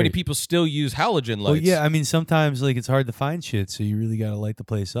realize how many great. people still use halogen lights. Well, yeah, I mean, sometimes like it's hard to find shit, so you really got to light the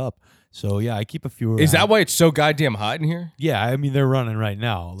place up. So yeah, I keep a few around. Is that why it's so goddamn hot in here? Yeah, I mean they're running right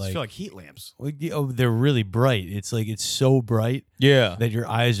now. I Like, feel like heat lamps. they're really bright. It's like it's so bright Yeah. that your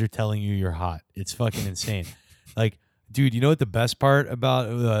eyes are telling you you're hot. It's fucking insane. Like, dude, you know what the best part about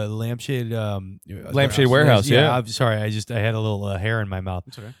Lampshade Lampshade Warehouse, yeah. I'm sorry, I had a little hair in my mouth.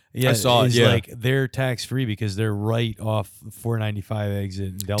 That's okay. Yeah, I saw it, is yeah. like they're tax free because they're right off 495 exit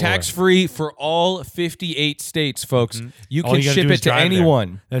in Delaware. Tax free for all 58 states, folks. You All can you gotta ship do it is to drive there.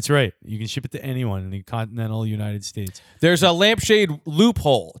 anyone. That's right. You can ship it to anyone in the continental United States. There's a lampshade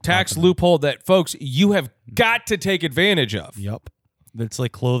loophole, tax loophole that, folks, you have got to take advantage of. Yep. It's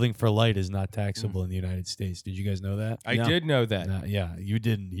like clothing for light is not taxable in the United States. Did you guys know that? I did know that. Yeah, you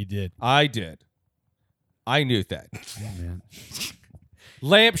didn't. He did. I did. I knew that. Yeah, man.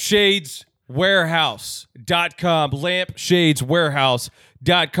 Lampshadeswarehouse.com.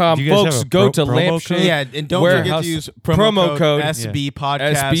 Lampshadeswarehouse.com. Do you guys Folks, have a go to promo Lampshade. code? Yeah, and don't forget Warehouse to use promo promo code code SB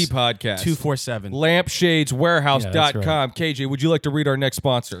Podcast. SB Podcast. 247. Lampshadeswarehouse.com. Yeah, that's KJ, would you like to read our next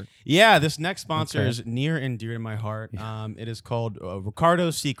sponsor? Yeah, this next sponsor Okay. is near and dear to my heart. It is called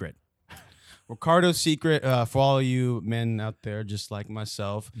Ricardo's Secret. Ricardo's Secret, for all you men out there just like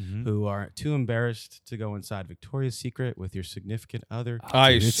myself who are too embarrassed to go inside Victoria's Secret with your significant other.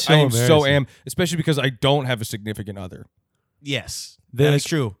 I it's so am so embarrassing. am, especially because I don't have a significant other. Yes, They- that is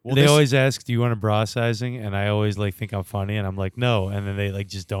true. Well, they this- always ask, "Do you want a bra sizing?" And I always like think I'm funny, and I'm like, "No." And then they like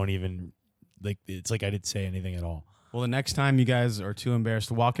just don't even like. It's like I didn't say anything at all. well, the next time you guys are too embarrassed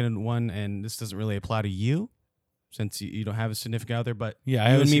to walk in one, and this doesn't really apply to you since you don't have a significant other, but Yeah, I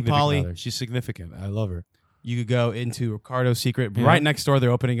you have and a me, significant Polly, other. She's significant. I love her. you could go into Ricardo's Secret. Yeah. Right next door, they're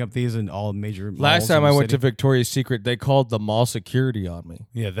opening up these in all major Last malls time in I the went to city. Victoria's Secret, they called the mall security on me.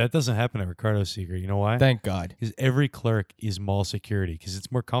 Yeah, that doesn't happen at Ricardo's Secret. You know why? Thank God. Because every clerk is mall security because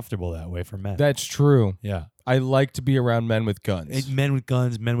it's more comfortable that way for men. That's true. yeah. I like to be around men with guns. Men with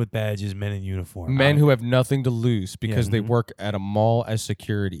guns, men with badges, men in uniform. Men who have nothing to lose because they mhm. work at a mall as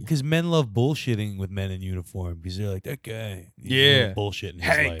security. Because men love bullshitting with men in uniform because they're like, that guy. he's Yeah. really bullshitting his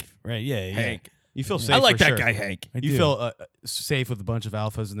Hank. life. Right. Yeah. Yeah. Hank. You feel safe. I like for that sure. guy, Hank. I You do. feel safe with a bunch of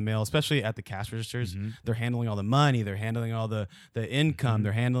alphas in the mail, especially at the cash registers. Mhm. They're handling all the money. They're handling all the income. Mm-hmm.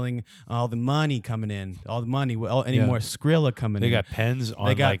 They're handling all the money coming in. All the money. Any Yeah. more Skrilla coming They in. got pens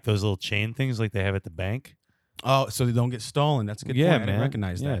on got- like those little chain things like they have at the bank. Oh, so they don't get stolen. That's a good Yeah, point. I man. didn't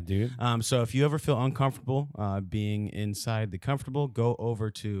recognize Yeah, that. dude. So if you ever feel uncomfortable being inside the comfortable, go over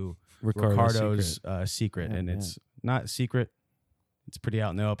to Ricardo's Secret. Yeah, And yeah. it's not secret. It's pretty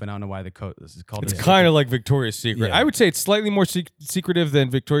out in the open. I don't know why this is called. It's the kind of like Victoria's Secret. Yeah. I would say it's slightly more secretive than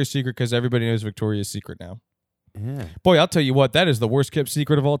Victoria's Secret because everybody knows Victoria's Secret now. Yeah. Boy, I'll tell you what, that is the worst kept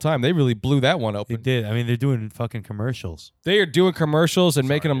secret of all time. They really blew that one They open. did. I mean, they're doing fucking commercials. They are doing commercials and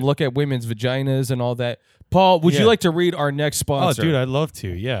making them look at women's vaginas and all that. Paul, would you Yeah. like to read our next sponsor? Oh, dude, I'd love to.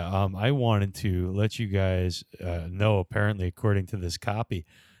 Yeah. I wanted to let you guys know, apparently, according to this copy,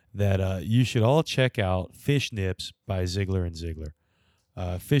 that you should all check out Fish Nips by Ziegler and Ziegler.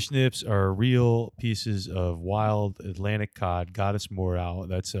 Fish nips are real pieces of wild Atlantic cod, Goddess Morale.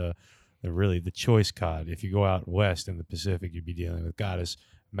 That's really the choice cod. If you go out west in the Pacific, you'd be dealing with Goddess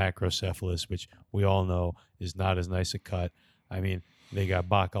macrocephalus, which we all know is not as nice a cut. I mean, they got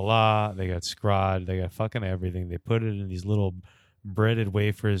bacala, they got scrod, they got fucking everything. They put it in these little breaded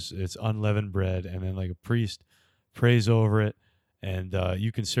wafers. It's unleavened bread, and then like a priest prays over it, and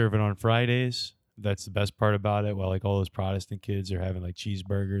you can serve it on Fridays. That's the best part about it. While like all those Protestant kids are having like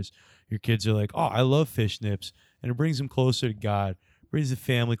cheeseburgers, your kids are like, "Oh, I love fish nips," and it brings them closer to God, brings the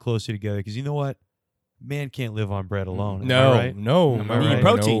family closer together. Because you know what, man can't live on bread alone. Am No, I right? no. Am I You need right?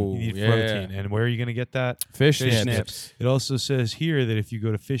 protein. No, You need yeah. protein, and where are you going to get that? Fish Fish nips. nips. It also says here that if you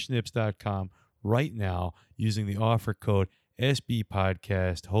go to fishnips.com right now using the offer code SB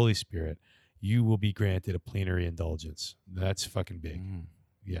Podcast Holy Spirit, you will be granted a plenary indulgence. That's fucking big.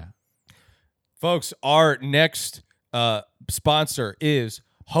 Yeah. Folks, our next sponsor is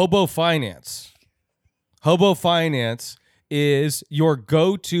Hobo Finance. Hobo Finance is your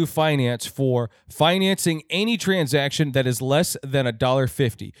go-to finance for financing any transaction that is less than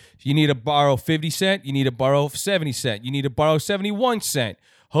 $1.50. If you need to borrow 50 cents, you need to borrow 70 cents, you need to borrow 71 cents.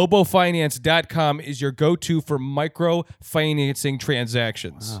 HoboFinance.com is your go-to for micro financing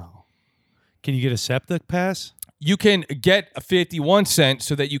transactions. Wow. Can you get a septic pass? you can get a 51 cent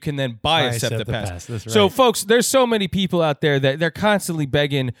so that you can then buy a Septipass. That's So, right. folks, there's so many people out there that they're constantly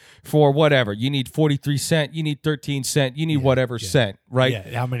begging for whatever. You need 43 cent, you need 13 cent, you need whatever cent, right?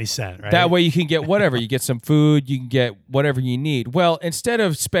 Yeah, how many cent, right? That way you can get whatever. You get some food, you can get whatever you need. Well, instead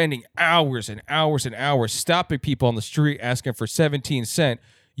of spending hours and hours and hours stopping people on the street asking for 17 cent,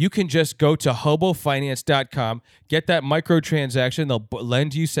 you can just go to hobofinance.com, get that microtransaction. They'll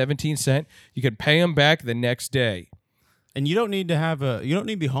lend you 17 cent. You can pay them back the next day. And you don't need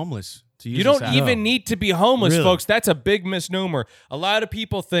to be homeless to use You this don't app. even need to be homeless, Really? folks. That's a big misnomer. A lot of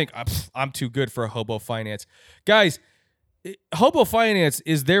people think, I'm too good for Hobo Finance. Guys, Hobo Finance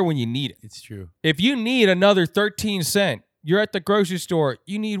is there when you need it. It's true. If you need another 13 cent, you're at the grocery store,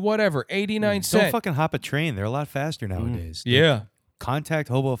 you need whatever, 89 Don't cent. fucking hop a train. They're a lot faster nowadays. Yeah. Contact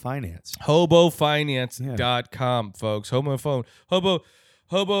Hobo Finance. HoboFinance.com, folks.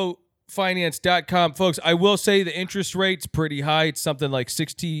 HoboFinance.com, folks. I will say the interest rate's pretty high. It's something like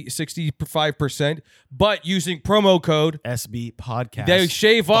 65%. But using promo code, SB podcast. they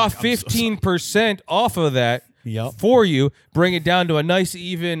shave off 15% off of that Yep. for you. Bring it down to a nice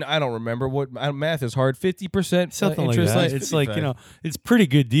even, I don't remember what math is hard, 50% Something like interest that. rate. It's like, it's pretty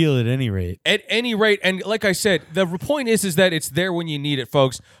good deal at any rate. At any rate, and like I said, the point is that it's there when you need it,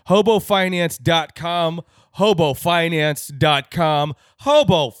 folks. HoboFinance.com, HoboFinance.com,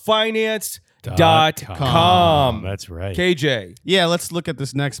 HoboFinance.com. That's right. KJ. Yeah, let's look at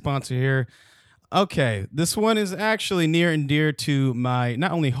this next sponsor here. Okay, this one is actually near and dear to my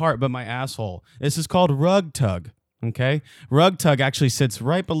not only heart but my asshole. This is called Rug Tug. Okay, Rug Tug actually sits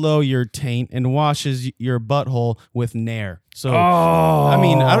right below your taint and washes your butthole with Nair. So, I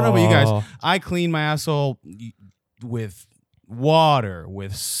mean, I don't know about you guys. I clean my asshole with water,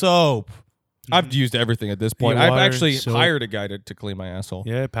 with soap. I've used everything at this point. Yeah, I've water, actually soap. hired a guy to clean my asshole.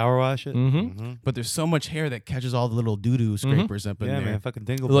 Yeah, power wash it. Mm-hmm. But there's so much hair that catches all the little doo-doo scrapers up in Yeah, there. man, fucking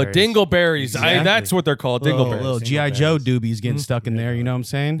dingleberries. Look, dingleberries. Exactly. That's what they're called, dingleberries. Little G.I. Joe doobies getting stuck in there, you know what I'm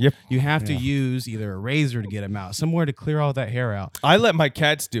saying? Yep. You have to use either a razor to get them out, somewhere to clear all that hair out. I let my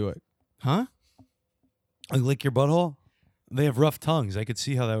cats do it. Huh? Like lick your butthole? They have rough tongues. I could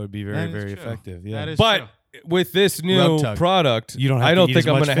see how that would be very, That is very true. effective. Yeah. That is But true. with this new Rug Tug. product, You don't have I to don't eat think as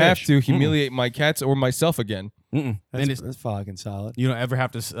I'm much going to have fish. to humiliate my cats or myself again. And it's, that's fucking solid. you don't ever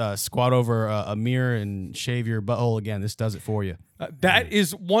have to squat over a mirror and shave your butthole again. This does it for you. That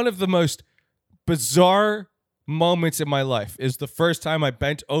is one of the most bizarre moments in my life. Is the first time I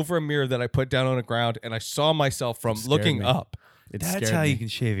bent over a mirror that I put down on the ground and I saw myself from scared looking me. up. It That's scared how me. you can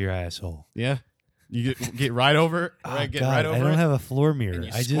shave your asshole. Yeah. You get right over it. Oh, Right, get God, right over I don't it. have a floor mirror. you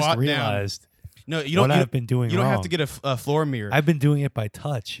I just squat down. realized No, you don't. what you I've been doing You don't have wrong. to get a floor mirror. I've been doing it by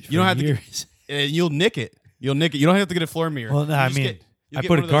touch. You don't for have to get- years. You'll nick it. You'll nick it. You don't have to get a floor mirror. Well, no, You I just mean, you'll I get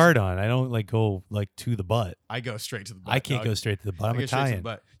put one a of those- guard on. I don't like go like to the butt. I go straight to the butt. I can't dog. go straight to the butt. I I'm go straight to the Italian.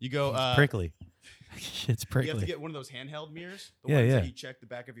 butt. You go It's prickly. It's You have to prickly. get one of those handheld mirrors. The Yeah, ones yeah. that you check the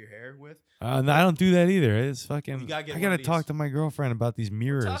back of your hair with. No, I don't do that either. It's fucking. You gotta get I one gotta of talk these. to my girlfriend about these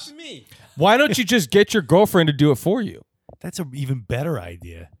mirrors. Talk to me. Why don't you just get your girlfriend to do it for you? That's an even better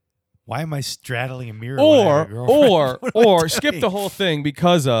idea. Why am I straddling a mirror? when I have a Or girlfriend? What am I skip doing? the whole thing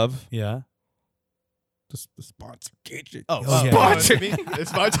because of Yeah. the sponsor. Oh, Oh, yeah. sponsor me. It's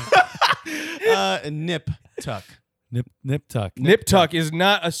sponsor. Nip Tuck. Nip tuck. Nip tuck is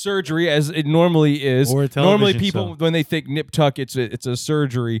not a surgery as it normally is. Or a Normally, television people show. when they think nip tuck, it's a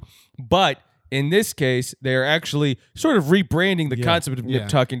surgery, but in this case, they're actually sort of rebranding the Yeah. concept of nip Yeah.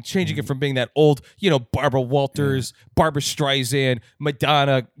 tuck and changing it from being that old, Barbara Walters, Barbara Streisand,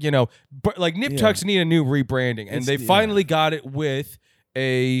 Madonna, but like nip Yeah. tucks need a new rebranding, and It's- they yeah. finally got it with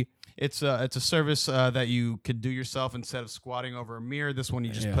a. It's a service that you could do yourself instead of squatting over a mirror. This one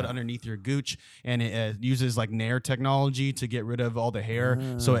you just put underneath your gooch, and it uses like Nair technology to get rid of all the hair.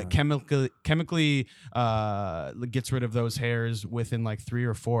 So it chemically gets rid of those hairs within like 3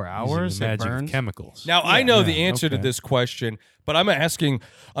 or 4 hours. The It magic of burns. chemicals. Now I know the yeah, answer to okay. this question, but I'm asking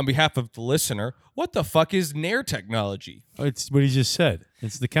on behalf of the listener: what the fuck is Nair technology? It's what he just said.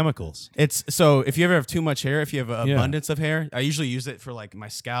 It's the chemicals. It's so if you ever have too much hair, if you have an Yeah. abundance of hair, I usually use it for like my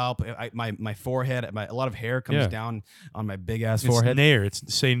scalp, my forehead. A lot of hair comes Yeah. down on my big ass It's forehead. Nair.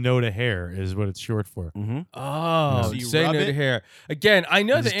 It's say no to hair is what it's short for. Oh, So you say rub no to it? hair. Again, I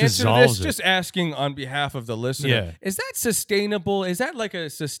know It the just answer to this. dissolves it. Just asking on behalf of the listener. Yeah. Is that sustainable? Is that like a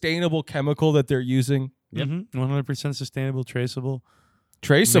sustainable chemical that they're using? Yep. 100% sustainable, traceable.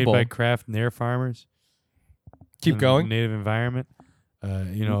 Traceable. Made by craft Nair farmers. Keep in a going. Native environment.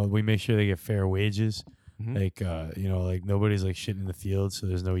 We make sure they get fair wages. Mhm. Like nobody's like shitting in the field, so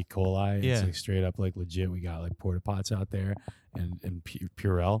there's no E. coli. It's Yeah. like straight up like legit. We got like porta pots out there and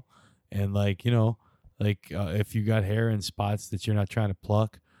Purell, and Like if you got hair in spots that you're not trying to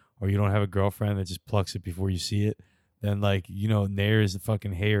pluck, or you don't have a girlfriend that just plucks it before you see it, then like Nair is the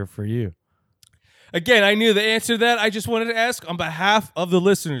fucking hair for you. Again, I knew the answer to that. I just wanted to ask on behalf of the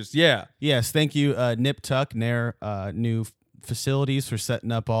listeners. Yeah. Yes, thank you, Nip Tuck, Nair, new facilities for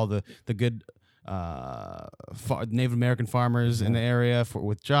setting up all the good Native American farmers in the area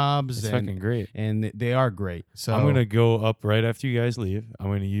with jobs. It's fucking great. And they are great. So I'm going to go up right after you guys leave. I'm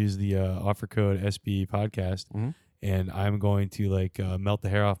going to use the offer code SBE podcast, and I'm going to melt the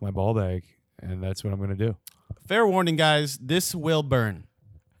hair off my ball bag, and that's what I'm going to do. Fair warning, guys, this will burn.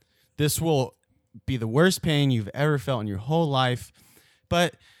 This will be the worst pain you've ever felt in your whole life,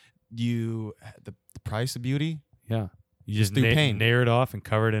 but the price of beauty. Yeah, you just through pain. Nair it off and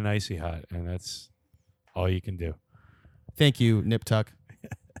cover it in icy hot, and that's all you can do. Thank you, Nip Tuck.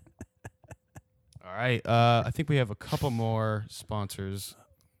 All right, I think we have a couple more sponsors.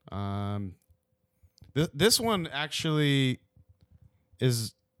 This one actually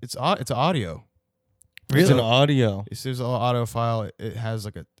it's audio. It's an audio. It says audio file. It has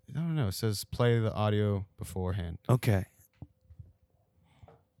I don't know. It says play the audio beforehand. Okay.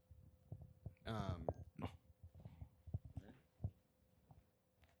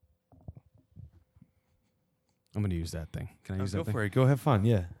 I'm gonna use that thing. Can I use that Go thing? for it. Go have fun.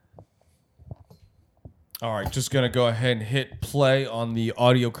 Yeah. All right, just gonna go ahead and hit play on the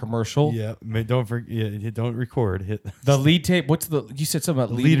audio commercial. Yeah. Don't forget. Yeah, don't record. Hit The lead tape. You said something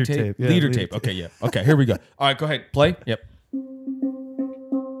about Leader tape? tape, yeah, leader leader tape. tape. Okay, yeah. Okay, here we go. All right, go ahead. Play. Yep.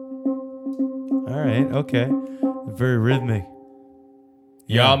 All right. Okay. Very rhythmic.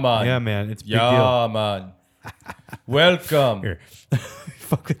 Yeah, man. Yeah, man. It's a big Yeah, man. Welcome. Here.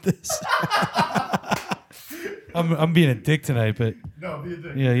 Fuck with this. I'm being a dick tonight, but No, be a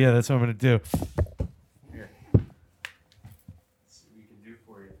dick. yeah, that's what I'm gonna do. Here. Let's see what we can do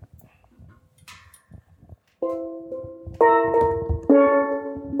for you.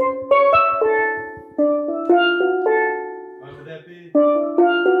 What would that be?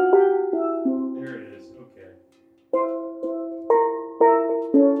 There it is. Okay.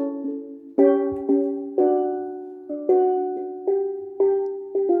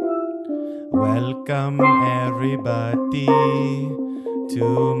 Welcome everybody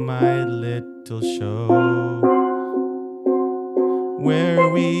to my little show, where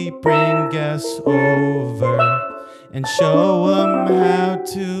we bring guests over and show them how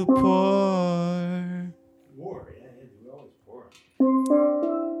to pour. War, yeah, we always pour.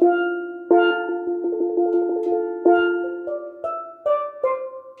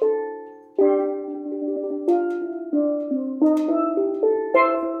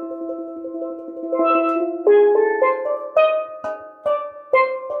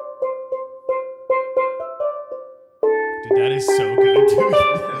 Dude, that is so good, dude.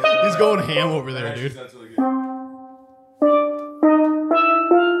 He's going ham over there, dude. That's really good.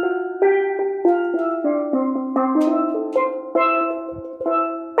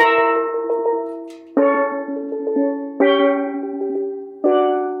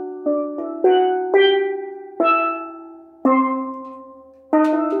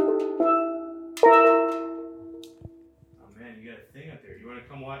 Oh man, you got a thing up there. You want to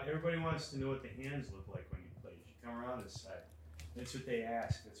come watch? Everybody wants to know what the hands look like when you play. You should come around this side. That's what they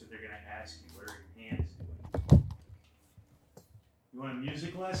ask. That's what they're gonna ask you. What are your hands doing? You want a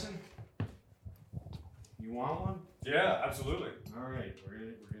music lesson? You want one? Yeah, absolutely. All right, we're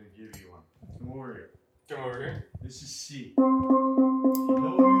gonna give you one. Come over here. Come over here. This is C. If you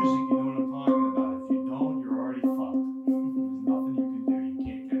know music, you know what I'm talking about. If you don't, you're already fucked. There's nothing you can do. You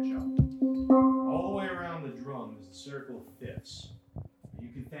can't catch up. All the way around the drum is the circle of fifths. You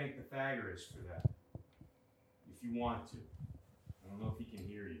can thank Pythagoras for that, if you want to. I don't know if he can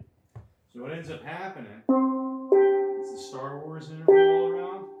hear you. So what ends up happening, it's the Star Wars interval all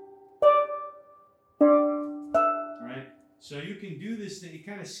around. Right? So you can do this thing, it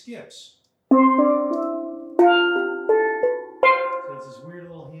kind of skips. So it's this weird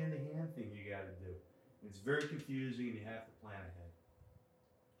little hand-to-hand thing you got to do. It's very confusing and you have to plan ahead.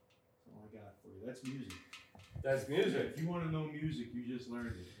 That's all I got for you. That's music. That's music. If you want to know music, you just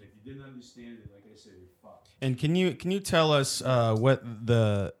learned it. If you didn't understand it, like I said, you're fucked. And can you tell us what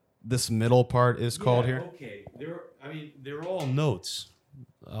this middle part is called here? Okay, they're all notes.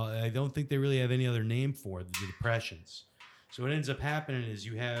 I don't think they really have any other name for the depressions. So what ends up happening is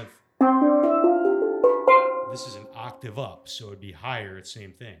you have this is an octave up, so it'd be higher. It's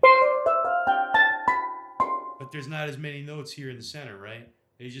same thing. But there's not as many notes here in the center, right?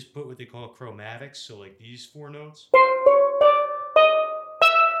 They just put what they call chromatics. So like these four notes.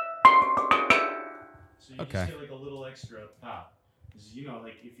 So you Okay. just get like a little extra up top. Because, you know,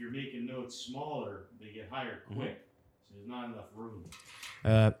 like if you're making notes smaller, they get higher quick. So there's not enough room.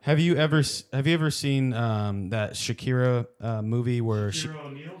 Have you ever seen that Shakira movie where Shakira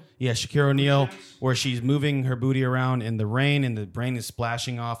O'Neal? Shakira O'Neal, Yes. where she's moving her booty around in the rain and the rain is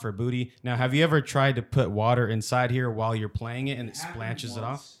splashing off her booty? Now, have you ever tried to put water inside here while you're playing it and it splashes it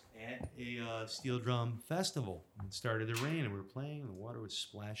off? At a steel drum festival. It started to rain and we were playing and the water was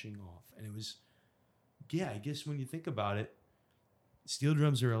splashing off. And it was, yeah, I guess when you think about it, steel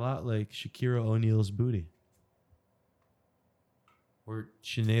drums are a lot like Shakira O'Neal's booty. Or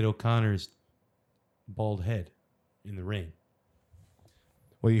Sinead O'Connor's bald head in the rain.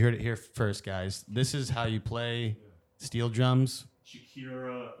 Well, you heard it here first, guys. This is how you play steel drums.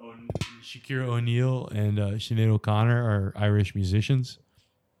 Shakira O'Neal and Sinead O'Connor are Irish musicians.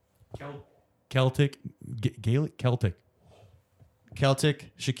 Celtic, Gaelic, Celtic.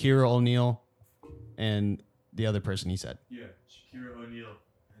 Celtic, Shakira O'Neal, and the other person he said. Yeah, Shakira O'Neal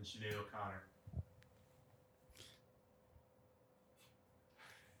and Sinead O'Connor.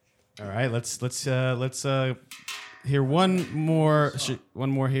 All right, let's hear one more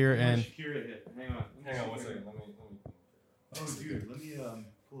here and Shakira hit. Hang on. Hang on 1 second. Let me. Oh, dude, let me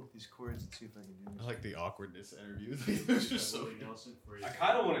pull up these chords and see if I can do this. I like the awkwardness interview. It's just Willie Nelson for you. I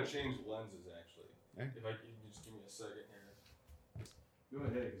kind of want to change lenses actually. Okay. If I can just give me a second here. Go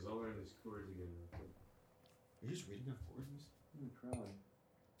ahead, because I'll learn these chords again real quick. Are you just reading off chords? I'm crying.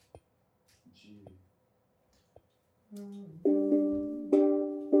 G.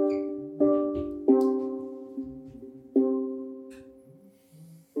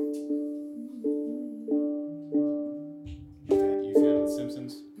 You fan of The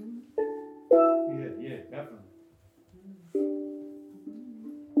Simpsons? Yeah, definitely.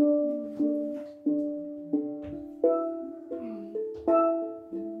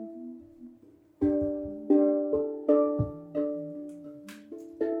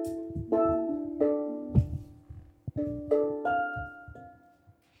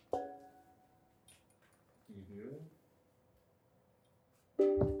 You hear it?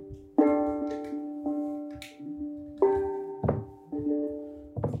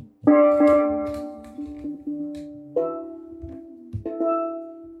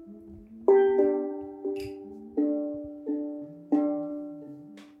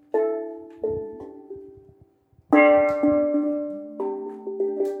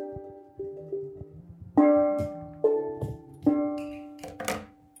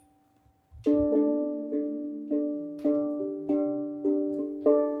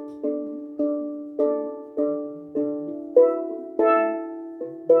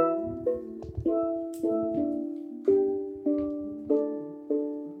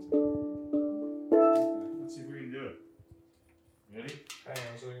 Let's see if we can do it. Ready? Hang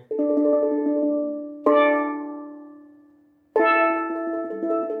on a second.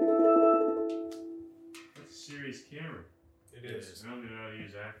 That's a serious camera. It is. I don't even know how to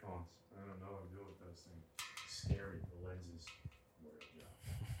use iPhones. I don't know what to do with those things. It's scary, the lenses.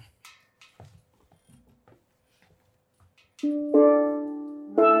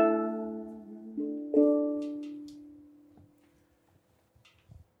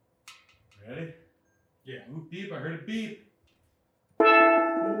 Ready? Yeah. Ooh, beep, I heard a beep.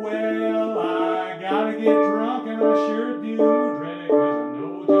 Well, I gotta get drunk and I sure do dread it 'cause I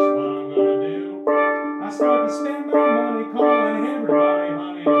know just what I'm gonna do. I start to spend my money calling everybody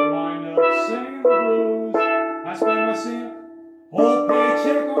honey and wind up singing the blues. I spend my whole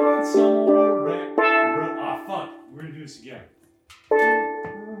paycheck on some old wreck. Ah, fuck. We're gonna do this again.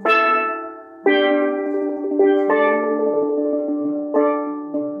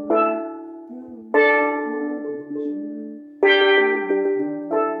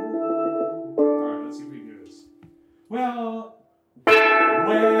 Alright, let's see if we can do this. Well, I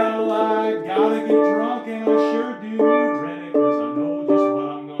gotta get drunk and I sure do dread it 'cause I know just what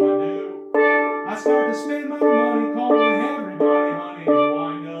I'm gonna do. I start to spend my money calling everybody honey and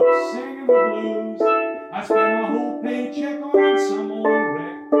wind up singing the blues. I spend my whole paycheck on some old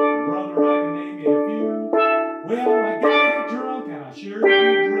wreck. Brother, I can name you a few. Well, I gotta get drunk and I sure do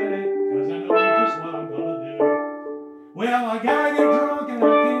dread it 'cause I know just what I'm gonna do. Well, I gotta get drunk and I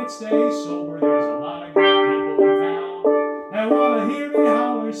can't stay sober. There's a lot of good people in town that wanna hear me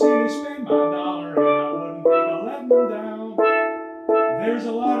holler, see me spend my dollar, and I wouldn't think of letting them down. There's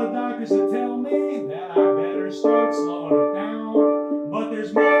a lot of doctors that tell me that I better start slowing it down. But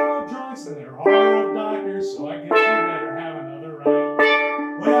there's more of drunks than there are of doctors, so I guess we better have another round.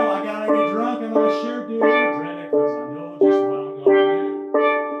 Well, I gotta get drunk and I sure do dread it 'cause I know just what I'm gonna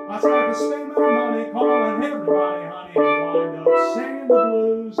do. I start to spend my money calling everybody honey and wind up singing the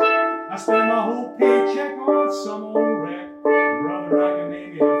blues. I spend my whole paycheck on some old wreck. Brother,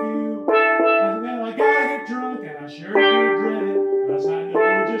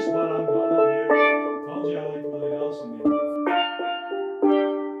 here's what I'm gonna do. Told you I like Willie Nelson, man.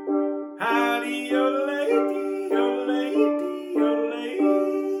 Howdy, yo, lady, yo, lady, yo, lady.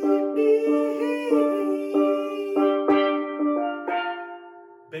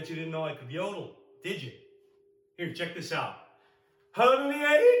 Bet you didn't know I could yodel, did you? Here, check this out. Huddly,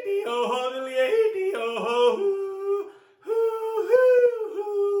 oh, huddly, oh,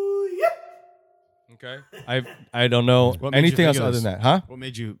 yep. Okay. I don't know What made you anything think else of other this? than that, huh? What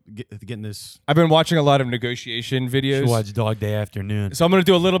made you get in this? I've been watching a lot of negotiation Should videos. watch Dog Day Afternoon. So I'm gonna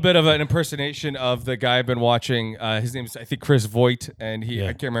do a little bit of an impersonation of the guy I've been watching. His name's I think Chris Voigt, and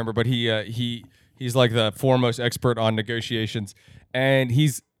I can't remember, but he's like the foremost expert on negotiations, and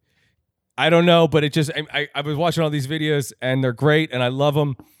I don't know, but it just I was watching all these videos and they're great and I love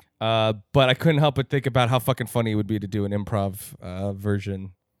them, but I couldn't help but think about how fucking funny it would be to do an improv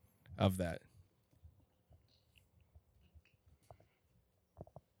version of that.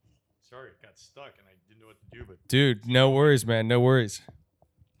 Sorry, it got stuck and I didn't know what to do, but Dude, no worries, man, no worries.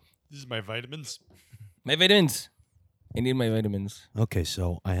 this is my vitamins. My vitamins. I need my vitamins. Okay,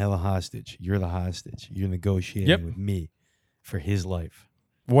 so I have a hostage. You're the hostage. You're negotiating Yep. with me for his life.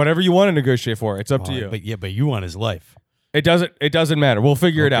 Whatever you want to negotiate for, it's up to you. But you want his life. It doesn't matter. We'll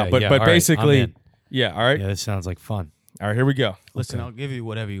figure it out. Okay, But yeah, but all right, I'm basically, in. yeah. All right, Yeah, that sounds like fun. all right. Here we go. Listen, I'll give you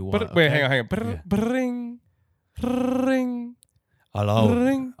whatever you want. Wait, okay? hang on. Bring. Hello.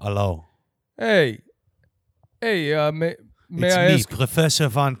 Ring. Hello. Hey, may It's I me, ask, Professor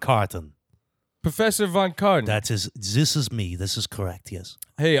Von Carton. Professor Von Carden? This is me. This is correct, yes.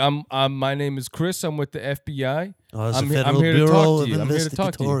 Hey, my name is Chris. I'm with the FBI. Oh, I'm the he- I'm Federal here to talk Bureau to of you. I'm here to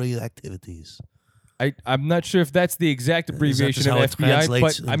talk to you. Investigatory Activities. I'm not sure if that's the exact abbreviation That of is how it FBI,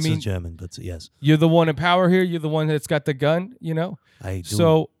 translates but I into mean, German, but yes. you're the one in power here. You're the one that's got the gun. You know. I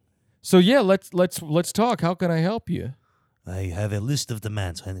do. So yeah, let's talk. How can I help you? I have a list of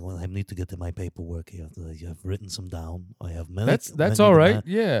demands. I need to get to my paperwork here. I have written some down. I have many. That's many all right. demands.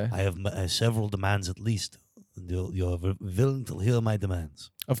 Yeah. I have several demands at least. You're willing to hear my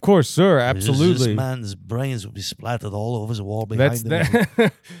demands. Of course, sir. This Absolutely. man's brains will be splattered all over the wall behind That's him.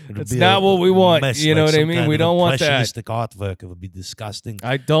 that. It'll That's be not a what we want. mess, You know like what I some mean? kind We of don't want that. impressionistic artwork. It would be disgusting.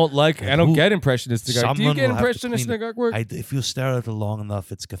 I don't like. I don't Who- get impressionistic art. Do you Someone get will have to impressionistic clean it. artwork? If you stare at it long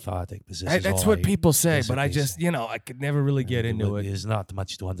enough, it's cathartic. This is That's all what people say, that's but what I they just, say. I could never really get into it. There's not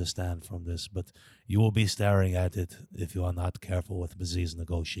much to understand from this, but you will be staring at it if you are not careful with these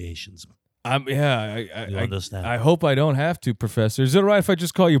negotiations. You understand? I hope I don't have to, Professor. Is it all right if I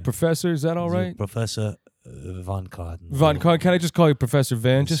just call you Professor? Is that all right? Professor Von Carden. Von Con, can I just call you Professor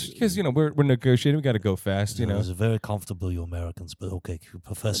Van? Yes. Just because, we're negotiating. We got to go fast, It's very comfortable, you Americans, but okay,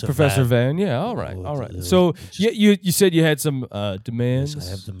 Professor Professor Van. Van. Yeah, all right, Oh, all right. it- So, just- you said you had some demands. Yes, I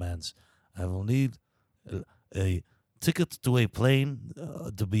have demands. I will need a ticket to a plane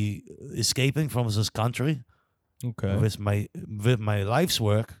to be escaping from this country Okay. with my life's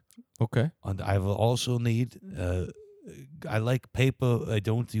work. Okay. And I will also need. I like paper. I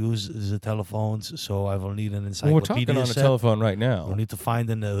don't use the telephones, so I will need an Well, we're encyclopedia talking on the set. telephone right I now. will need to find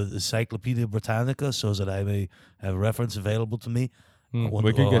an Encyclopedia Britannica so that I may have reference available to me We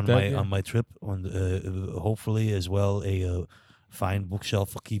could get on that. my yeah. on my trip. Hopefully, as well, a fine bookshelf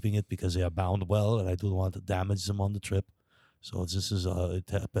for keeping it because they are bound well, and I don't want to damage them on the trip. So this is a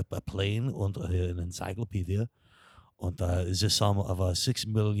plane and an encyclopedia. And is a sum of 6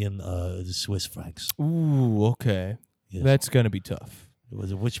 million Swiss francs. Ooh, okay. Yes. That's going to be tough.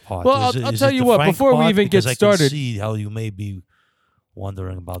 Which part? Well, I'll tell you what, before we even get I started- can see how you may be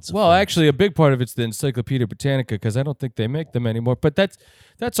wondering about some Well, francs. actually, a big part of it's the Encyclopedia Britannica because I don't think they make them anymore. But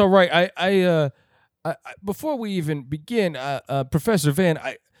that's all right. I before we even begin, Professor Van,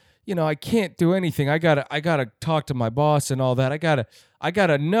 I can't do anything. I gotta talk to my boss and all that. I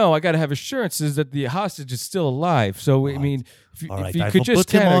gotta have assurances that the hostage is still alive. So I mean, All if right, you I could will just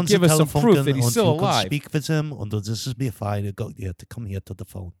put him kind on of the give us some telephone proof that he's and still you can alive. speak with him, and this will be fine. Come here to the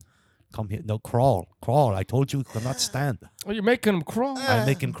phone. Come here. No, crawl. I told you, you cannot stand. Oh, you're making him crawl. I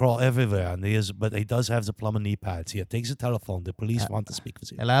make him crawl everywhere, and but he does have the plumber knee pads. Here, takes the telephone. The police want to speak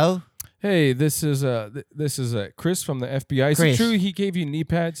with you. Hello, Hey, this is Chris from the FBI. Is it Chris. true he gave you knee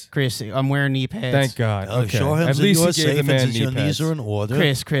pads? Chris. I'm wearing knee pads. Thank God. Okay. Show him At that least you are he gave the safe man and that knee your knees pads. are in order.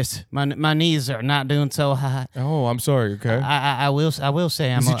 Chris. My knees are not doing so hot. Oh, I'm sorry. Okay. I will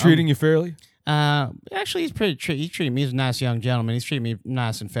say Is he treating you fairly? Actually, he's pretty. He treated me. He's a nice young gentleman. He's treating me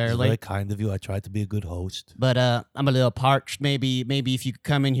nice and It's fairly. very kind of you. I tried to be a good host. But I'm a little parched. Maybe if you could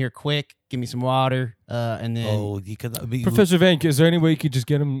come in here quick give me some water, and then Oh, you can. I mean, Professor Van, is there any way you could just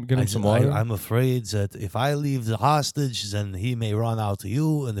get him some water? I'm afraid that if I leave the hostage, then he may run out to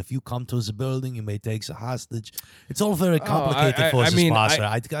you, and if you come to the building, you may take the hostage. It's all very complicated for I the mean, sponsor.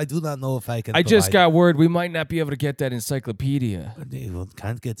 I do not know if I can. I just provide- got word we might not be able to get that encyclopedia.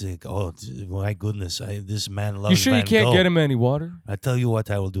 Can't get the. Oh my goodness! This man loves. You sure you Van can't Gogh. get him any water? I tell you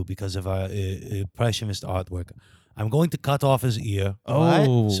what I will do because of our impressionist artwork. I'm going to cut off his ear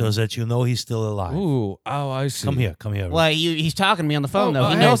Oh. so that you know he's still alive. Ooh. Oh, I see. Come here. well, he's talking to me on the phone though.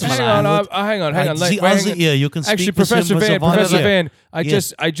 He hang- knows I'm hang alive. on, hang on. The Wait, other hang on. ear, you can speak Actually, with Professor him with Van, the one Professor ear. Van,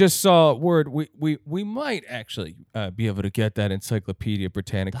 Yes. I just saw word we might actually be able to get that Encyclopedia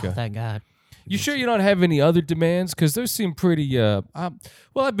Britannica. Oh, thank God. You sure you don't have any other demands? Because those seem pretty. Well,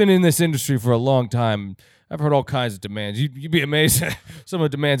 I've been in this industry for a long time. I've heard all kinds of demands. You'd be amazed at some of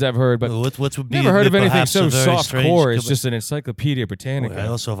the demands I've heard, but What would be never heard of anything perhaps so a very soft strange core as com- just an Encyclopedia Britannica. I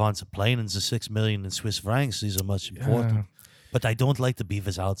also want a plane and the 6 million in Swiss francs. These are much important. But I don't like to be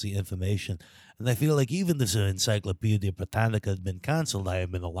without the information. And I feel like even if the Encyclopedia Britannica had been cancelled, I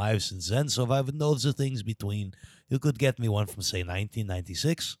have been alive since then. So if I would know the things between, you could get me one from, say,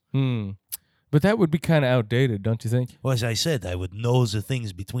 1996. But that would be kind of outdated, don't you think? Well, as I said, I would know the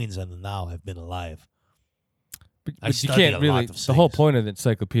things between then and now. I've been alive. But I you study can't a really. lot of The whole things. point of the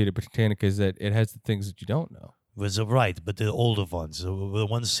Encyclopedia Britannica is that it has the things that you don't know. Was right, but the older ones, the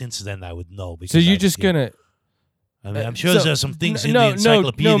ones since then, I would know. Because So you're I've just seen- gonna I mean, I'm sure so- there's some things in no, the no,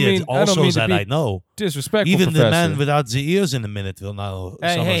 encyclopedia mean- I don't also mean to that be I know. disrespectful, Even Professor. the man without the ears in a minute will know.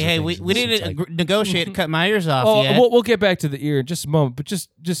 some of the Hey, things we in we this need to encyclopedia. negotiate to cut my ears off. Oh, yet. we'll get back to the ear in just a moment, but just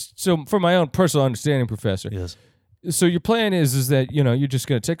so for my own personal understanding, Professor. Yes, So your plan is that you're just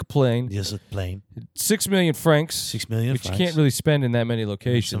going to take a plane, yes, a plane, 6 million francs, 6 million which you francs, can't really spend in that many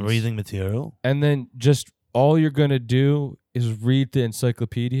locations, some reading material. and then just all you're going to do is read the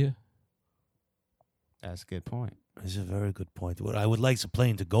encyclopedia. That's a good point. It's a very good point. Well, I would like the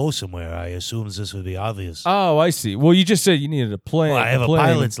plane to go somewhere. I assume this would be obvious. Oh, I see. Well, you just said you needed a plane. Well, I have a plane.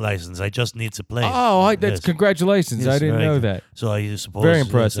 pilot's license. I just need the plane. Oh, that's Yes. congratulations. Yes, I didn't very know good. that. So I suppose Very yes,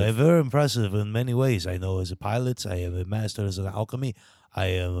 impressive. very impressive in many ways. I know as a pilot, I am a master as an alchemy. I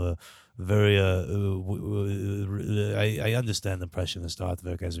am very. I understand impressionist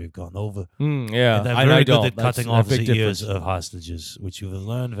artwork as we've gone over. Yeah, And I'm I very good don't. at That's cutting a off the big ears difference. of hostages, which you will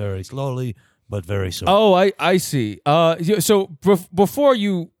learn very slowly but very soon. Oh, I see. So before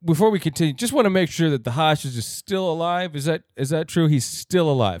we continue, just want to make sure that the hostage is still alive. Is that true? He's still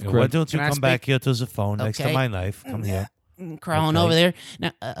alive, Why correct? don't you Can I come speak? back here to the phone next to Okay. my knife? Come here. Crawling Okay. over there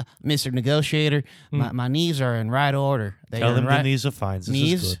now, Mr. Negotiator. My knees are in right order. They Tell are in him the right. knees are fine. This is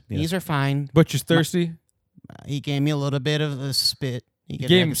Knees, good. Yes. knees are fine. But you're thirsty. He gave me a little bit of a spit. He gave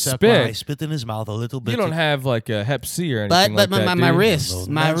him me a suck spit? on- I spit in his mouth a little bit. You don't have like a Hep C or But anything like that. my do you? wrist,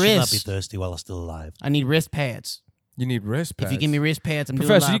 No, my man should not be wrist. thirsty while still alive. I need wrist pads. You need wrist pads. If you give me wrist pads, I'm doing a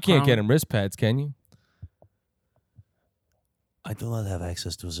Professor, lot you of can't get crawling. him wrist pads, can you? I do not have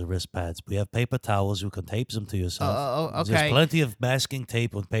access to the wrist pads. We have paper towels. You can tape them to yourself. Oh, okay. There's plenty of masking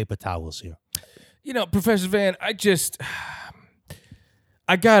tape on paper towels here. You know, Professor Van, I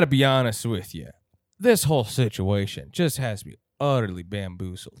gotta be honest with you. This whole situation just has me utterly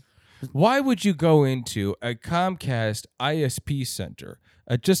bamboozled. Why would you go into a Comcast ISP center,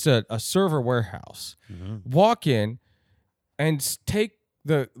 just a server warehouse, walk in, and take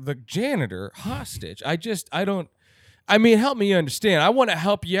the janitor hostage? I don't. I mean, help me understand. I want to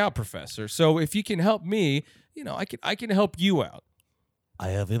help you out, Professor. So if you can help me, I can help you out. I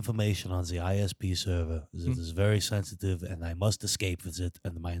have information on the ISP server that is very sensitive, and I must escape with it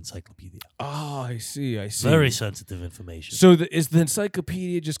and my encyclopedia. Oh, I see. Very sensitive information. So is the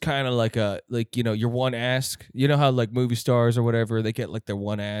encyclopedia just kind of like your one ask? You know how like movie stars or whatever, they get like their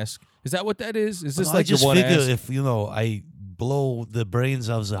one ask? Is that what that is? Is this I like your just one figure ask? if I blow the brains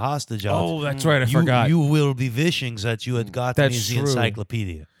of the hostage out, Oh, that's right. I forgot. you will be wishing that you had gotten That's me the true.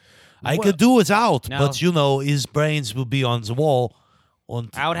 encyclopedia. I Well- could do without, No. but his brains will be on the wall.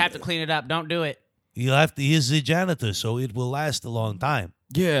 I would have to clean it up. Don't do it. You'll have to. He's the janitor, so it will last a long time.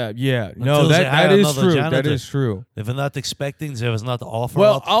 Yeah. No, Until they hire that is another true. That janitor. is true. If you're not expecting, there is not the offer.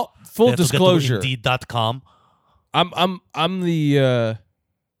 Well, up. full They have to get to disclosure. Indeed.com. I'm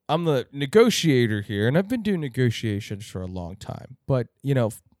the negotiator here, and I've been doing negotiations for a long time. But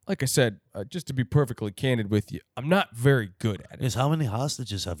like I said, just to be perfectly candid with you, I'm not very good at it. Is how many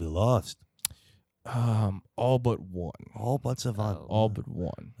hostages have you lost? All but one. All but Savant. All but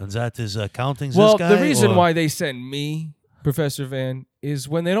one. And that is counting Well, this guy? the reason or- why they send me, Professor Van, is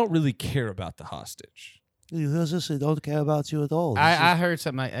when they don't really care about the hostage. They don't care about you at all. I heard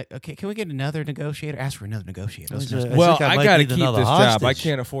something. Okay, can we get another negotiator? Ask for another negotiator. This Let's is not- I Well, think I I might got to need keep another this job. I hostage.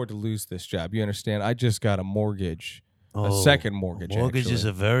 can't afford to lose this job. You understand? I just got a mortgage. Oh, second mortgage, Mortgage is actually.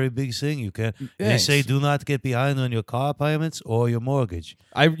 a very big thing. You can. They Thanks. say do not get behind on your car payments or your mortgage.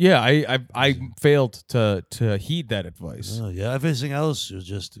 I failed to heed that advice. Oh, yeah, everything else you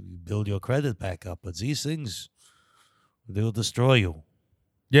just build your credit back up. But these things, they will destroy you.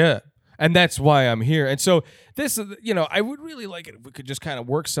 Yeah. And that's why I'm here. And so this, I would really like it if we could just kind of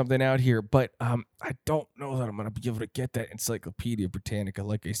work something out here. But I don't know that I'm going to be able to get that Encyclopedia Britannica.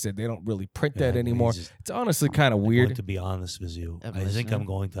 Like I said, they don't really print that Yeah, anymore. Jesus. It's honestly kind of I'm going weird. to be honest with you. I Listen, think I'm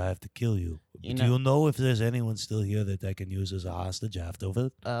going to have to kill you. You Do know- you know if there's anyone still here that I can use as a hostage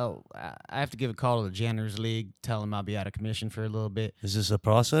afterward? Oh, I have to give a call to the Janitors League. Tell them I'll be out of commission for a little bit. Is this a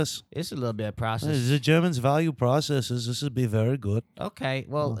process? It's a little bit of process. The Germans value processes. This would be very good. Okay,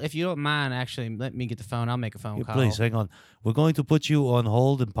 well, if you don't mind, actually, let me get the phone. I'll make a phone Yeah, call. please hang on. We're going to put you on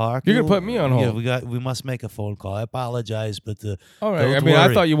hold and park. You're gonna you. put me on Yeah, hold? we must make a phone call. I apologize, but All right. don't I mean, I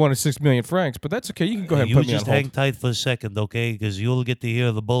worry. thought you wanted 6 million francs, but that's okay. You can go ahead and you put me on just hold. hang tight for a second, okay? Because you'll get to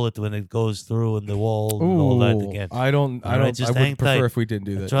hear the bullet when it goes through in the wall and all that again. I don't. All right, just I hang would prefer tight. if we didn't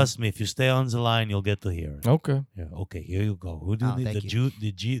do that. Trust me, if you stay on the line, you'll get to hear it. Okay. Yeah, okay, here you go. Who do you Oh, need? thank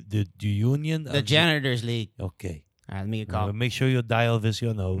The union? The Janitors League. Okay. All right, let me get a call. Make sure you dial this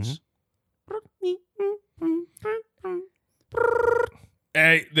your nose.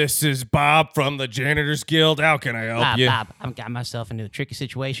 Hey, this is Bob from the Janitors Guild. How can I help you? Bob, I've got myself into a tricky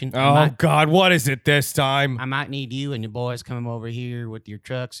situation. Oh God, what is it this time? I might need you and your boys coming over here with your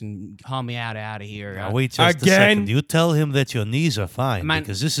trucks and haul me out of here. Now, wait just a Again? second. You tell him that your knees are fine My-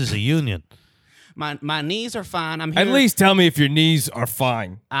 because this is a union. My knees are fine. I'm here. At least tell me if your knees are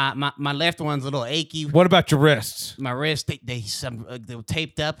fine. My left one's a little achy. What about your wrists? My wrist, they were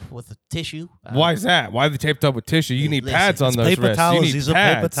taped up with a tissue. Why is that? Why are they taped up with tissue? You need listen, pads on it's those Paper wrists. towels. You need These are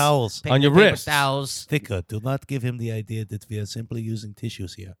paper pads towels. on your paper wrists. towels. Thicker. Do not give him the idea that we are simply using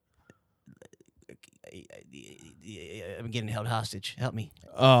tissues here. I'm getting held hostage. Help me.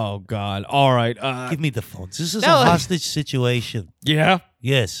 Oh God. All right. Give me the phones. This is No. a hostage situation. Yeah.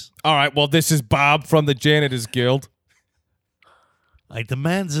 Yes. All right. Well, this is Bob from the Janitors Guild. I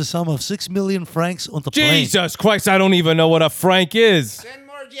demand the sum of 6 million francs on the plane. Jesus Christ! I don't even know what a franc is. Send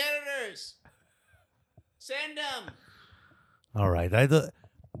more janitors. Send them. All right.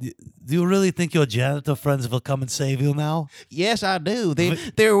 Do you really think your janitor friends will come and save you now? Yes, I do.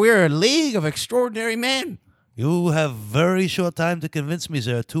 We're a league of extraordinary men. You have very short time to convince me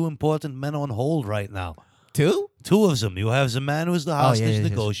there are two important men on hold right now. Two? Two of them. You have the man who's the yeah, hostage yes.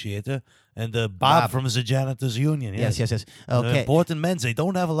 negotiator and Bob Bob. from the janitors union. Yes. They're Okay. important men. They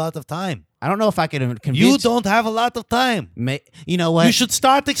don't have a lot of time. I don't know if I could convince You don't have a lot of time. You know what? You should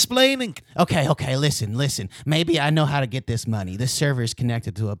start explaining. Okay, listen. Maybe I know how to get this money. This server is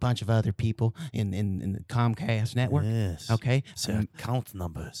connected to a bunch of other people in the Comcast network. Yes. Okay. Their account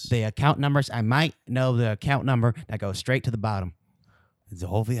numbers. The account numbers, I might know the account number that goes straight to the bottom.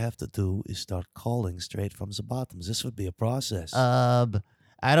 All we have to do is start calling straight from the bottom. This would be a process.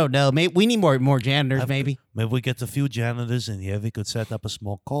 I don't know. Maybe we need more janitors. Maybe. Maybe we get a few janitors in here. We could set up a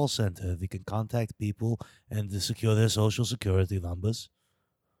small call center. We can contact people and secure their social security numbers.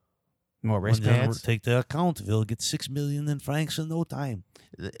 More And then wristpads. take their account. We'll get 6 million in francs in no time.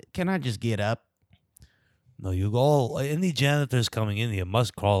 Can I just get up? No, you all, any janitors coming in here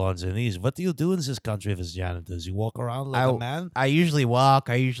must crawl on their knees. What do you do in this country as janitors? You walk around like a man? I usually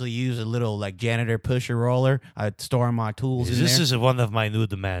walk. I usually use a little janitor pusher roller. I store my tools in This there. is one of my new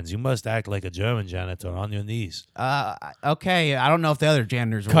demands. You must act like a German janitor on your knees. Okay. I don't know if the other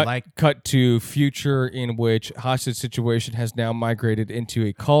janitors would like. Cut to future in which hostage situation has now migrated into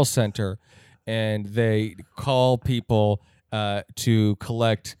a call center, and they call people to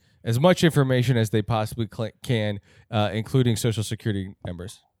collect as much information as they possibly can, including social security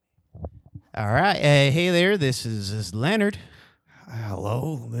numbers. All right. Hey there. This is Leonard.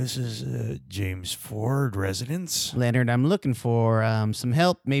 Hello, this is James Ford, residence. Leonard, I'm looking for some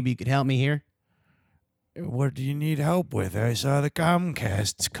help. Maybe you could help me here. What do you need help with? I saw the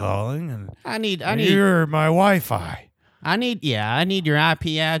Comcast's calling, and I need you're my Wi-Fi. your IP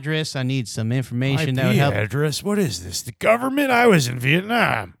address. I need some information IP that would help. address? What is this? The government? I was in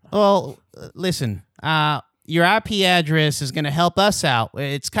Vietnam. Well, listen. Your IP address is going to help us out.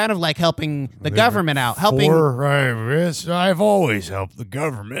 It's kind of like helping the government out. Yes, I've always helped the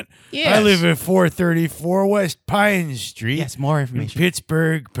government. Yes. I live at 434 West Pine Street. Yes, more in information.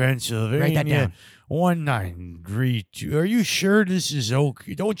 Pittsburgh, Pennsylvania. Write that down. 1932. Are you sure this is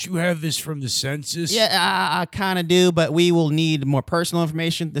okay? Don't you have this from the census? Yeah, I kind of do, but we will need more personal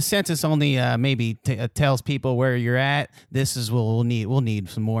information. The census only maybe tells people where you're at. This is what we'll need. We'll need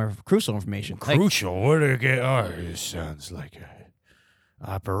some more crucial information. Crucial? What do I get? Oh, this sounds like a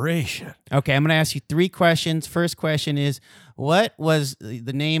operation. Okay, I'm going to ask you 3 questions. First question is, what was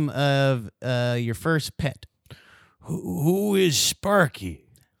the name of your first pet? Who is Sparky?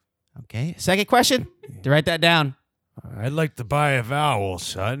 Okay. Second question. Write that down. I'd like to buy a vowel,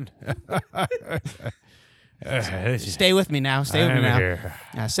 son. Stay with me now. Stay with me now. Here.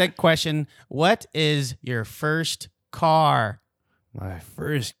 Second question. What is your first car? My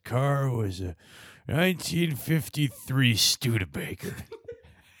first car was a 1953 Studebaker.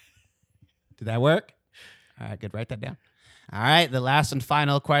 Did that work? All right, good. Write that down. All right, the last and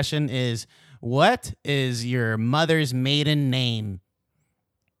final question is, what is your mother's maiden name?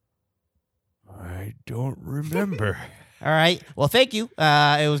 I don't remember. All right. Well, thank you.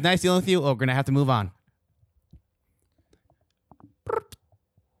 It was nice dealing with you. We're going to have to move on.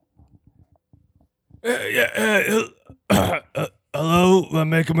 Hello,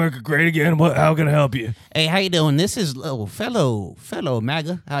 Make America Great Again. How can I help you? Hey, how you doing? This is fellow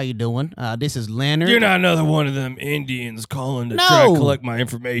MAGA. How you doing? This is Leonard. You're not another one of them Indians calling to No. try to collect my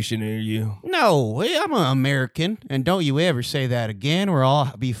information, are you? No, hey, I'm an American, and don't you ever say that again, or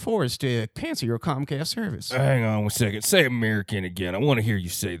I'll be forced to cancel your Comcast service. Hang on 1 second. Say American again. I want to hear you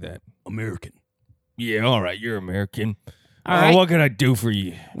say that. American. Yeah, all right. You're American. All right. What can I do for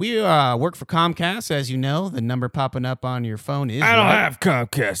you? We work for Comcast, as you know. The number popping up on your phone is. I don't right. have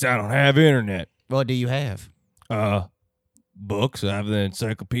Comcast. I don't have internet. What do you have? Books. I have the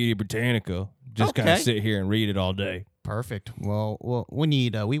Encyclopedia Britannica. Just kind of Okay. sit here and read it all day. Perfect. Well, we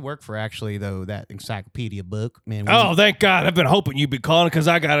need. We work for actually though that encyclopedia book, man. we Oh, need- thank God. I've been hoping you'd be calling because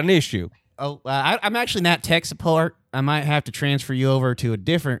I got an issue. I'm actually not tech support. I might have to transfer you over to a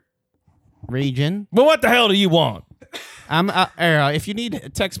different region. But what the hell do you want? If you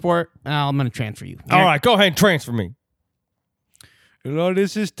need tech support, I'm going to transfer you. All right, go ahead and transfer me. Hello,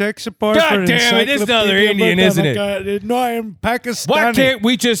 this is tech support. God for damn it, this is another Encyclopedia Indian, isn't it? Britannica. No, I am Pakistani. Why can't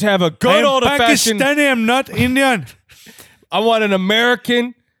we just have a I good am old fashioned? Pakistani. I'm not Indian. I want an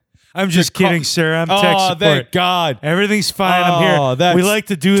American. I'm just call- kidding, sir. I'm Oh, tech support. thank God. Everything's fine. Oh, I'm here. that's- We like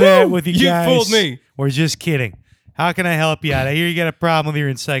to do that Woo! with you You guys. fooled me. We're just kidding. How can I help you out? I hear you got a problem with your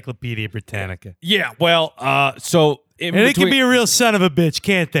Encyclopedia Britannica. Yeah, well, so in And it between, can be a real son of a bitch,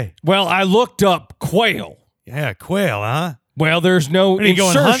 can't they? well, I looked up quail. Yeah, quail, huh? Well, there's no What, are you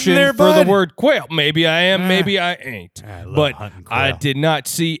going hunting insertion there, for the bud? word quail. Maybe I am, maybe I ain't. I love But hunting I quail. did not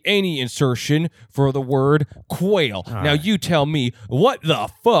see any insertion for the word quail. Now, you tell me, what the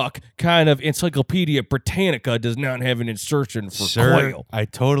fuck kind of Encyclopedia Britannica does not have an insertion for Sir, quail? I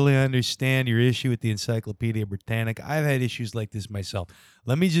totally understand your issue with the Encyclopedia Britannica. I've had issues like this myself.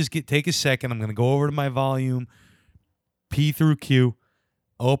 Let me just take a second. I'm going to go over to my volume, P through Q,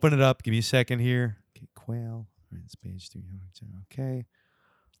 open it up. Give me a second here. Okay, quail. It's page 3. Okay.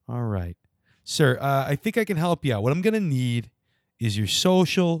 All right. Sir, I think I can help you out. What I'm going to need is your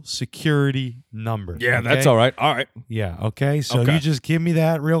social security number. Yeah, okay? that's all right. All right. Yeah, okay. So Okay. you just give me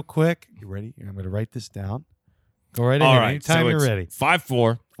that real quick. You ready? I'm going to write this down. Go right All ahead. right. Anytime so you're it's ready.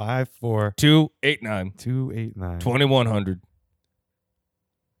 54 54 289 289. 2100.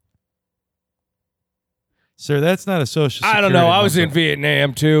 Sir, that's not a social security I don't know. I was in number.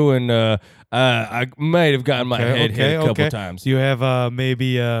 Vietnam too, and I might have gotten my head hit a couple times. Do you have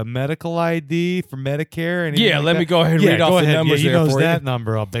maybe a medical ID for Medicare? Anything Yeah, like let that? me go ahead and Yeah, read go off the ahead. numbers Yeah, he there knows for that you.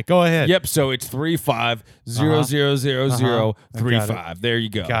 number. I'll bet. Go ahead. Yep, so it's 35000035. There you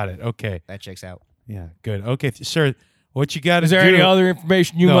go. Got it. Okay. That checks out. Yeah, good. Okay, sir, what you got to Is do? there any other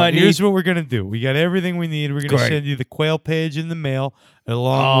information you No, might here's need? what we're going to do. We got everything we need. We're going to Great. send you the quail page in the mail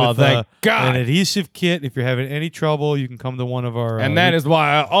along Oh, with thank God. an adhesive kit. If you're having any trouble, you can come to one of our And that is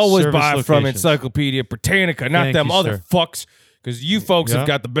why I always service buy from locations. Encyclopedia Britannica, not Thank them you, other sir. fucks, because you folks Yeah. have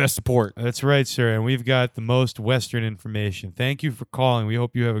got the best support. That's right, sir. And we've got the most Western information. Thank you for calling. We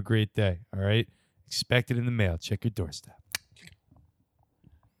hope you have a great day. All right. Expect it in the mail. Check your doorstep.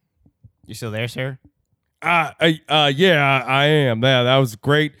 You still there, sir? Yeah, I am. Yeah, that was a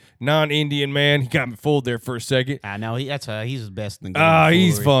great non-Indian man. He got me fooled there for a second. No, he's the best in the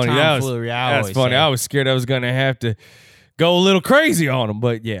He's funny. That's Tomfoolery, funny. say. I was scared I was going to have to go a little crazy on him,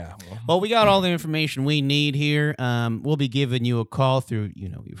 but yeah. Well, we got all the information we need here. We'll be giving you a call through,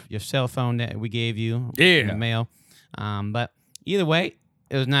 your cell phone that we gave you in the Yeah. mail. But either way,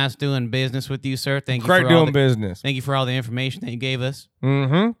 it was nice doing business with you, sir. Thank you Great for all doing business. Thank you for all the information that you gave us.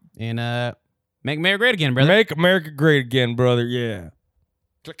 Mm-hmm. And make America great again, brother. Make America great again, brother. Yeah.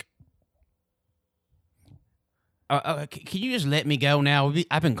 Click. Can you just let me go now?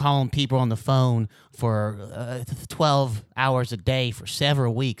 I've been calling people on the phone for 12 hours a day for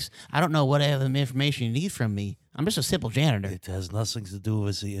several weeks. I don't know what other information you need from me. I'm just a simple janitor. It has nothing to do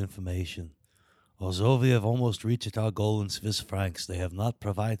with the information. Although we have almost reached our goal in Swiss francs, they have not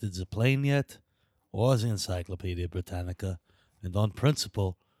provided the plane yet or the Encyclopedia Britannica. And on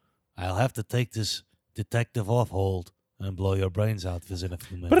principle, I'll have to take this detective off hold and blow your brains out within a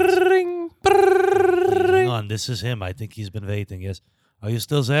few minutes. Hang on, this is him. I think he's been waiting, yes. Are you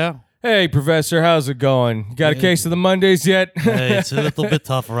still there? Hey, Professor, how's it going? You got a case of the Mondays yet? It's a little bit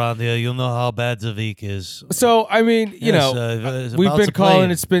tough around here. You know how bad the week is. So, I mean, you Yes, know, it's we've about been the calling.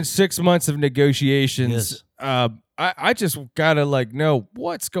 plane. It's been 6 months of negotiations. Yes. I just gotta know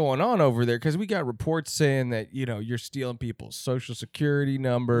what's going on over there because we got reports saying that you're stealing people's social security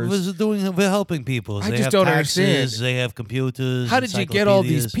numbers. We're helping people. I They just have don't taxes, understand. They have computers. How did you get all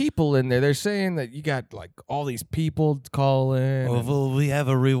these encyclopedias. people in there? They're saying that you got like all these people calling. Well, we have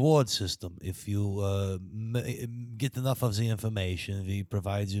a reward system. If you get enough of the information, we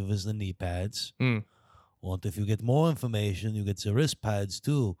provide you with the knee pads. Mm. And if you get more information, you get the wrist pads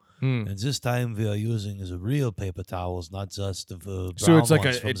too. Mm. And this time we are using the real paper towels, not just the brown So it's like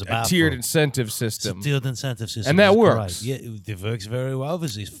ones from the a bathroom. tiered incentive It's system. a tiered incentive system. And that is works. correct. Yeah, it works very well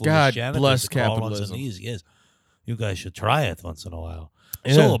with these foolish God janitors bless that crawl on their capitalism. knees. Yes, you guys should try it once in a while.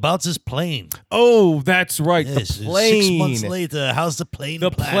 Yeah. So about this plane. Oh, that's right. Yes, the plane. 6 months later, how's the plane?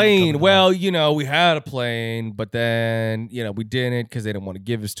 The plan plane. coming Well, along? we had a plane, but then we didn't because they didn't want to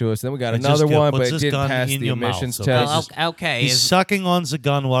give us to us. Then we got And another just one, put but it this didn't gun pass in the your mouth, emissions okay? test. Just- Okay. He's sucking on the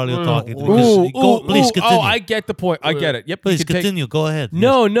gun while you're talking. Ooh, Please continue. I get the point. I get it. Yep. Please you can take- continue. Go ahead.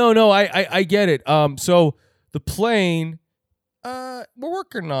 No. I get it. So the plane. We're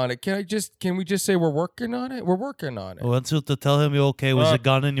working on it. Can we just say we're working on it? We're working on it. I want you to tell him you're okay with the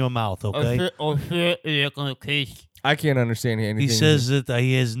gun in your mouth, okay? I can't understand anything. He says that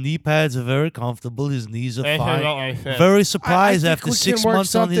his knee pads are very comfortable. His knees are fine. Very surprised I think after we 6 can work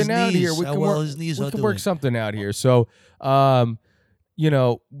months on his something out knees. here. We How can well work- his knees we are can doing. work something out here. So,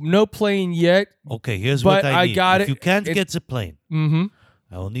 no plane yet. Okay, here's But what I I need. got if it. you can't It- get the plane, Mm-hmm.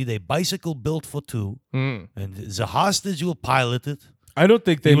 I will need a bicycle built for two, Mm. and the hostage will pilot it. I don't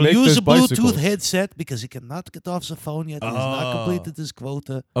think they He will make use those a Bluetooth bicycles. headset because he cannot get off the phone yet. He has not Oh. completed his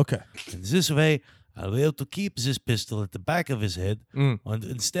quota. Okay. And this way, I'll be able to keep this pistol at the back of his head. Mm. And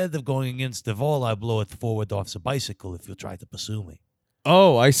instead of going against the wall, I blow it forward off the bicycle if you try to pursue me.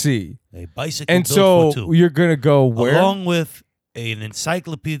 Oh, I see. A bicycle And built so for two. you're gonna go where? Along with an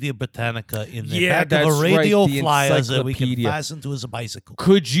Encyclopedia Britannica in the Yeah, back of that's a radio right, the flyer that we can encyclopedia. fasten to as a bicycle.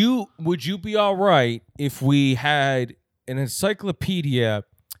 Would you be all right if we had an encyclopedia?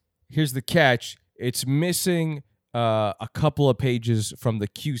 Here's the catch: it's missing a couple of pages from the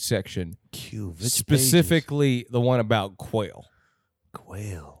Q section, Q, which specifically the one about quail. pages?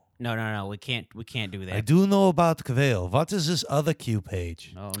 Quail. No. We can't do that. I do know about quail. What is this other Q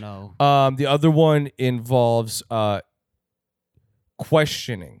page? Oh no. The other one involves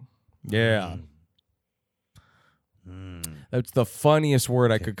questioning. Yeah, that's the funniest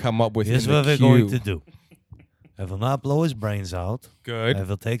word I could come up with. Here's in the what we're Q. going to do. I will not blow his brains out. Good. I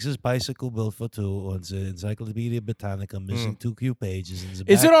will take his bicycle built for two on the Encyclopedia Britannica, missing 2 Q pages. In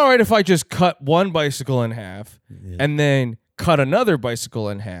the Is back. it all right if I just cut one bicycle in half Yeah. and then cut another bicycle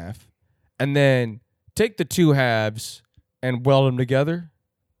in half and then take the two halves and weld them together?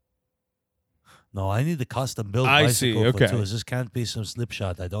 No, I need a custom built I bicycle see, for okay. two. This can't be some slip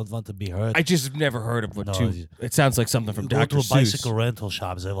shot. I don't want to be hurt. I just have never heard of what No, two. you- It sounds like something from You go Dr. to a Seuss. bicycle rental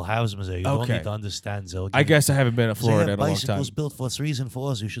shops. They will house them there. You don't Okay. need to understand. They'll I give- guess I haven't been to They Florida have in a long time. bicycles built for 3s and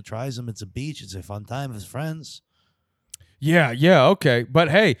 4s. You should try them. It's a beach. It's a fun time with friends. Yeah, okay. But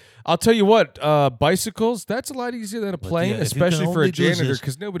hey, I'll tell you what, bicycles, that's a lot easier than a plane, yeah, if you can especially for a only do janitor, this-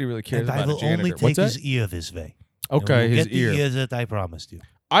 because nobody really cares And I about will a janitor. only What's take that? his ear this way. And Okay, we'll his get ear. the ear that I promised you.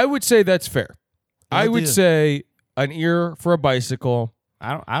 I would say that's fair. I Good would deal. say an ear for a bicycle.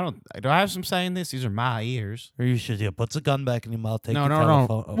 I don't. Do I have some say in this? These are my ears. Or you should put the gun back in your mouth. Take No, the no, no.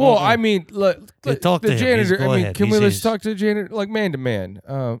 telephone. Oh, Well, I mean, look, Yeah, talk the to him. janitor. Go I mean, ahead. can we He's- let's talk to the janitor like man to man?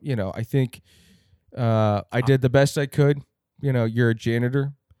 I think I did the best I could. You're a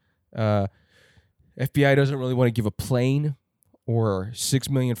janitor. FBI doesn't really want to give a plane or 6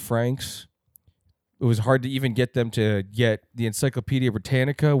 million francs. It was hard to even get them to get the Encyclopedia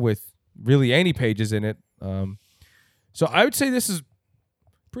Britannica with really any pages in it. So I would say this is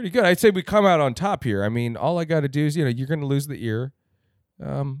pretty good. I'd say we come out on top here. I mean, all I got to do is, you're going to lose the ear.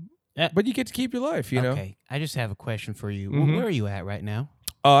 But you get to keep your life, you know? Okay. I just have a question for you. Mhm. Where are you at right now?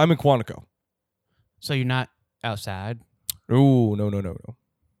 I'm in Quantico. So you're not outside? Oh, no.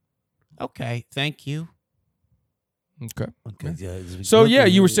 Okay. Thank you. Okay. Okay. Yeah. it's So good yeah, to-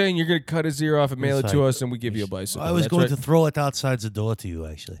 you were saying you're gonna cut his ear off and mail it That's to right. us, and we give you a bicycle. I was That's going right. to throw it outside the door to you,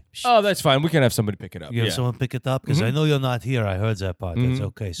 actually. Oh, that's fine. We can have somebody pick it up. You have Yeah. someone pick it up? Because I know you're not here. I heard that part. That's Mhm.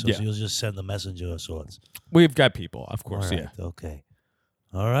 okay. So, Yeah. you'll just send a messenger of sorts. We've got people, of course. All Yeah. right, okay.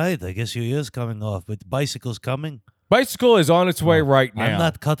 All right. I guess your ear's coming off, but the bicycle's coming. Bicycle is on its way right now. I'm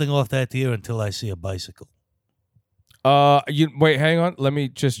not cutting off that ear until I see a bicycle. You wait. Hang on. Let me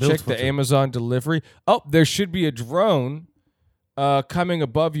just Built check for the two. Amazon delivery. Oh, there should be a drone coming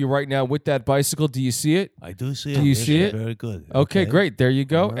above you right now with that bicycle. Do you see it? I do see it. Do you Yes, see it? Very good. Okay, great. There you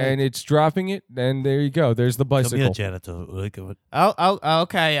go. All right. And it's dropping it. And there you go. There's the Come here, bicycle. janitor. Look at what- Oh,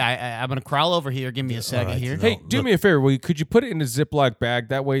 okay. I'm gonna crawl over here. Give me a second right, here. no. Hey, do Look. me a favor. Could you put it in a Ziploc bag?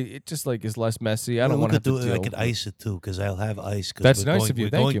 That way, it just like is less messy. I don't we want to have could to do deal. it. I could with ice it too, because I'll have ice. 'Cause That's we're nice going, of you. We're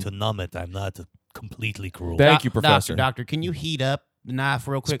Thank going you. to numb it. I'm not completely cruel. Thank you, Professor. Doctor, can you heat up the knife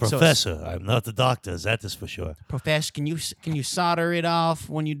real quick? Professor, I'm not the doctor. That is for sure. Professor, can you solder it off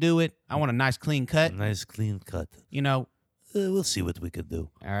when you do it? I want a nice clean cut. A nice clean cut. You know. We'll see what we can do.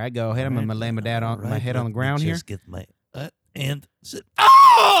 All right, go ahead. I'm gonna lay my dad on All my right, head on let the me ground here. just get my and sit.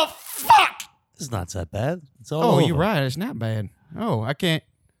 Oh fuck! It's not that bad. It's all Oh, over. you're right. It's not bad. Oh, I could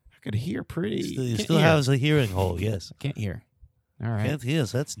hear pretty. You can't still hear. have a hearing hole. Yes. Can't hear. All right. Can't hear.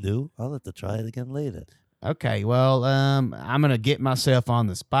 So that's new. I'll have to try it again later. Okay. Well, I'm gonna get myself on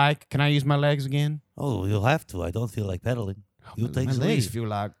this bike. Can I use my legs again? Oh, you'll have to. I don't feel like pedaling. You take my the legs lead. feel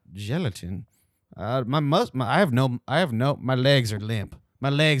like gelatin. My legs are limp. My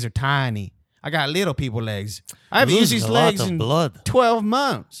legs are tiny. I got little people legs. I haven't used Losing these a lot legs of in blood. 12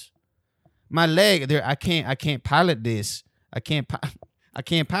 months. My leg, there. I can't pilot this. I can't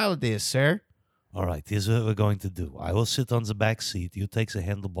pilot this, sir. All right, here's what we're going to do. I will sit on the back seat. You take the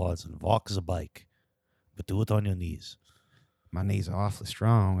handlebars and walk the bike, but do it on your knees. My knees are awfully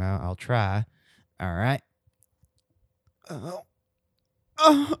strong. I'll try. All right.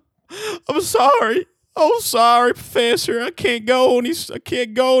 I'm sorry. Oh, sorry, Professor. I can't go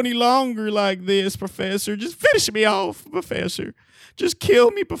any longer like this, Professor. Just finish me off, Professor. Just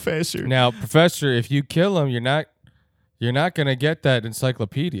kill me, Professor. Now, Professor, if you kill him, you're not gonna get that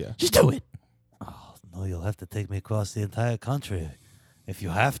encyclopedia. Just do it. Oh, no, you'll have to take me across the entire country if you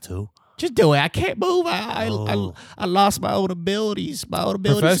have to. Just do it. I can't move. I lost my own abilities. My own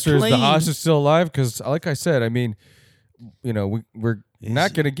abilities. Professor, is the clean. hostage still alive? Because, like I said, I mean, we're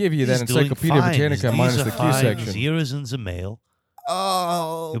not going to give you that He's doing Encyclopedia fine. Britannica His minus knees the are Q fine. His section. ear is in the mail.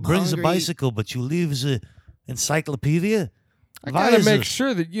 Oh, You brings the hungry. bicycle, but you leave the encyclopedia. I got to Visor. make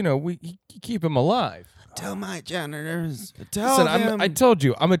sure that we keep him alive. Tell my janitors. Listen, I told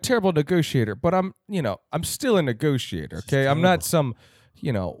you I'm a terrible negotiator, but I'm still a negotiator. Okay, I'm not some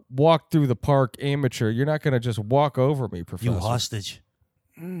walk through the park amateur. You're not going to just walk over me, Professor. You hostage.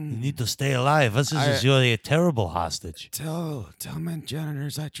 You need to stay alive. You're a terrible hostage. Tell my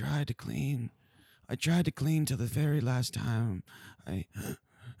janitors I tried to clean. I tried to clean till the very last time.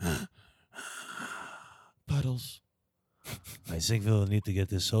 Puddles. I think we'll need to get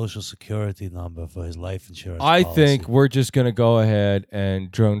his social security number for his life insurance. I policy. think we're just going to go ahead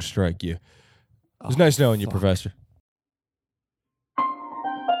and drone strike you. It was nice knowing you, fuck. Professor.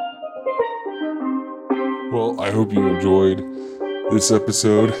 Well, I hope you enjoyed this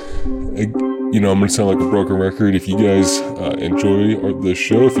episode. I'm going to sound like a broken record. If you guys enjoy the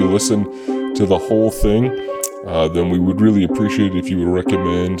show, if you listen to the whole thing, then we would really appreciate it if you would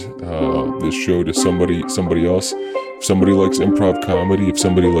recommend this show to somebody else. If somebody likes improv comedy, if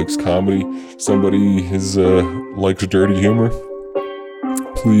somebody likes comedy, somebody likes dirty humor,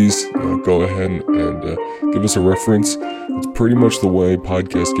 please go ahead and give us a reference. It's pretty much the way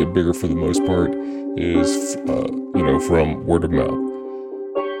podcasts get bigger for the most part, is from word of mouth.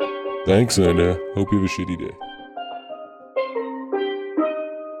 Thanks, and hope you have a shitty day.